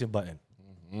notification button.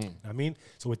 You know what I mean?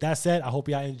 So with that said, I hope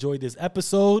y'all enjoyed this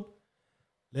episode.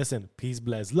 Listen, peace,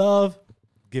 bless, love.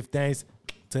 Give thanks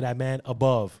to that man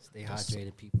above. Stay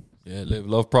hydrated, people. Yeah, live,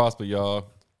 love, prosper, y'all.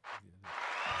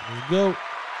 There you go.